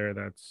out of there.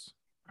 That's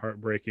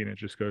heartbreaking. It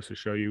just goes to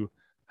show you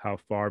how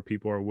far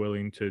people are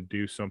willing to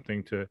do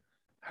something to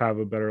have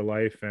a better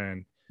life.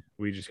 And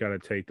we just got to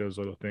take those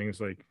little things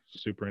like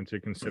super into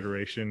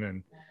consideration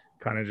and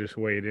kind of just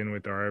weigh it in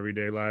with our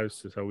everyday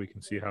lives so we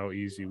can see how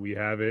easy we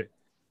have it.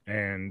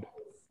 And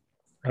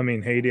I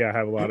mean, Haiti, I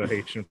have a lot of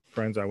Haitian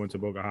friends. I went to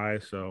Boca High,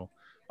 so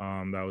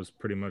that was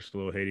pretty much the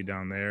little Haiti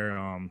down there.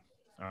 I'm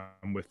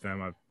with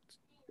them. I've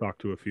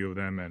talked to a few of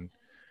them, and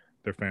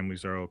their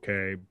families are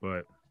okay.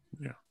 But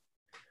yeah,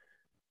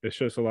 it's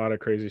just a lot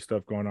of crazy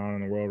stuff going on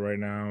in the world right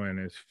now, and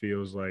it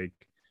feels like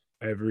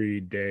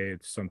every day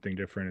it's something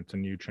different. It's a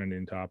new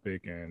trending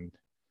topic, and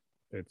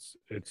it's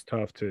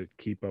tough to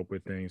keep up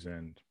with things.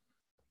 And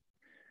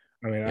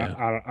I mean,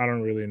 I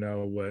don't really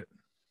know what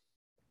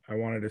I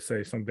wanted to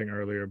say something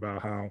earlier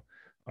about how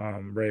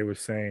Ray was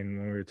saying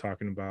when we were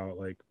talking about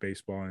like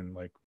baseball and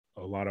like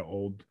a lot of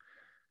old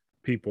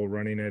people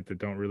running it that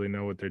don't really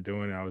know what they're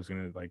doing. I was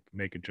gonna like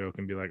make a joke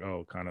and be like,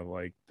 oh, kind of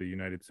like the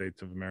United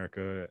States of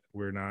America.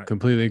 We're not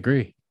completely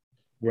agree.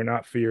 We're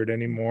not feared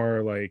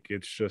anymore. Like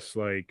it's just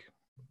like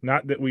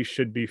not that we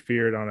should be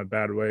feared on a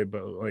bad way,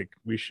 but like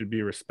we should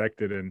be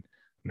respected and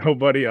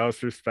nobody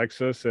else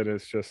respects us, and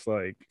it's just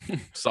like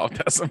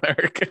Soft ass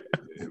America.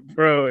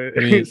 bro, I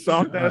mean,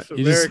 soft ass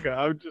you just- America.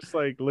 I'm just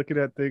like looking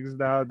at things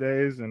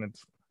nowadays, and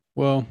it's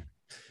Well,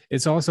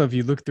 it's also, if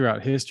you look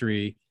throughout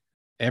history,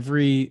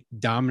 every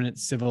dominant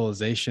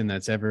civilization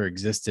that's ever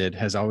existed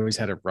has always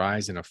had a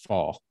rise and a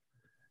fall.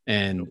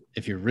 And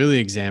if you really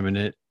examine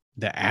it,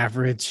 the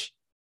average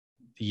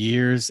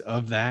years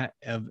of that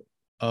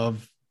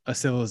of a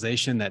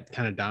civilization that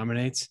kind of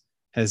dominates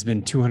has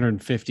been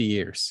 250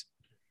 years.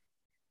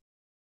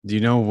 Do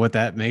you know what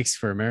that makes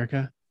for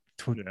America?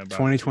 about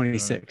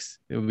 2026.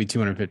 It will be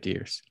 250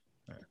 years.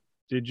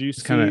 Did you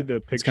It's see kind of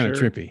the it's kind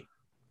picture of trippy.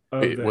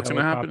 of Wait, the what's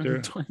going to happen in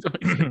helicopter?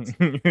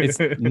 2026?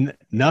 It's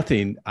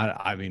nothing.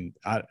 I mean,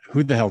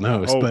 who the hell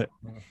knows? Oh, But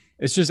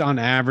it's just on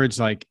average,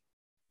 like,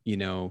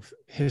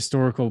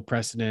 historical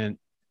precedent,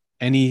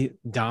 any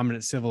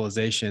dominant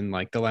civilization,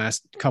 like the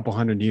last couple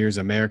hundred years,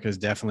 America has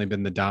definitely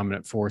been the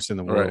dominant force in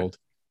the Right. world.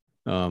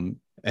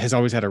 It has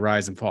always had a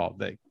rise and fall.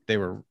 They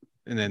were,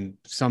 and then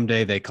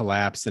someday they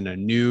collapsed and a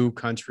new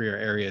country or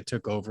area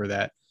took over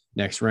that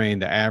next reign.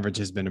 The average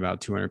has been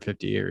about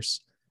 250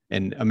 years.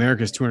 And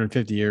America's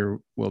 250 year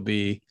will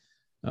be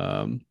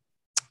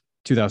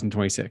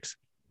 2026.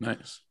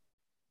 Nice.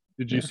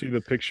 Did you Yeah. see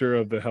the picture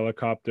of the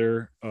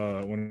helicopter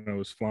when it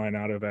was flying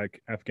out of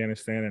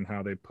Afghanistan, and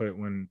how they put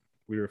when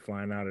we were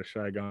flying out of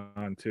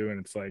Saigon too? And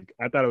it's like,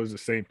 I thought it was the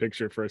same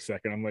picture for a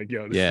second. I'm like,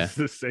 yo, this Yeah. is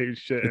the same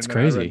shit. It's and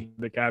then I read crazy.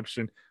 the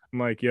caption. I'm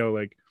like, yo,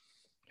 like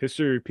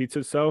history repeats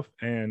itself,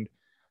 and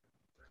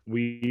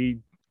we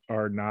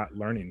are not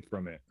learning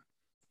from it.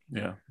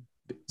 Yeah.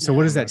 So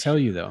what does I'm that not tell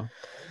you though?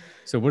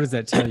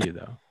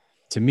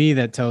 To me,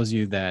 that tells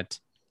you that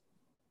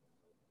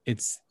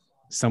it's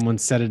someone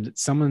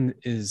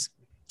is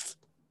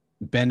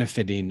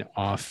benefiting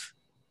off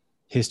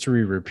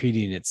history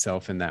repeating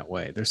itself in that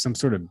way. There's some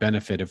sort of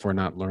benefit if we're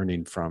not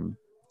learning from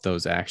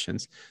those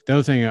actions. The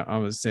other thing I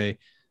would say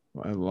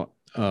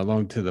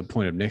along to the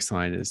point of Nick's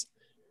line is,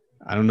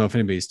 I don't know if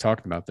anybody's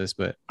talking about this,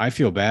 but I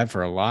feel bad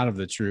for a lot of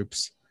the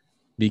troops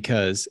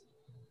because,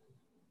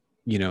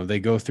 they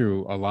go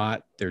through a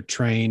lot. They're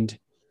trained.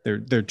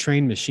 They're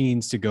trained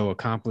machines to go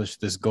accomplish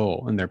this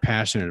goal, and they're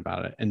passionate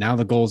about it. And now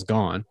the goal's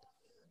gone.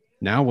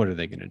 Now what are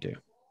they going to do?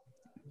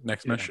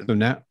 Next Yeah. mission. So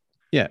now,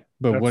 yeah,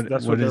 but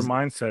That's what their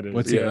mindset is.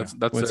 what's Yeah, that's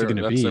what's it their,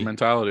 gonna that's their be?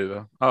 mentality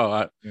though.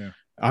 Oh,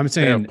 I'm they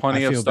saying have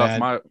plenty I of feel stuff.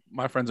 bad.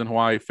 My friends in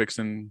Hawaii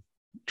fixing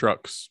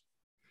trucks.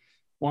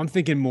 Well, I'm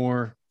thinking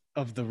more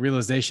of the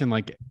realization,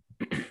 like,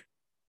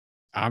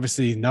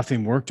 obviously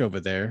nothing worked over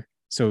there.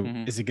 So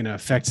Mhm. is it going to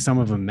affect some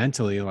of them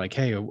mentally? Like,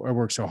 hey, I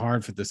worked so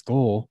hard for this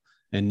goal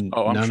and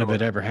Oh, I'm none of sure.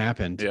 it ever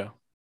happened. Yeah.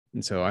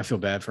 And so I feel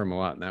bad for them a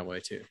lot in that way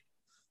too.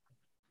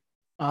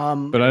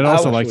 But But I'd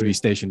also like to Actually- be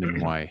stationed in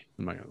Hawaii.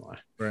 I'm not going to lie.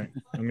 Right.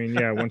 I mean,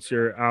 yeah, once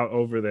you're out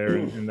over there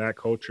in that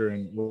culture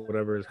and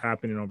whatever is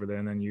happening over there,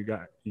 and then you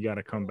got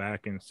to come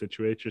back and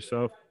situate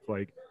yourself,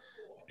 like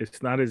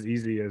it's not as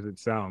easy as it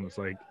sounds.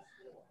 Like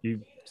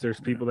there's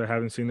people that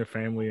haven't seen their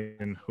family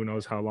in who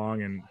knows how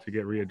long, and to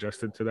get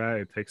readjusted to that,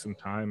 it takes some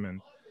time,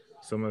 and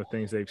some of the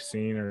things they've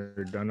seen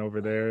or done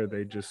over there,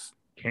 they just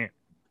can't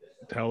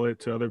tell it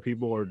to other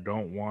people or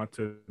don't want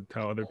to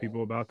tell other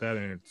people about that,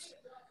 and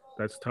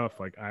that's tough.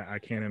 Like I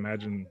can't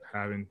imagine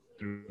having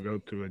to go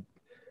through a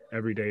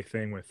everyday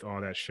thing with all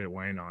that shit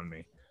weighing on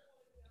me.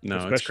 No,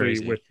 it's Especially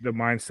crazy. with the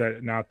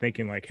mindset now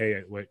thinking like,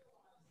 hey, what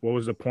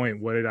was the point?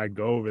 What did I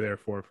go over there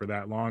for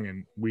that long?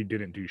 And we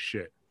didn't do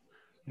shit.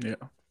 Yeah.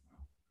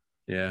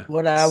 Yeah.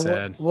 what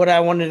sad. I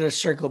wanted to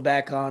circle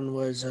back on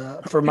was,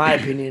 for my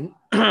opinion,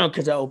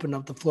 because I opened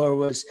up the floor,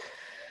 was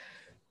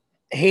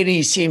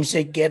Haiti seems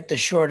to get the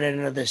short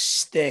end of the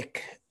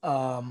stick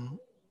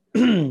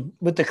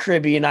with the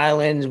Caribbean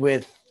islands,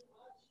 with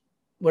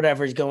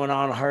whatever's going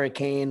on,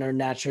 hurricane or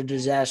natural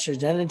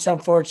disasters. And it's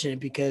unfortunate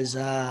because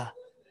I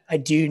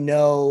do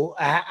know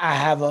I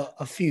have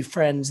a few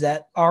friends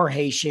that are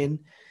Haitian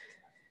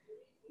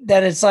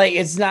that it's like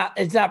it's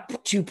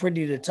not too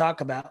pretty to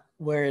talk about,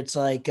 where it's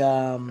like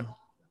not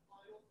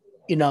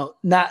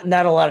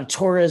a lot of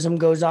tourism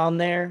goes on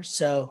there.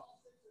 So,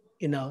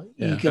 you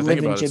Yeah. can Think live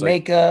in about it, it's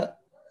like Jamaica.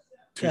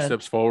 2 Yeah.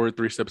 steps forward,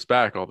 3 steps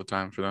back all the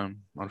time for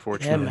them, Yeah,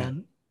 unfortunately.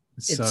 man.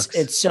 It sucks.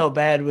 It's so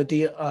bad with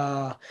the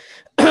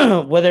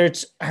whether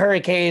it's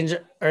hurricanes,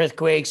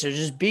 earthquakes, or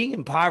just being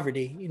in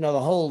poverty. The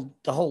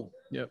whole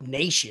Yep.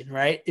 nation,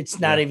 right? It's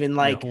not Yeah. even The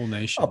like whole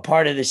nation. a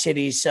part of the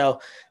city.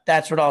 So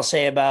that's what I'll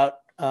say about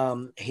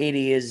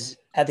Haiti. Is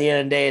at the end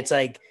of the day, it's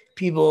like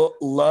people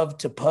love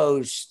to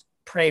post,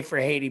 pray for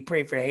Haiti,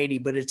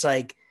 but it's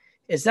like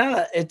it's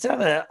not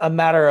a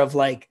matter of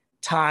like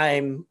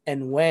time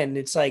and when.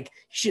 It's like you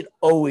should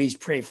always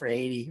pray for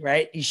Haiti,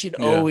 right? You should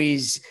Yeah.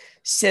 always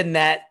send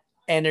that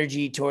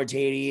energy towards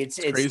Haiti. It's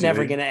crazy.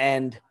 never going to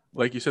end.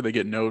 Like you said, they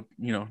get no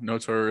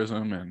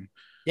tourism, and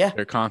Yeah.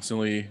 they're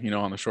constantly,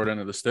 on the short end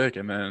of the stick.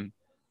 And then,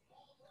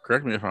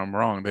 correct me if I'm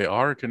wrong, they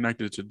are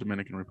connected to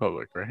Dominican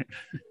Republic, right?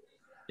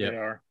 Yep. They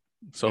are.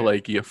 So Yeah.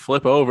 like you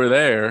flip over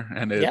there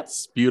and Yep.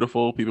 it's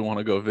beautiful. People want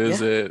to go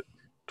visit.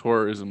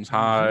 Tourism's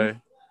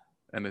high.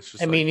 And it's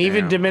just I mean, like,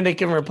 even damn.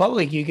 Dominican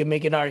Republic, you can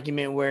make an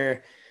argument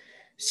where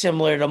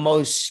similar to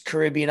most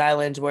Caribbean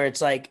islands where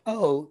it's like,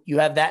 oh, you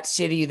have that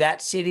city,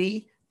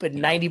 but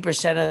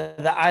 90%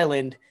 of the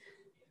island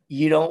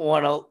you don't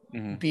want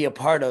to be a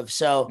part of.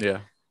 So yeah,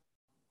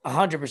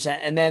 100%.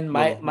 And then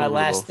my little bit of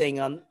last both. thing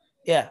on,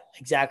 yeah,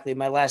 exactly.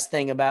 My last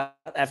thing about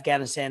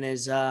Afghanistan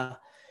is, I've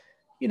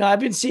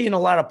been seeing a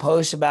lot of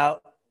posts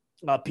about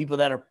people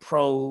that are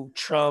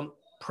pro-Trump,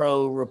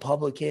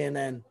 pro-Republican,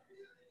 and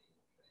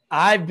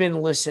I've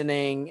been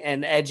listening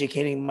and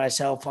educating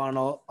myself on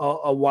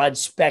a wide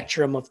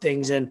spectrum of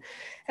things. And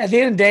at the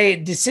end of the day,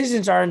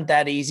 decisions aren't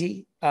that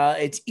easy.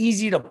 It's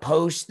easy to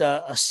post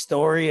a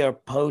story or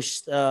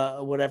post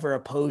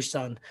a post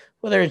on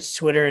whether it's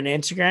Twitter and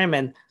Instagram,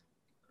 and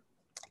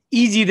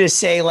easy to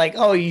say like,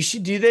 oh, you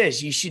should do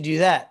this, you should do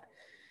that.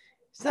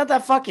 It's not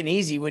that fucking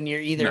easy when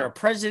you're either a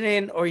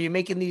president or you're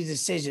making these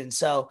decisions.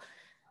 So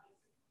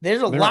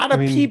there's a lot of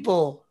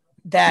people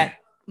that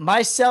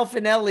myself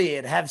and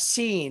Elliot have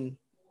seen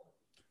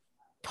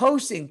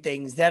posting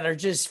things that are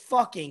just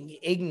fucking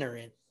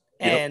ignorant.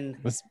 Yep. And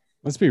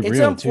let's be real. It's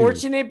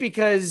unfortunate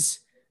because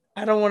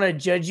I don't want to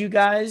judge you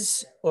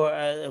guys or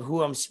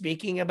who I'm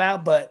speaking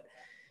about, but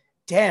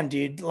damn,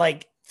 dude,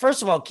 like,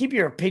 first of all, keep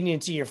your opinion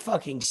to your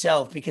fucking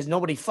self because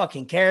nobody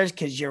fucking cares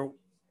because you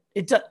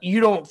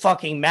don't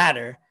fucking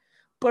matter.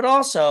 But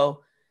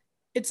also,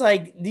 it's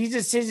like these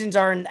decisions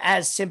aren't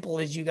as simple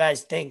as you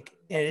guys think.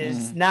 It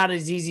is not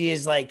as easy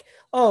as like,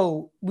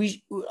 oh,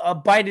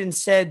 Biden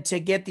said to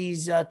get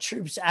these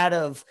troops out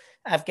of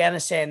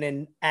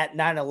Afghanistan at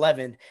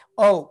 9/11.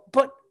 Oh,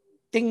 but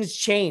things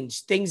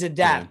change, things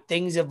adapt,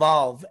 things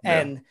evolve,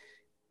 and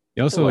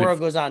the world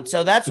goes on.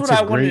 So that's what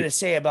I wanted to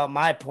say about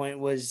my point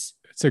was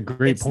it's a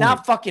great it's point.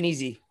 not fucking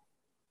easy.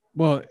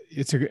 Well,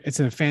 it's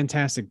a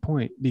fantastic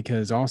point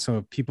because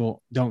also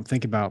people don't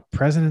think about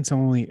presidents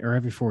only are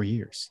every 4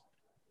 years.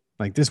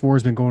 Like this war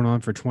has been going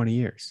on for 20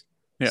 years.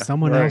 Yeah,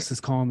 someone else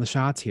is calling the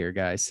shots here,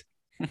 guys.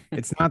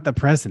 It's not the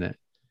president.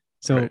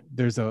 So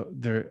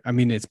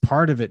it's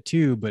part of it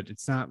too, but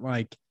it's not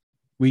like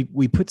we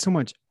put so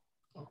much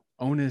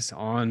onus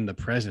on the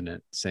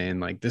president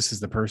saying like, this is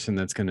the person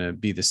that's going to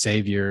be the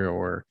savior,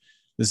 or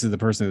this is the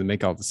person that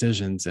make all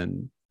decisions.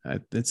 And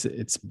it's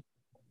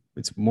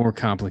more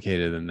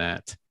complicated than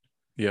that.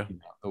 Yeah.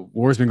 The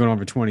war's been going on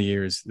for 20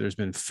 years. There's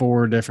been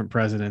 4 different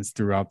presidents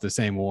throughout the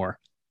same war.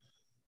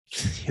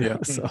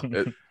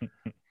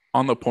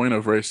 On the point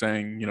of Ray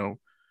saying,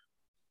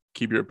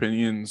 keep your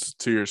opinions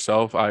to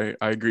yourself, I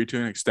agree to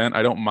an extent.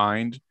 I don't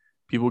mind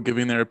people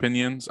giving their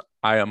opinions.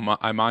 I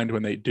mind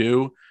when they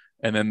do,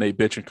 and then they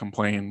bitch and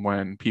complain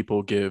when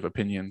people give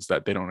opinions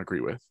that they don't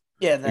agree with.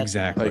 Yeah,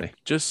 exactly. Like,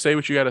 just say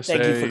what you got to say.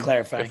 Thank you for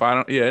clarifying. If I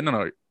don't,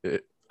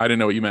 I didn't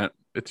know what you meant.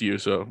 It's you,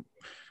 so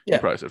you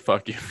probably said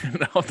fuck you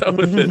and I'll deal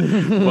with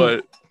it.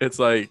 But it's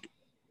like,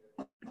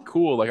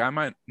 cool. Like, I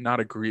might not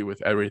agree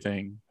with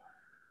everything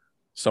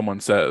someone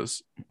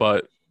says,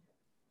 but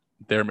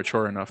they're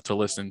mature enough to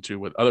listen to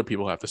what other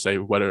people have to say,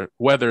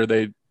 whether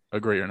they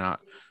agree or not.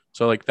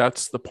 So like,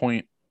 that's the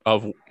point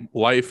of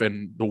life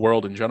and the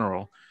world in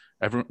general.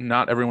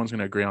 Not everyone's going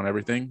to agree on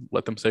everything.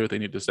 Let them say what they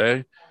need to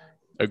say.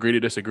 Agree to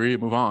disagree,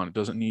 move on. It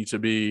doesn't need to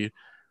be.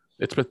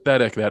 It's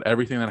pathetic that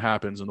everything that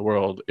happens in the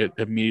world, it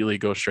immediately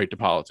goes straight to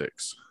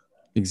politics.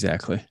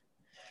 Exactly.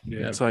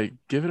 Yeah. It's like,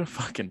 give it a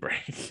fucking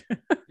break.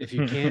 If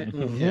you can't,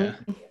 yeah.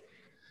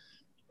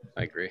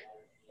 I agree.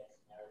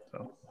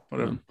 So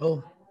whatever.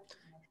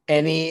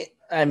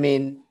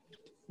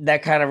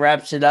 That kind of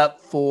wraps it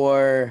up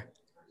for.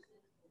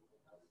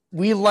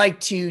 We like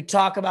to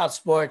talk about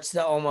sports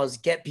to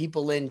almost get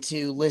people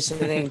into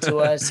listening to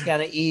us,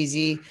 kind of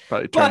easy.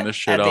 Probably turn this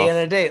shit off. At the end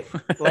of the day,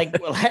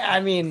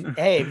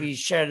 hey, if you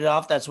shut it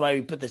off, that's why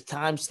we put the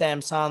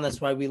timestamps on. That's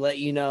why we let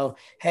you know,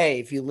 hey,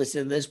 if you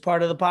listen to this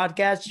part of the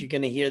podcast, you're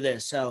going to hear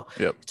this. So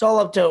it's all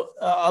up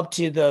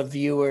to the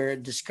viewer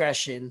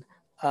discretion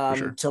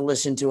to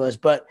listen to us.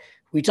 But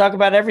we talk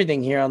about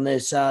everything here on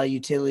this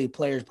Utility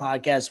Players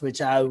podcast,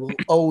 which I will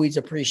always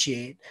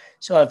appreciate.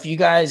 So if you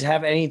guys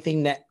have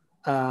anything that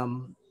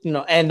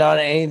end on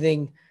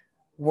anything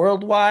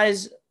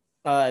world-wise,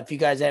 if you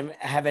guys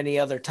have any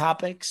other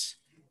topics,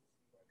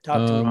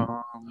 talk to me.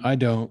 I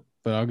don't,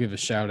 but I'll give a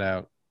shout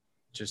out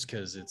just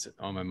because it's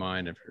on my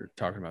mind if we're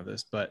talking about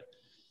this. But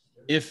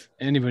if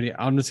anybody,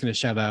 I'm just going to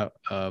shout out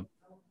a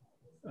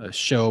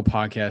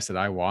podcast that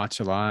I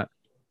watch a lot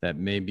that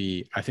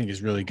maybe I think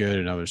is really good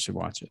and others should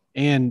watch it.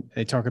 And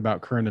they talk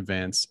about current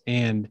events,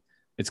 and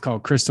it's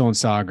called Crystal and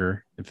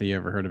Sagar. If you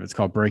ever heard of it, it's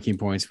called Breaking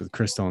Points with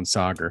Crystal and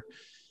Sagar.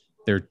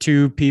 There are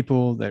 2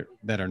 people that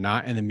are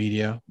not in the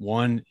media.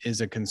 One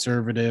is a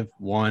conservative,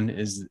 one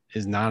is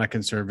not a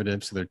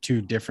conservative. So they're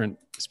 2 different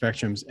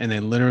spectrums, and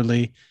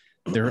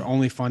they're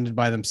only funded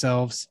by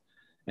themselves.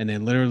 And they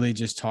literally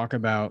just talk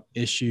about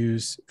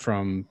issues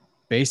from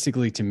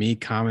basically, to me,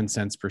 common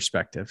sense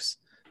perspectives.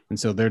 And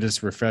so they're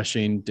just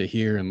refreshing to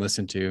hear and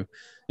listen to,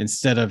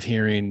 instead of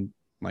hearing,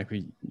 like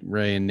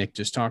Ray and Nick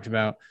just talked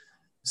about,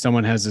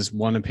 someone has this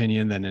one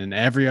opinion, then in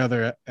every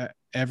other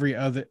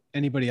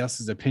anybody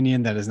else's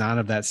opinion that is not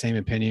of that same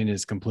opinion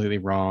is completely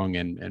wrong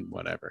and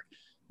whatever.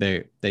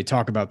 They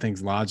talk about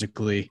things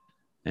logically,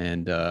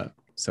 and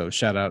so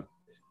shout out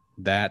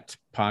that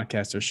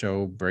podcast or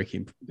show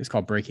it's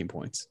called Breaking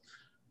Points.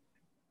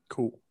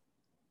 Cool.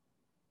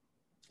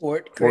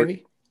 Fort,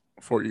 Gravy?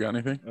 Fort, you got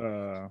anything?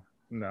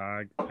 No,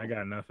 I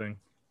got nothing.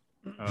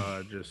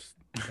 Just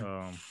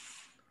I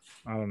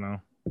don't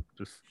know.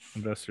 Just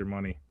invest your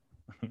money.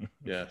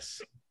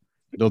 Yes.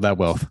 Build that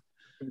wealth.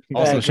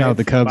 Also, shout out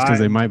the Cubs because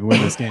they might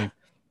win this game.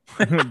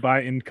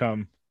 Buy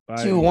income.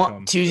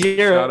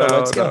 2-0.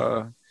 Let's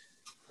go.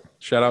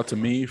 Shout out to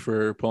me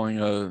for pulling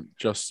a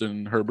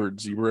Justin Herbert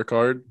Zebra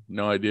card.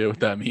 No idea what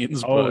that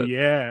means. Oh, but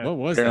yeah. What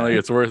was apparently that?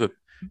 it's worth it.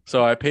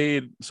 So I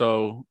paid.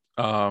 So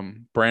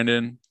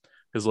Brandon,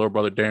 his little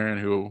brother Darren,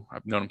 who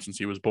I've known him since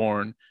he was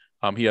born,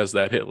 he has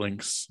that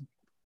HitLinks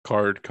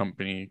card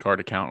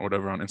account,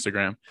 whatever, on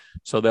Instagram.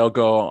 So they'll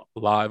go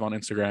live on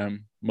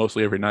Instagram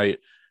mostly every night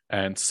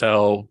and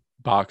sell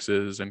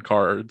boxes and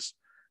cards,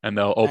 and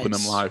they'll open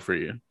them live for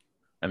you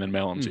and then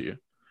mail them to you.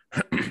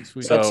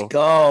 So let's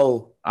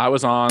go. I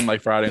was on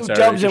like Friday and 2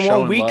 Saturday. dubs in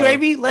 1 week,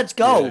 Gravy. Let's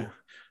go. Yeah.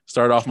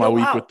 Start off my Go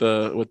week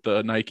out. with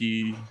the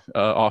Nike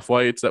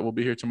off-whites that will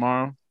be here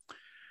tomorrow,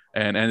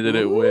 and ended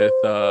it with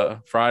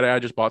Friday. I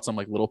just bought some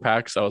like little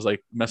packs. I was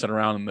like messing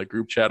around in the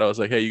group chat. I was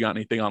like, "Hey, you got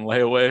anything on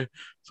layaway?"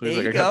 So he's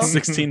There like, you "I got go.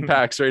 16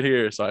 packs right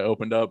here." So I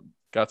opened up,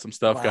 got some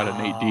stuff, got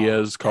a Nate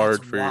Diaz card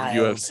that's for wild.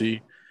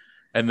 UFC,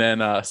 and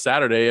then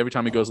Saturday, every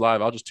time he goes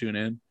live, I'll just tune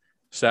in.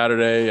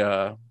 Saturday,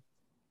 I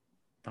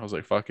was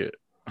like, "Fuck it."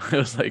 It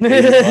was like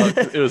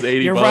 $80. It was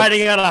 $80. You're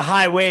riding on a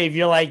high wave.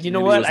 You're like, you know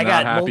And he what? was I not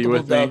got happy multiple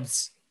with me.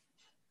 dubs.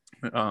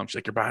 She's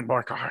like, "You're buying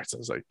more cards." I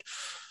was like,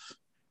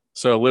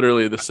 so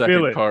literally the Feel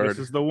second it. card, This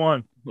is the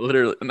one.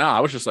 literally,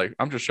 I was just like,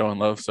 I'm just showing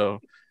love. So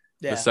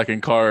Yeah. the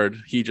second card,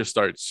 he just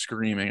starts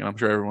screaming. And I'm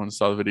sure everyone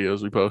saw the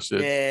videos we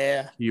posted.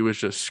 Yeah. He was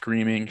just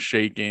screaming,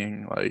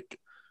 shaking. Like,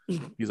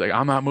 he's like,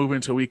 "I'm not moving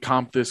until we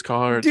comp this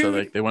card." So Dude,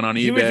 like they went on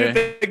He was eBay.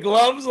 with the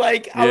gloves.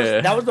 Like,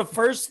 Yeah. that was the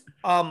first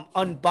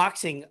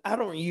unboxing. I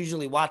don't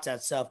usually watch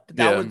that stuff, but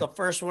that Yeah. was the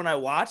first one I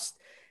watched.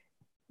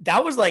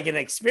 That was like an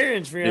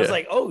experience for me. I was Yeah.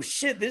 like, oh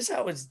shit, this is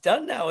how it's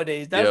done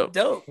nowadays. That's Yep.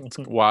 dope. It's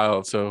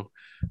wild. So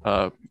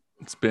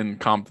it's been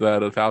comped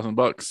at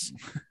 $1,000.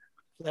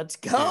 Let's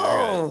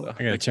go.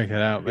 I gotta check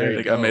that out. I There you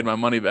think go. I made my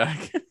money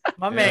back.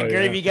 My man yeah.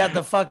 Gravy got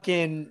the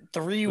fucking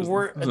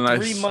was a nice-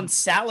 3-month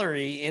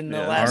salary in the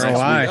Yeah, last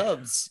ROI. few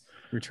dubs.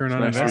 Return on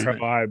Nice. investment.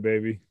 ROI,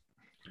 baby.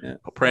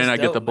 Praying That's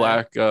I get the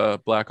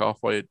dope, black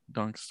off-white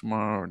dunks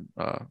tomorrow,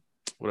 or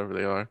whatever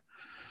they are.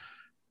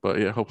 But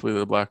yeah, hopefully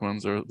the black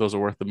ones are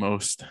worth the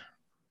most.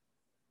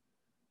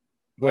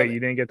 Wait, you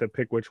didn't get to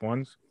pick which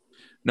ones?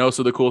 No,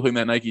 so the cool thing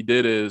that Nike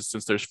did is,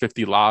 since there's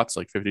 50 lots,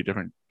 like 50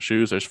 different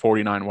shoes, there's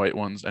 49 white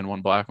ones and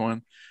 1 black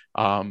one.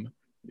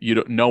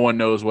 No one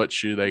knows what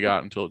shoe they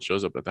got until it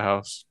shows up at the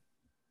house.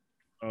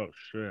 Oh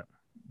shit.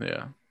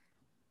 Yeah.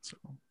 So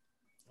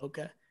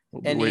Okay.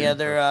 we'll be Any waiting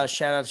other for-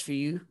 shout outs for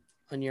you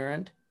on your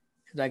end?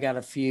 Because I got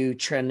a few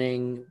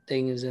trending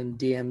things and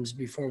DMs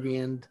before we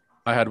end.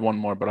 I had one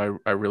more, but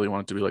I really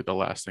want it to be like the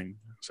last thing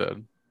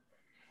said.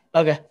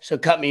 Okay, so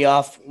cut me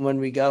off when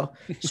we go.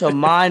 So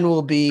mine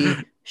will be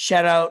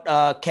shout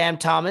out Cam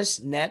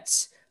Thomas,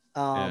 Nets.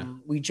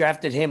 We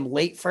drafted him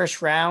late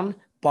first round,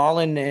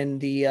 balling in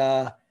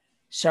the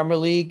summer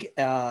league,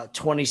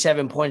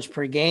 27 points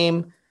per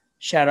game.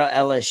 Shout out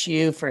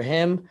LSU for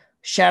him.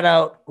 Shout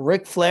out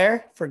Ric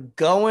Flair for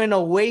going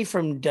away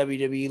from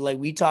WWE, like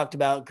we talked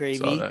about. Gravy.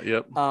 Saw that.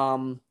 Yep.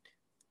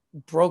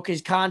 Broke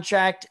his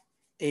contract,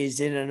 is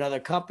in another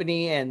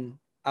company, and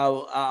I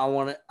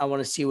want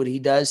to see what he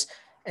does.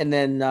 And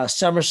then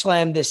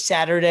SummerSlam this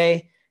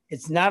Saturday.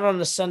 It's not on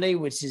a Sunday,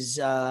 which is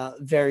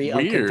very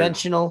Weird.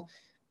 unconventional.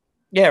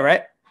 Yeah,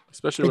 right.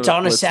 Especially It's with,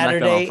 on a with SmackDown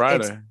Saturday. on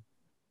Friday.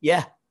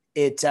 Yeah,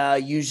 it's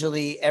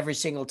usually every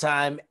single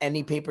time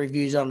any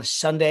pay-per-views on a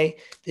Sunday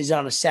is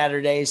on a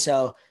Saturday.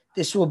 So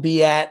this will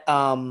be at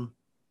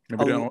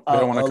Maybe they don't want to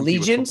compete with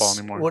Allegiance.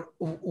 football anymore.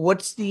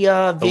 What's the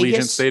Allegiant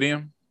Vegas?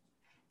 Stadium.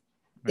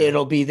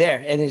 It'll be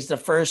there, and it's the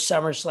first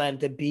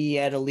SummerSlam to be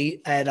at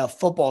a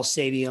football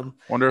stadium.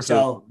 Wonder if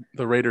So-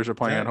 the Raiders are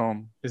playing Yeah. at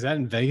home. Is that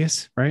in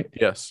Vegas? Right?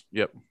 Yes.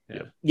 Yep.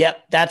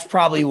 Yep, that's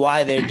probably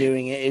why they're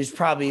doing it. It's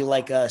probably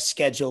like a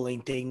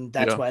scheduling thing.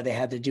 That's Yeah. why they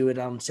had to do it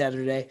on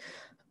Saturday.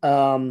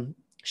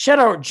 Shout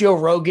out Joe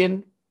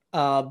Rogan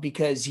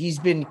because he's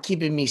been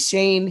keeping me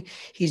sane.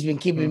 He's been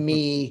keeping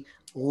me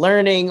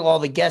learning all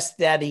the guests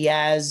that he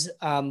has.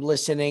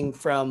 Listening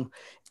from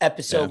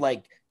episode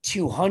like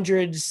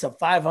 200s to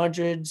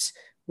 500s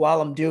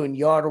while I'm doing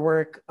yard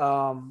work.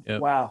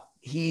 Wow,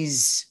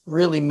 he's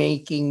really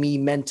making me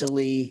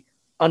mentally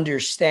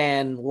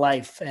understand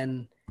life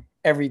and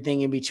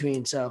everything in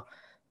between. So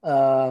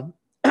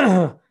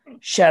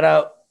shout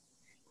out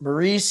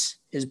Maurice.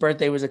 His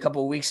birthday was a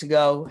couple of weeks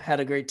ago. Had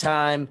a great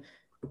time.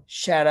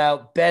 Shout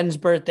out Ben's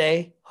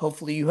birthday.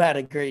 Hopefully you had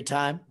a great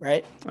time,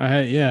 right? I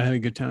had a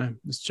good time.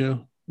 It's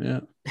chill.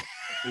 Yeah.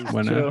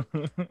 Why not?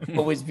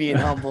 Always being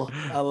humble.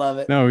 I love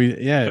it. No,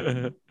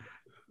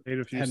 Ate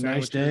a few Had a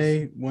sandwiches. nice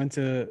day. Went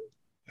to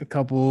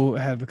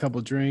had a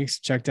couple drinks.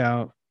 Checked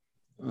out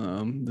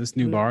this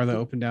new bar that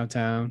opened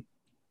downtown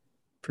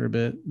for a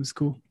bit. It was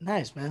cool.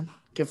 Nice, man.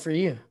 Good for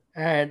you.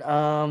 All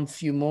right.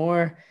 Few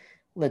more.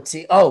 Let's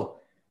see. Oh,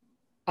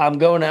 I'm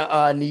going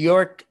to New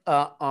York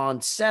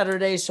on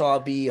Saturday, so I'll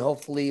be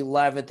hopefully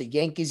live at the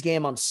Yankees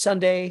game on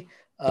Sunday.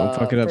 Don't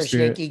fuck it up, First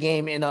Spirit. Yankee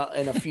game in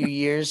a few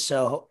years.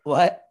 So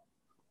what?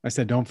 I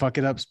said, don't fuck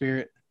it up,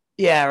 Spirit.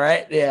 Yeah,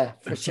 right. Yeah,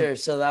 for sure.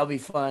 So that'll be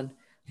fun.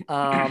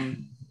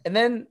 And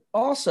then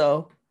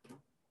also,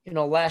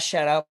 last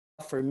shout out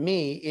for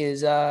me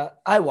is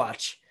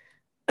iWatch.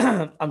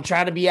 I'm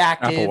trying to be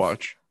active.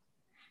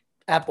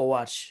 Apple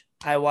Watch.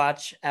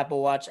 iWatch,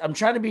 Apple Watch. I'm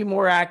trying to be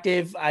more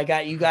active. I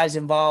got you guys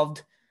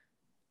involved.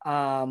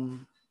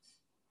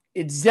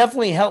 It's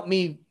definitely helped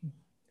me,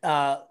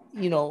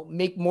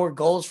 make more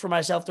goals for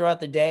myself throughout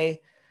the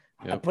day.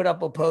 Yep. I put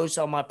up a post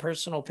on my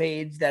personal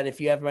page that if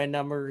you have my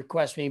number,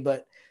 request me.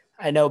 But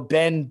I know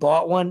Ben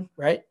bought one,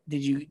 right?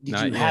 Did you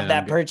have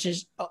that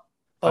purchase? Oh.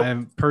 I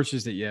haven't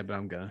purchased it yet, but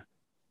I'm gonna.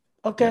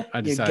 Okay,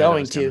 yeah, you're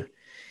going to.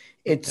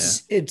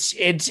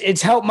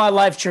 It's helped my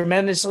life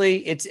tremendously.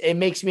 It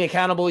makes me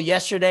accountable.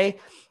 Yesterday,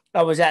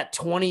 I was at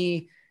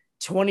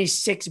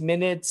 26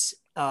 minutes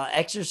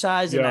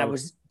exercise, and I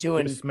was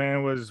doing. This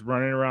man was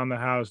running around the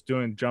house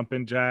doing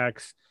jumping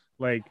jacks,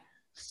 like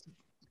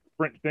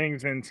sprint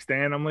things and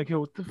stand. I'm like,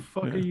 yo, what the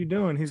fuck are you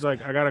doing? He's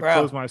like, I gotta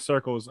close my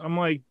circles. I'm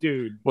like,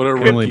 dude.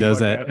 Emily does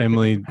that.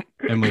 Emily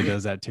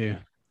does that too.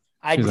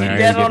 I did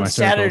that on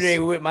Saturday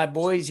with my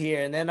boys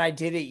here, and then I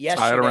did it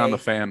yesterday. Tie it around the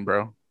fan,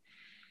 bro.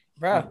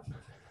 I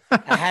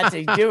had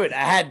to do it.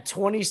 I had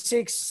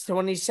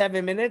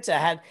 27 minutes.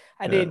 I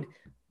did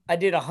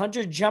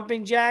 100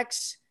 jumping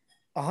jacks,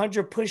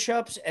 100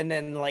 push-ups, and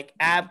then like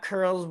ab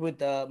curls with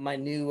my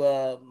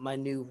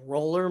new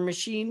roller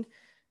machine.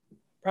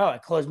 Bro, I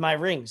closed my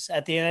rings.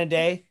 At the end of the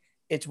day,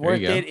 it's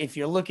worth it. If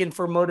you're looking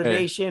for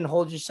motivation,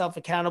 hold yourself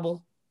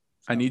accountable.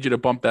 I need you to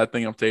bump that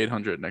thing up to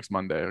 800 next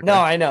Monday. Okay? No,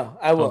 I know.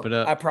 I will.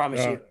 I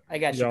promise you. I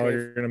got you.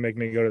 You're going to make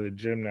me go to the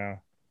gym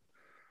now.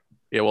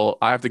 Yeah, well,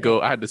 I have to go.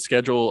 I had to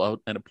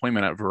schedule an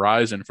appointment at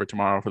Verizon for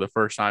tomorrow for the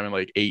first time in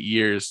like 8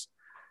 years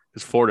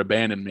because Ford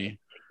abandoned me.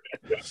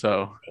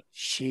 So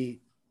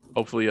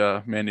hopefully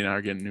Mandy and I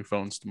are getting new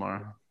phones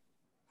tomorrow.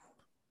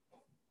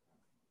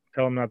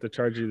 Tell them not to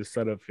charge you the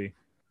setup fee.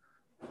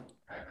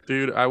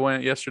 Dude, I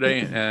went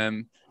yesterday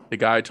and the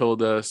guy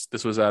told us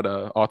this was at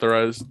a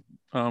authorized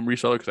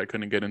reseller because I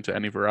couldn't get into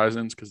any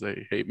Verizons because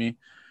they hate me.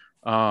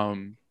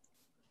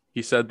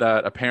 He said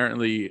that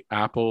apparently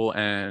Apple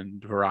and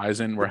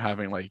Verizon were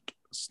having like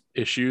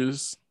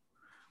issues.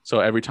 So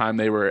every time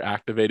they were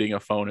activating a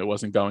phone, it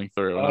wasn't going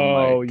through.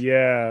 And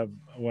yeah.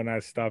 When I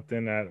stopped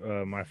in at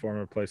my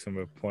former place of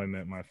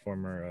employment, my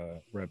former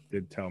rep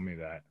did tell me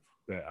that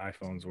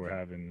iPhones were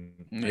having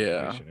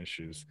activation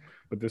issues.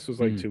 But this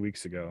was like 2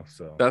 weeks ago.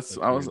 So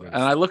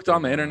I looked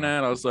on the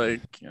internet. I was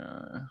like,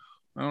 I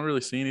don't really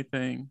see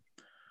anything.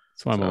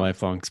 That's why I'm a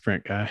lifelong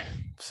Sprint guy.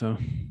 So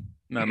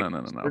no. It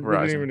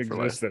doesn't even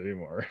exist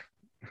anymore.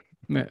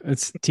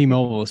 It's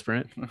T-Mobile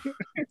Sprint.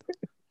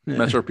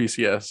 Metro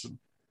PCS.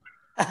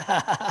 All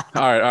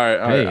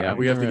right.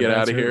 We have to get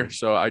out of here.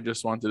 So I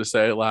just wanted to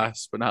say,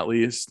 last but not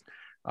least,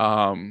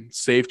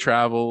 safe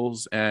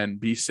travels and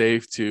be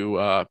safe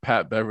to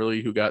Pat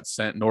Beverly, who got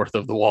sent north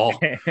of the wall.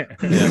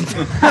 These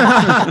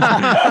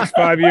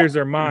 5 years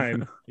are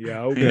mine.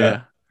 Yeah. Okay.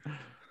 Yeah.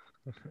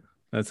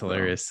 That's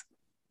hilarious.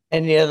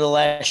 Any other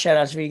last shout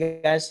outs for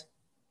you guys?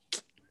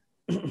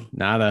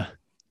 Nada.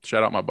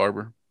 Shout out my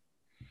barber.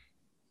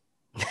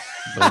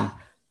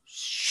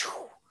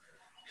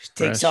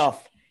 Takes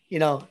off,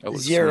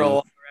 zero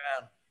all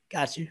around.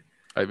 Got you.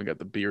 I even got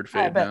the beard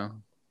fade now.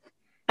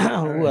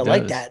 Ooh, I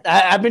like that.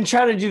 I've been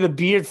trying to do the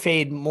beard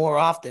fade more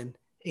often.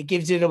 It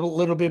gives it a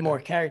little bit more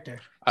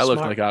character. I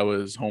looked like I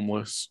was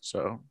homeless,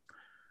 so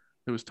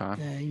it was time.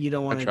 You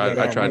don't want to.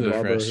 I tried to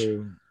refresh.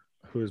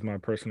 Who is my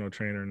personal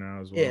trainer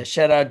now as well. Yeah,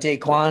 shout out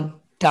Daquan,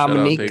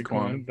 Dominique.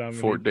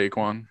 Fort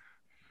Daquan.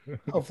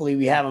 Hopefully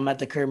we have him at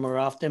the crib more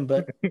often,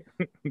 but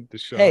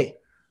hey,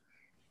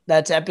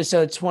 that's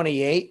episode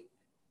 28.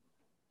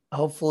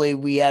 Hopefully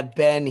we have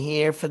Ben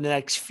here for the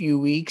next few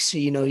weeks. So,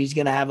 he's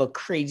going to have a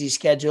crazy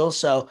schedule.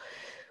 So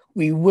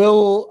we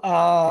will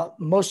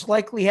most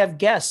likely have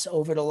guests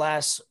over the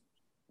last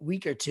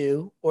week or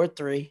 2 or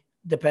 3,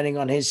 depending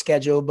on his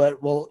schedule,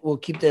 but we'll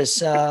keep this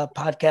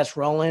podcast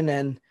rolling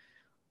and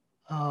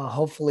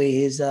hopefully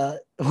his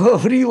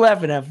what are you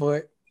laughing at for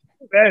it?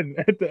 Ben,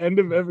 at the end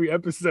of every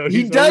episode,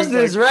 he does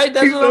this, right?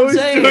 That's what I'm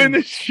saying. Doing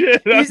this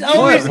shit. He's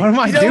always, what am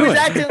I doing?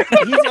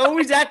 He's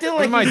always acting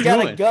like he's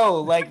gotta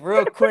go, like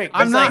real quick.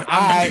 I'm not. All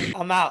right,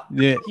 I'm out.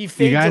 Yeah, you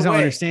guys don't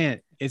understand.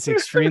 It's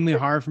extremely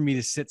hard for me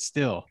to sit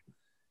still.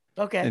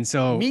 Okay. And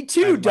so me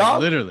too,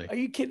 dog. Literally. Are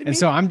you kidding me? And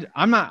so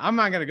I'm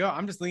not gonna go.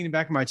 I'm just leaning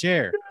back in my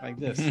chair like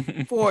this.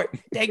 Fort,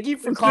 thank you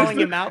for calling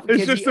him out.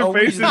 It's just the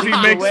faces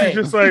he makes. He's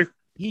just like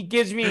he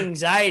gives me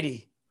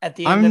anxiety at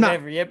the end of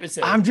every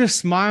episode. I'm just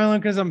smiling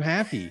because I'm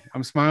happy.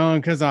 I'm smiling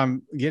because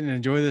I'm getting to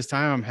enjoy this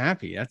time. I'm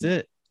happy. That's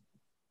it.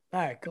 All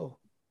right, cool.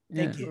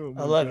 Thank Yeah. you.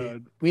 Oh I my love God.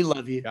 you. We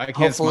love you. I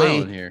can't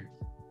smile in here.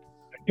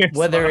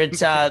 Whether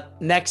it's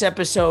next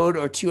episode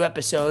or 2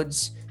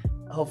 episodes,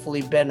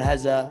 hopefully Ben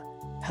has a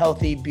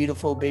healthy,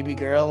 beautiful baby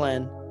girl,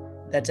 and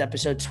that's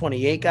episode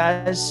 28,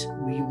 guys.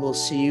 We will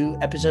see you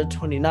episode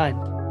 29.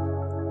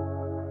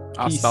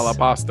 Hasta la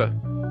pasta.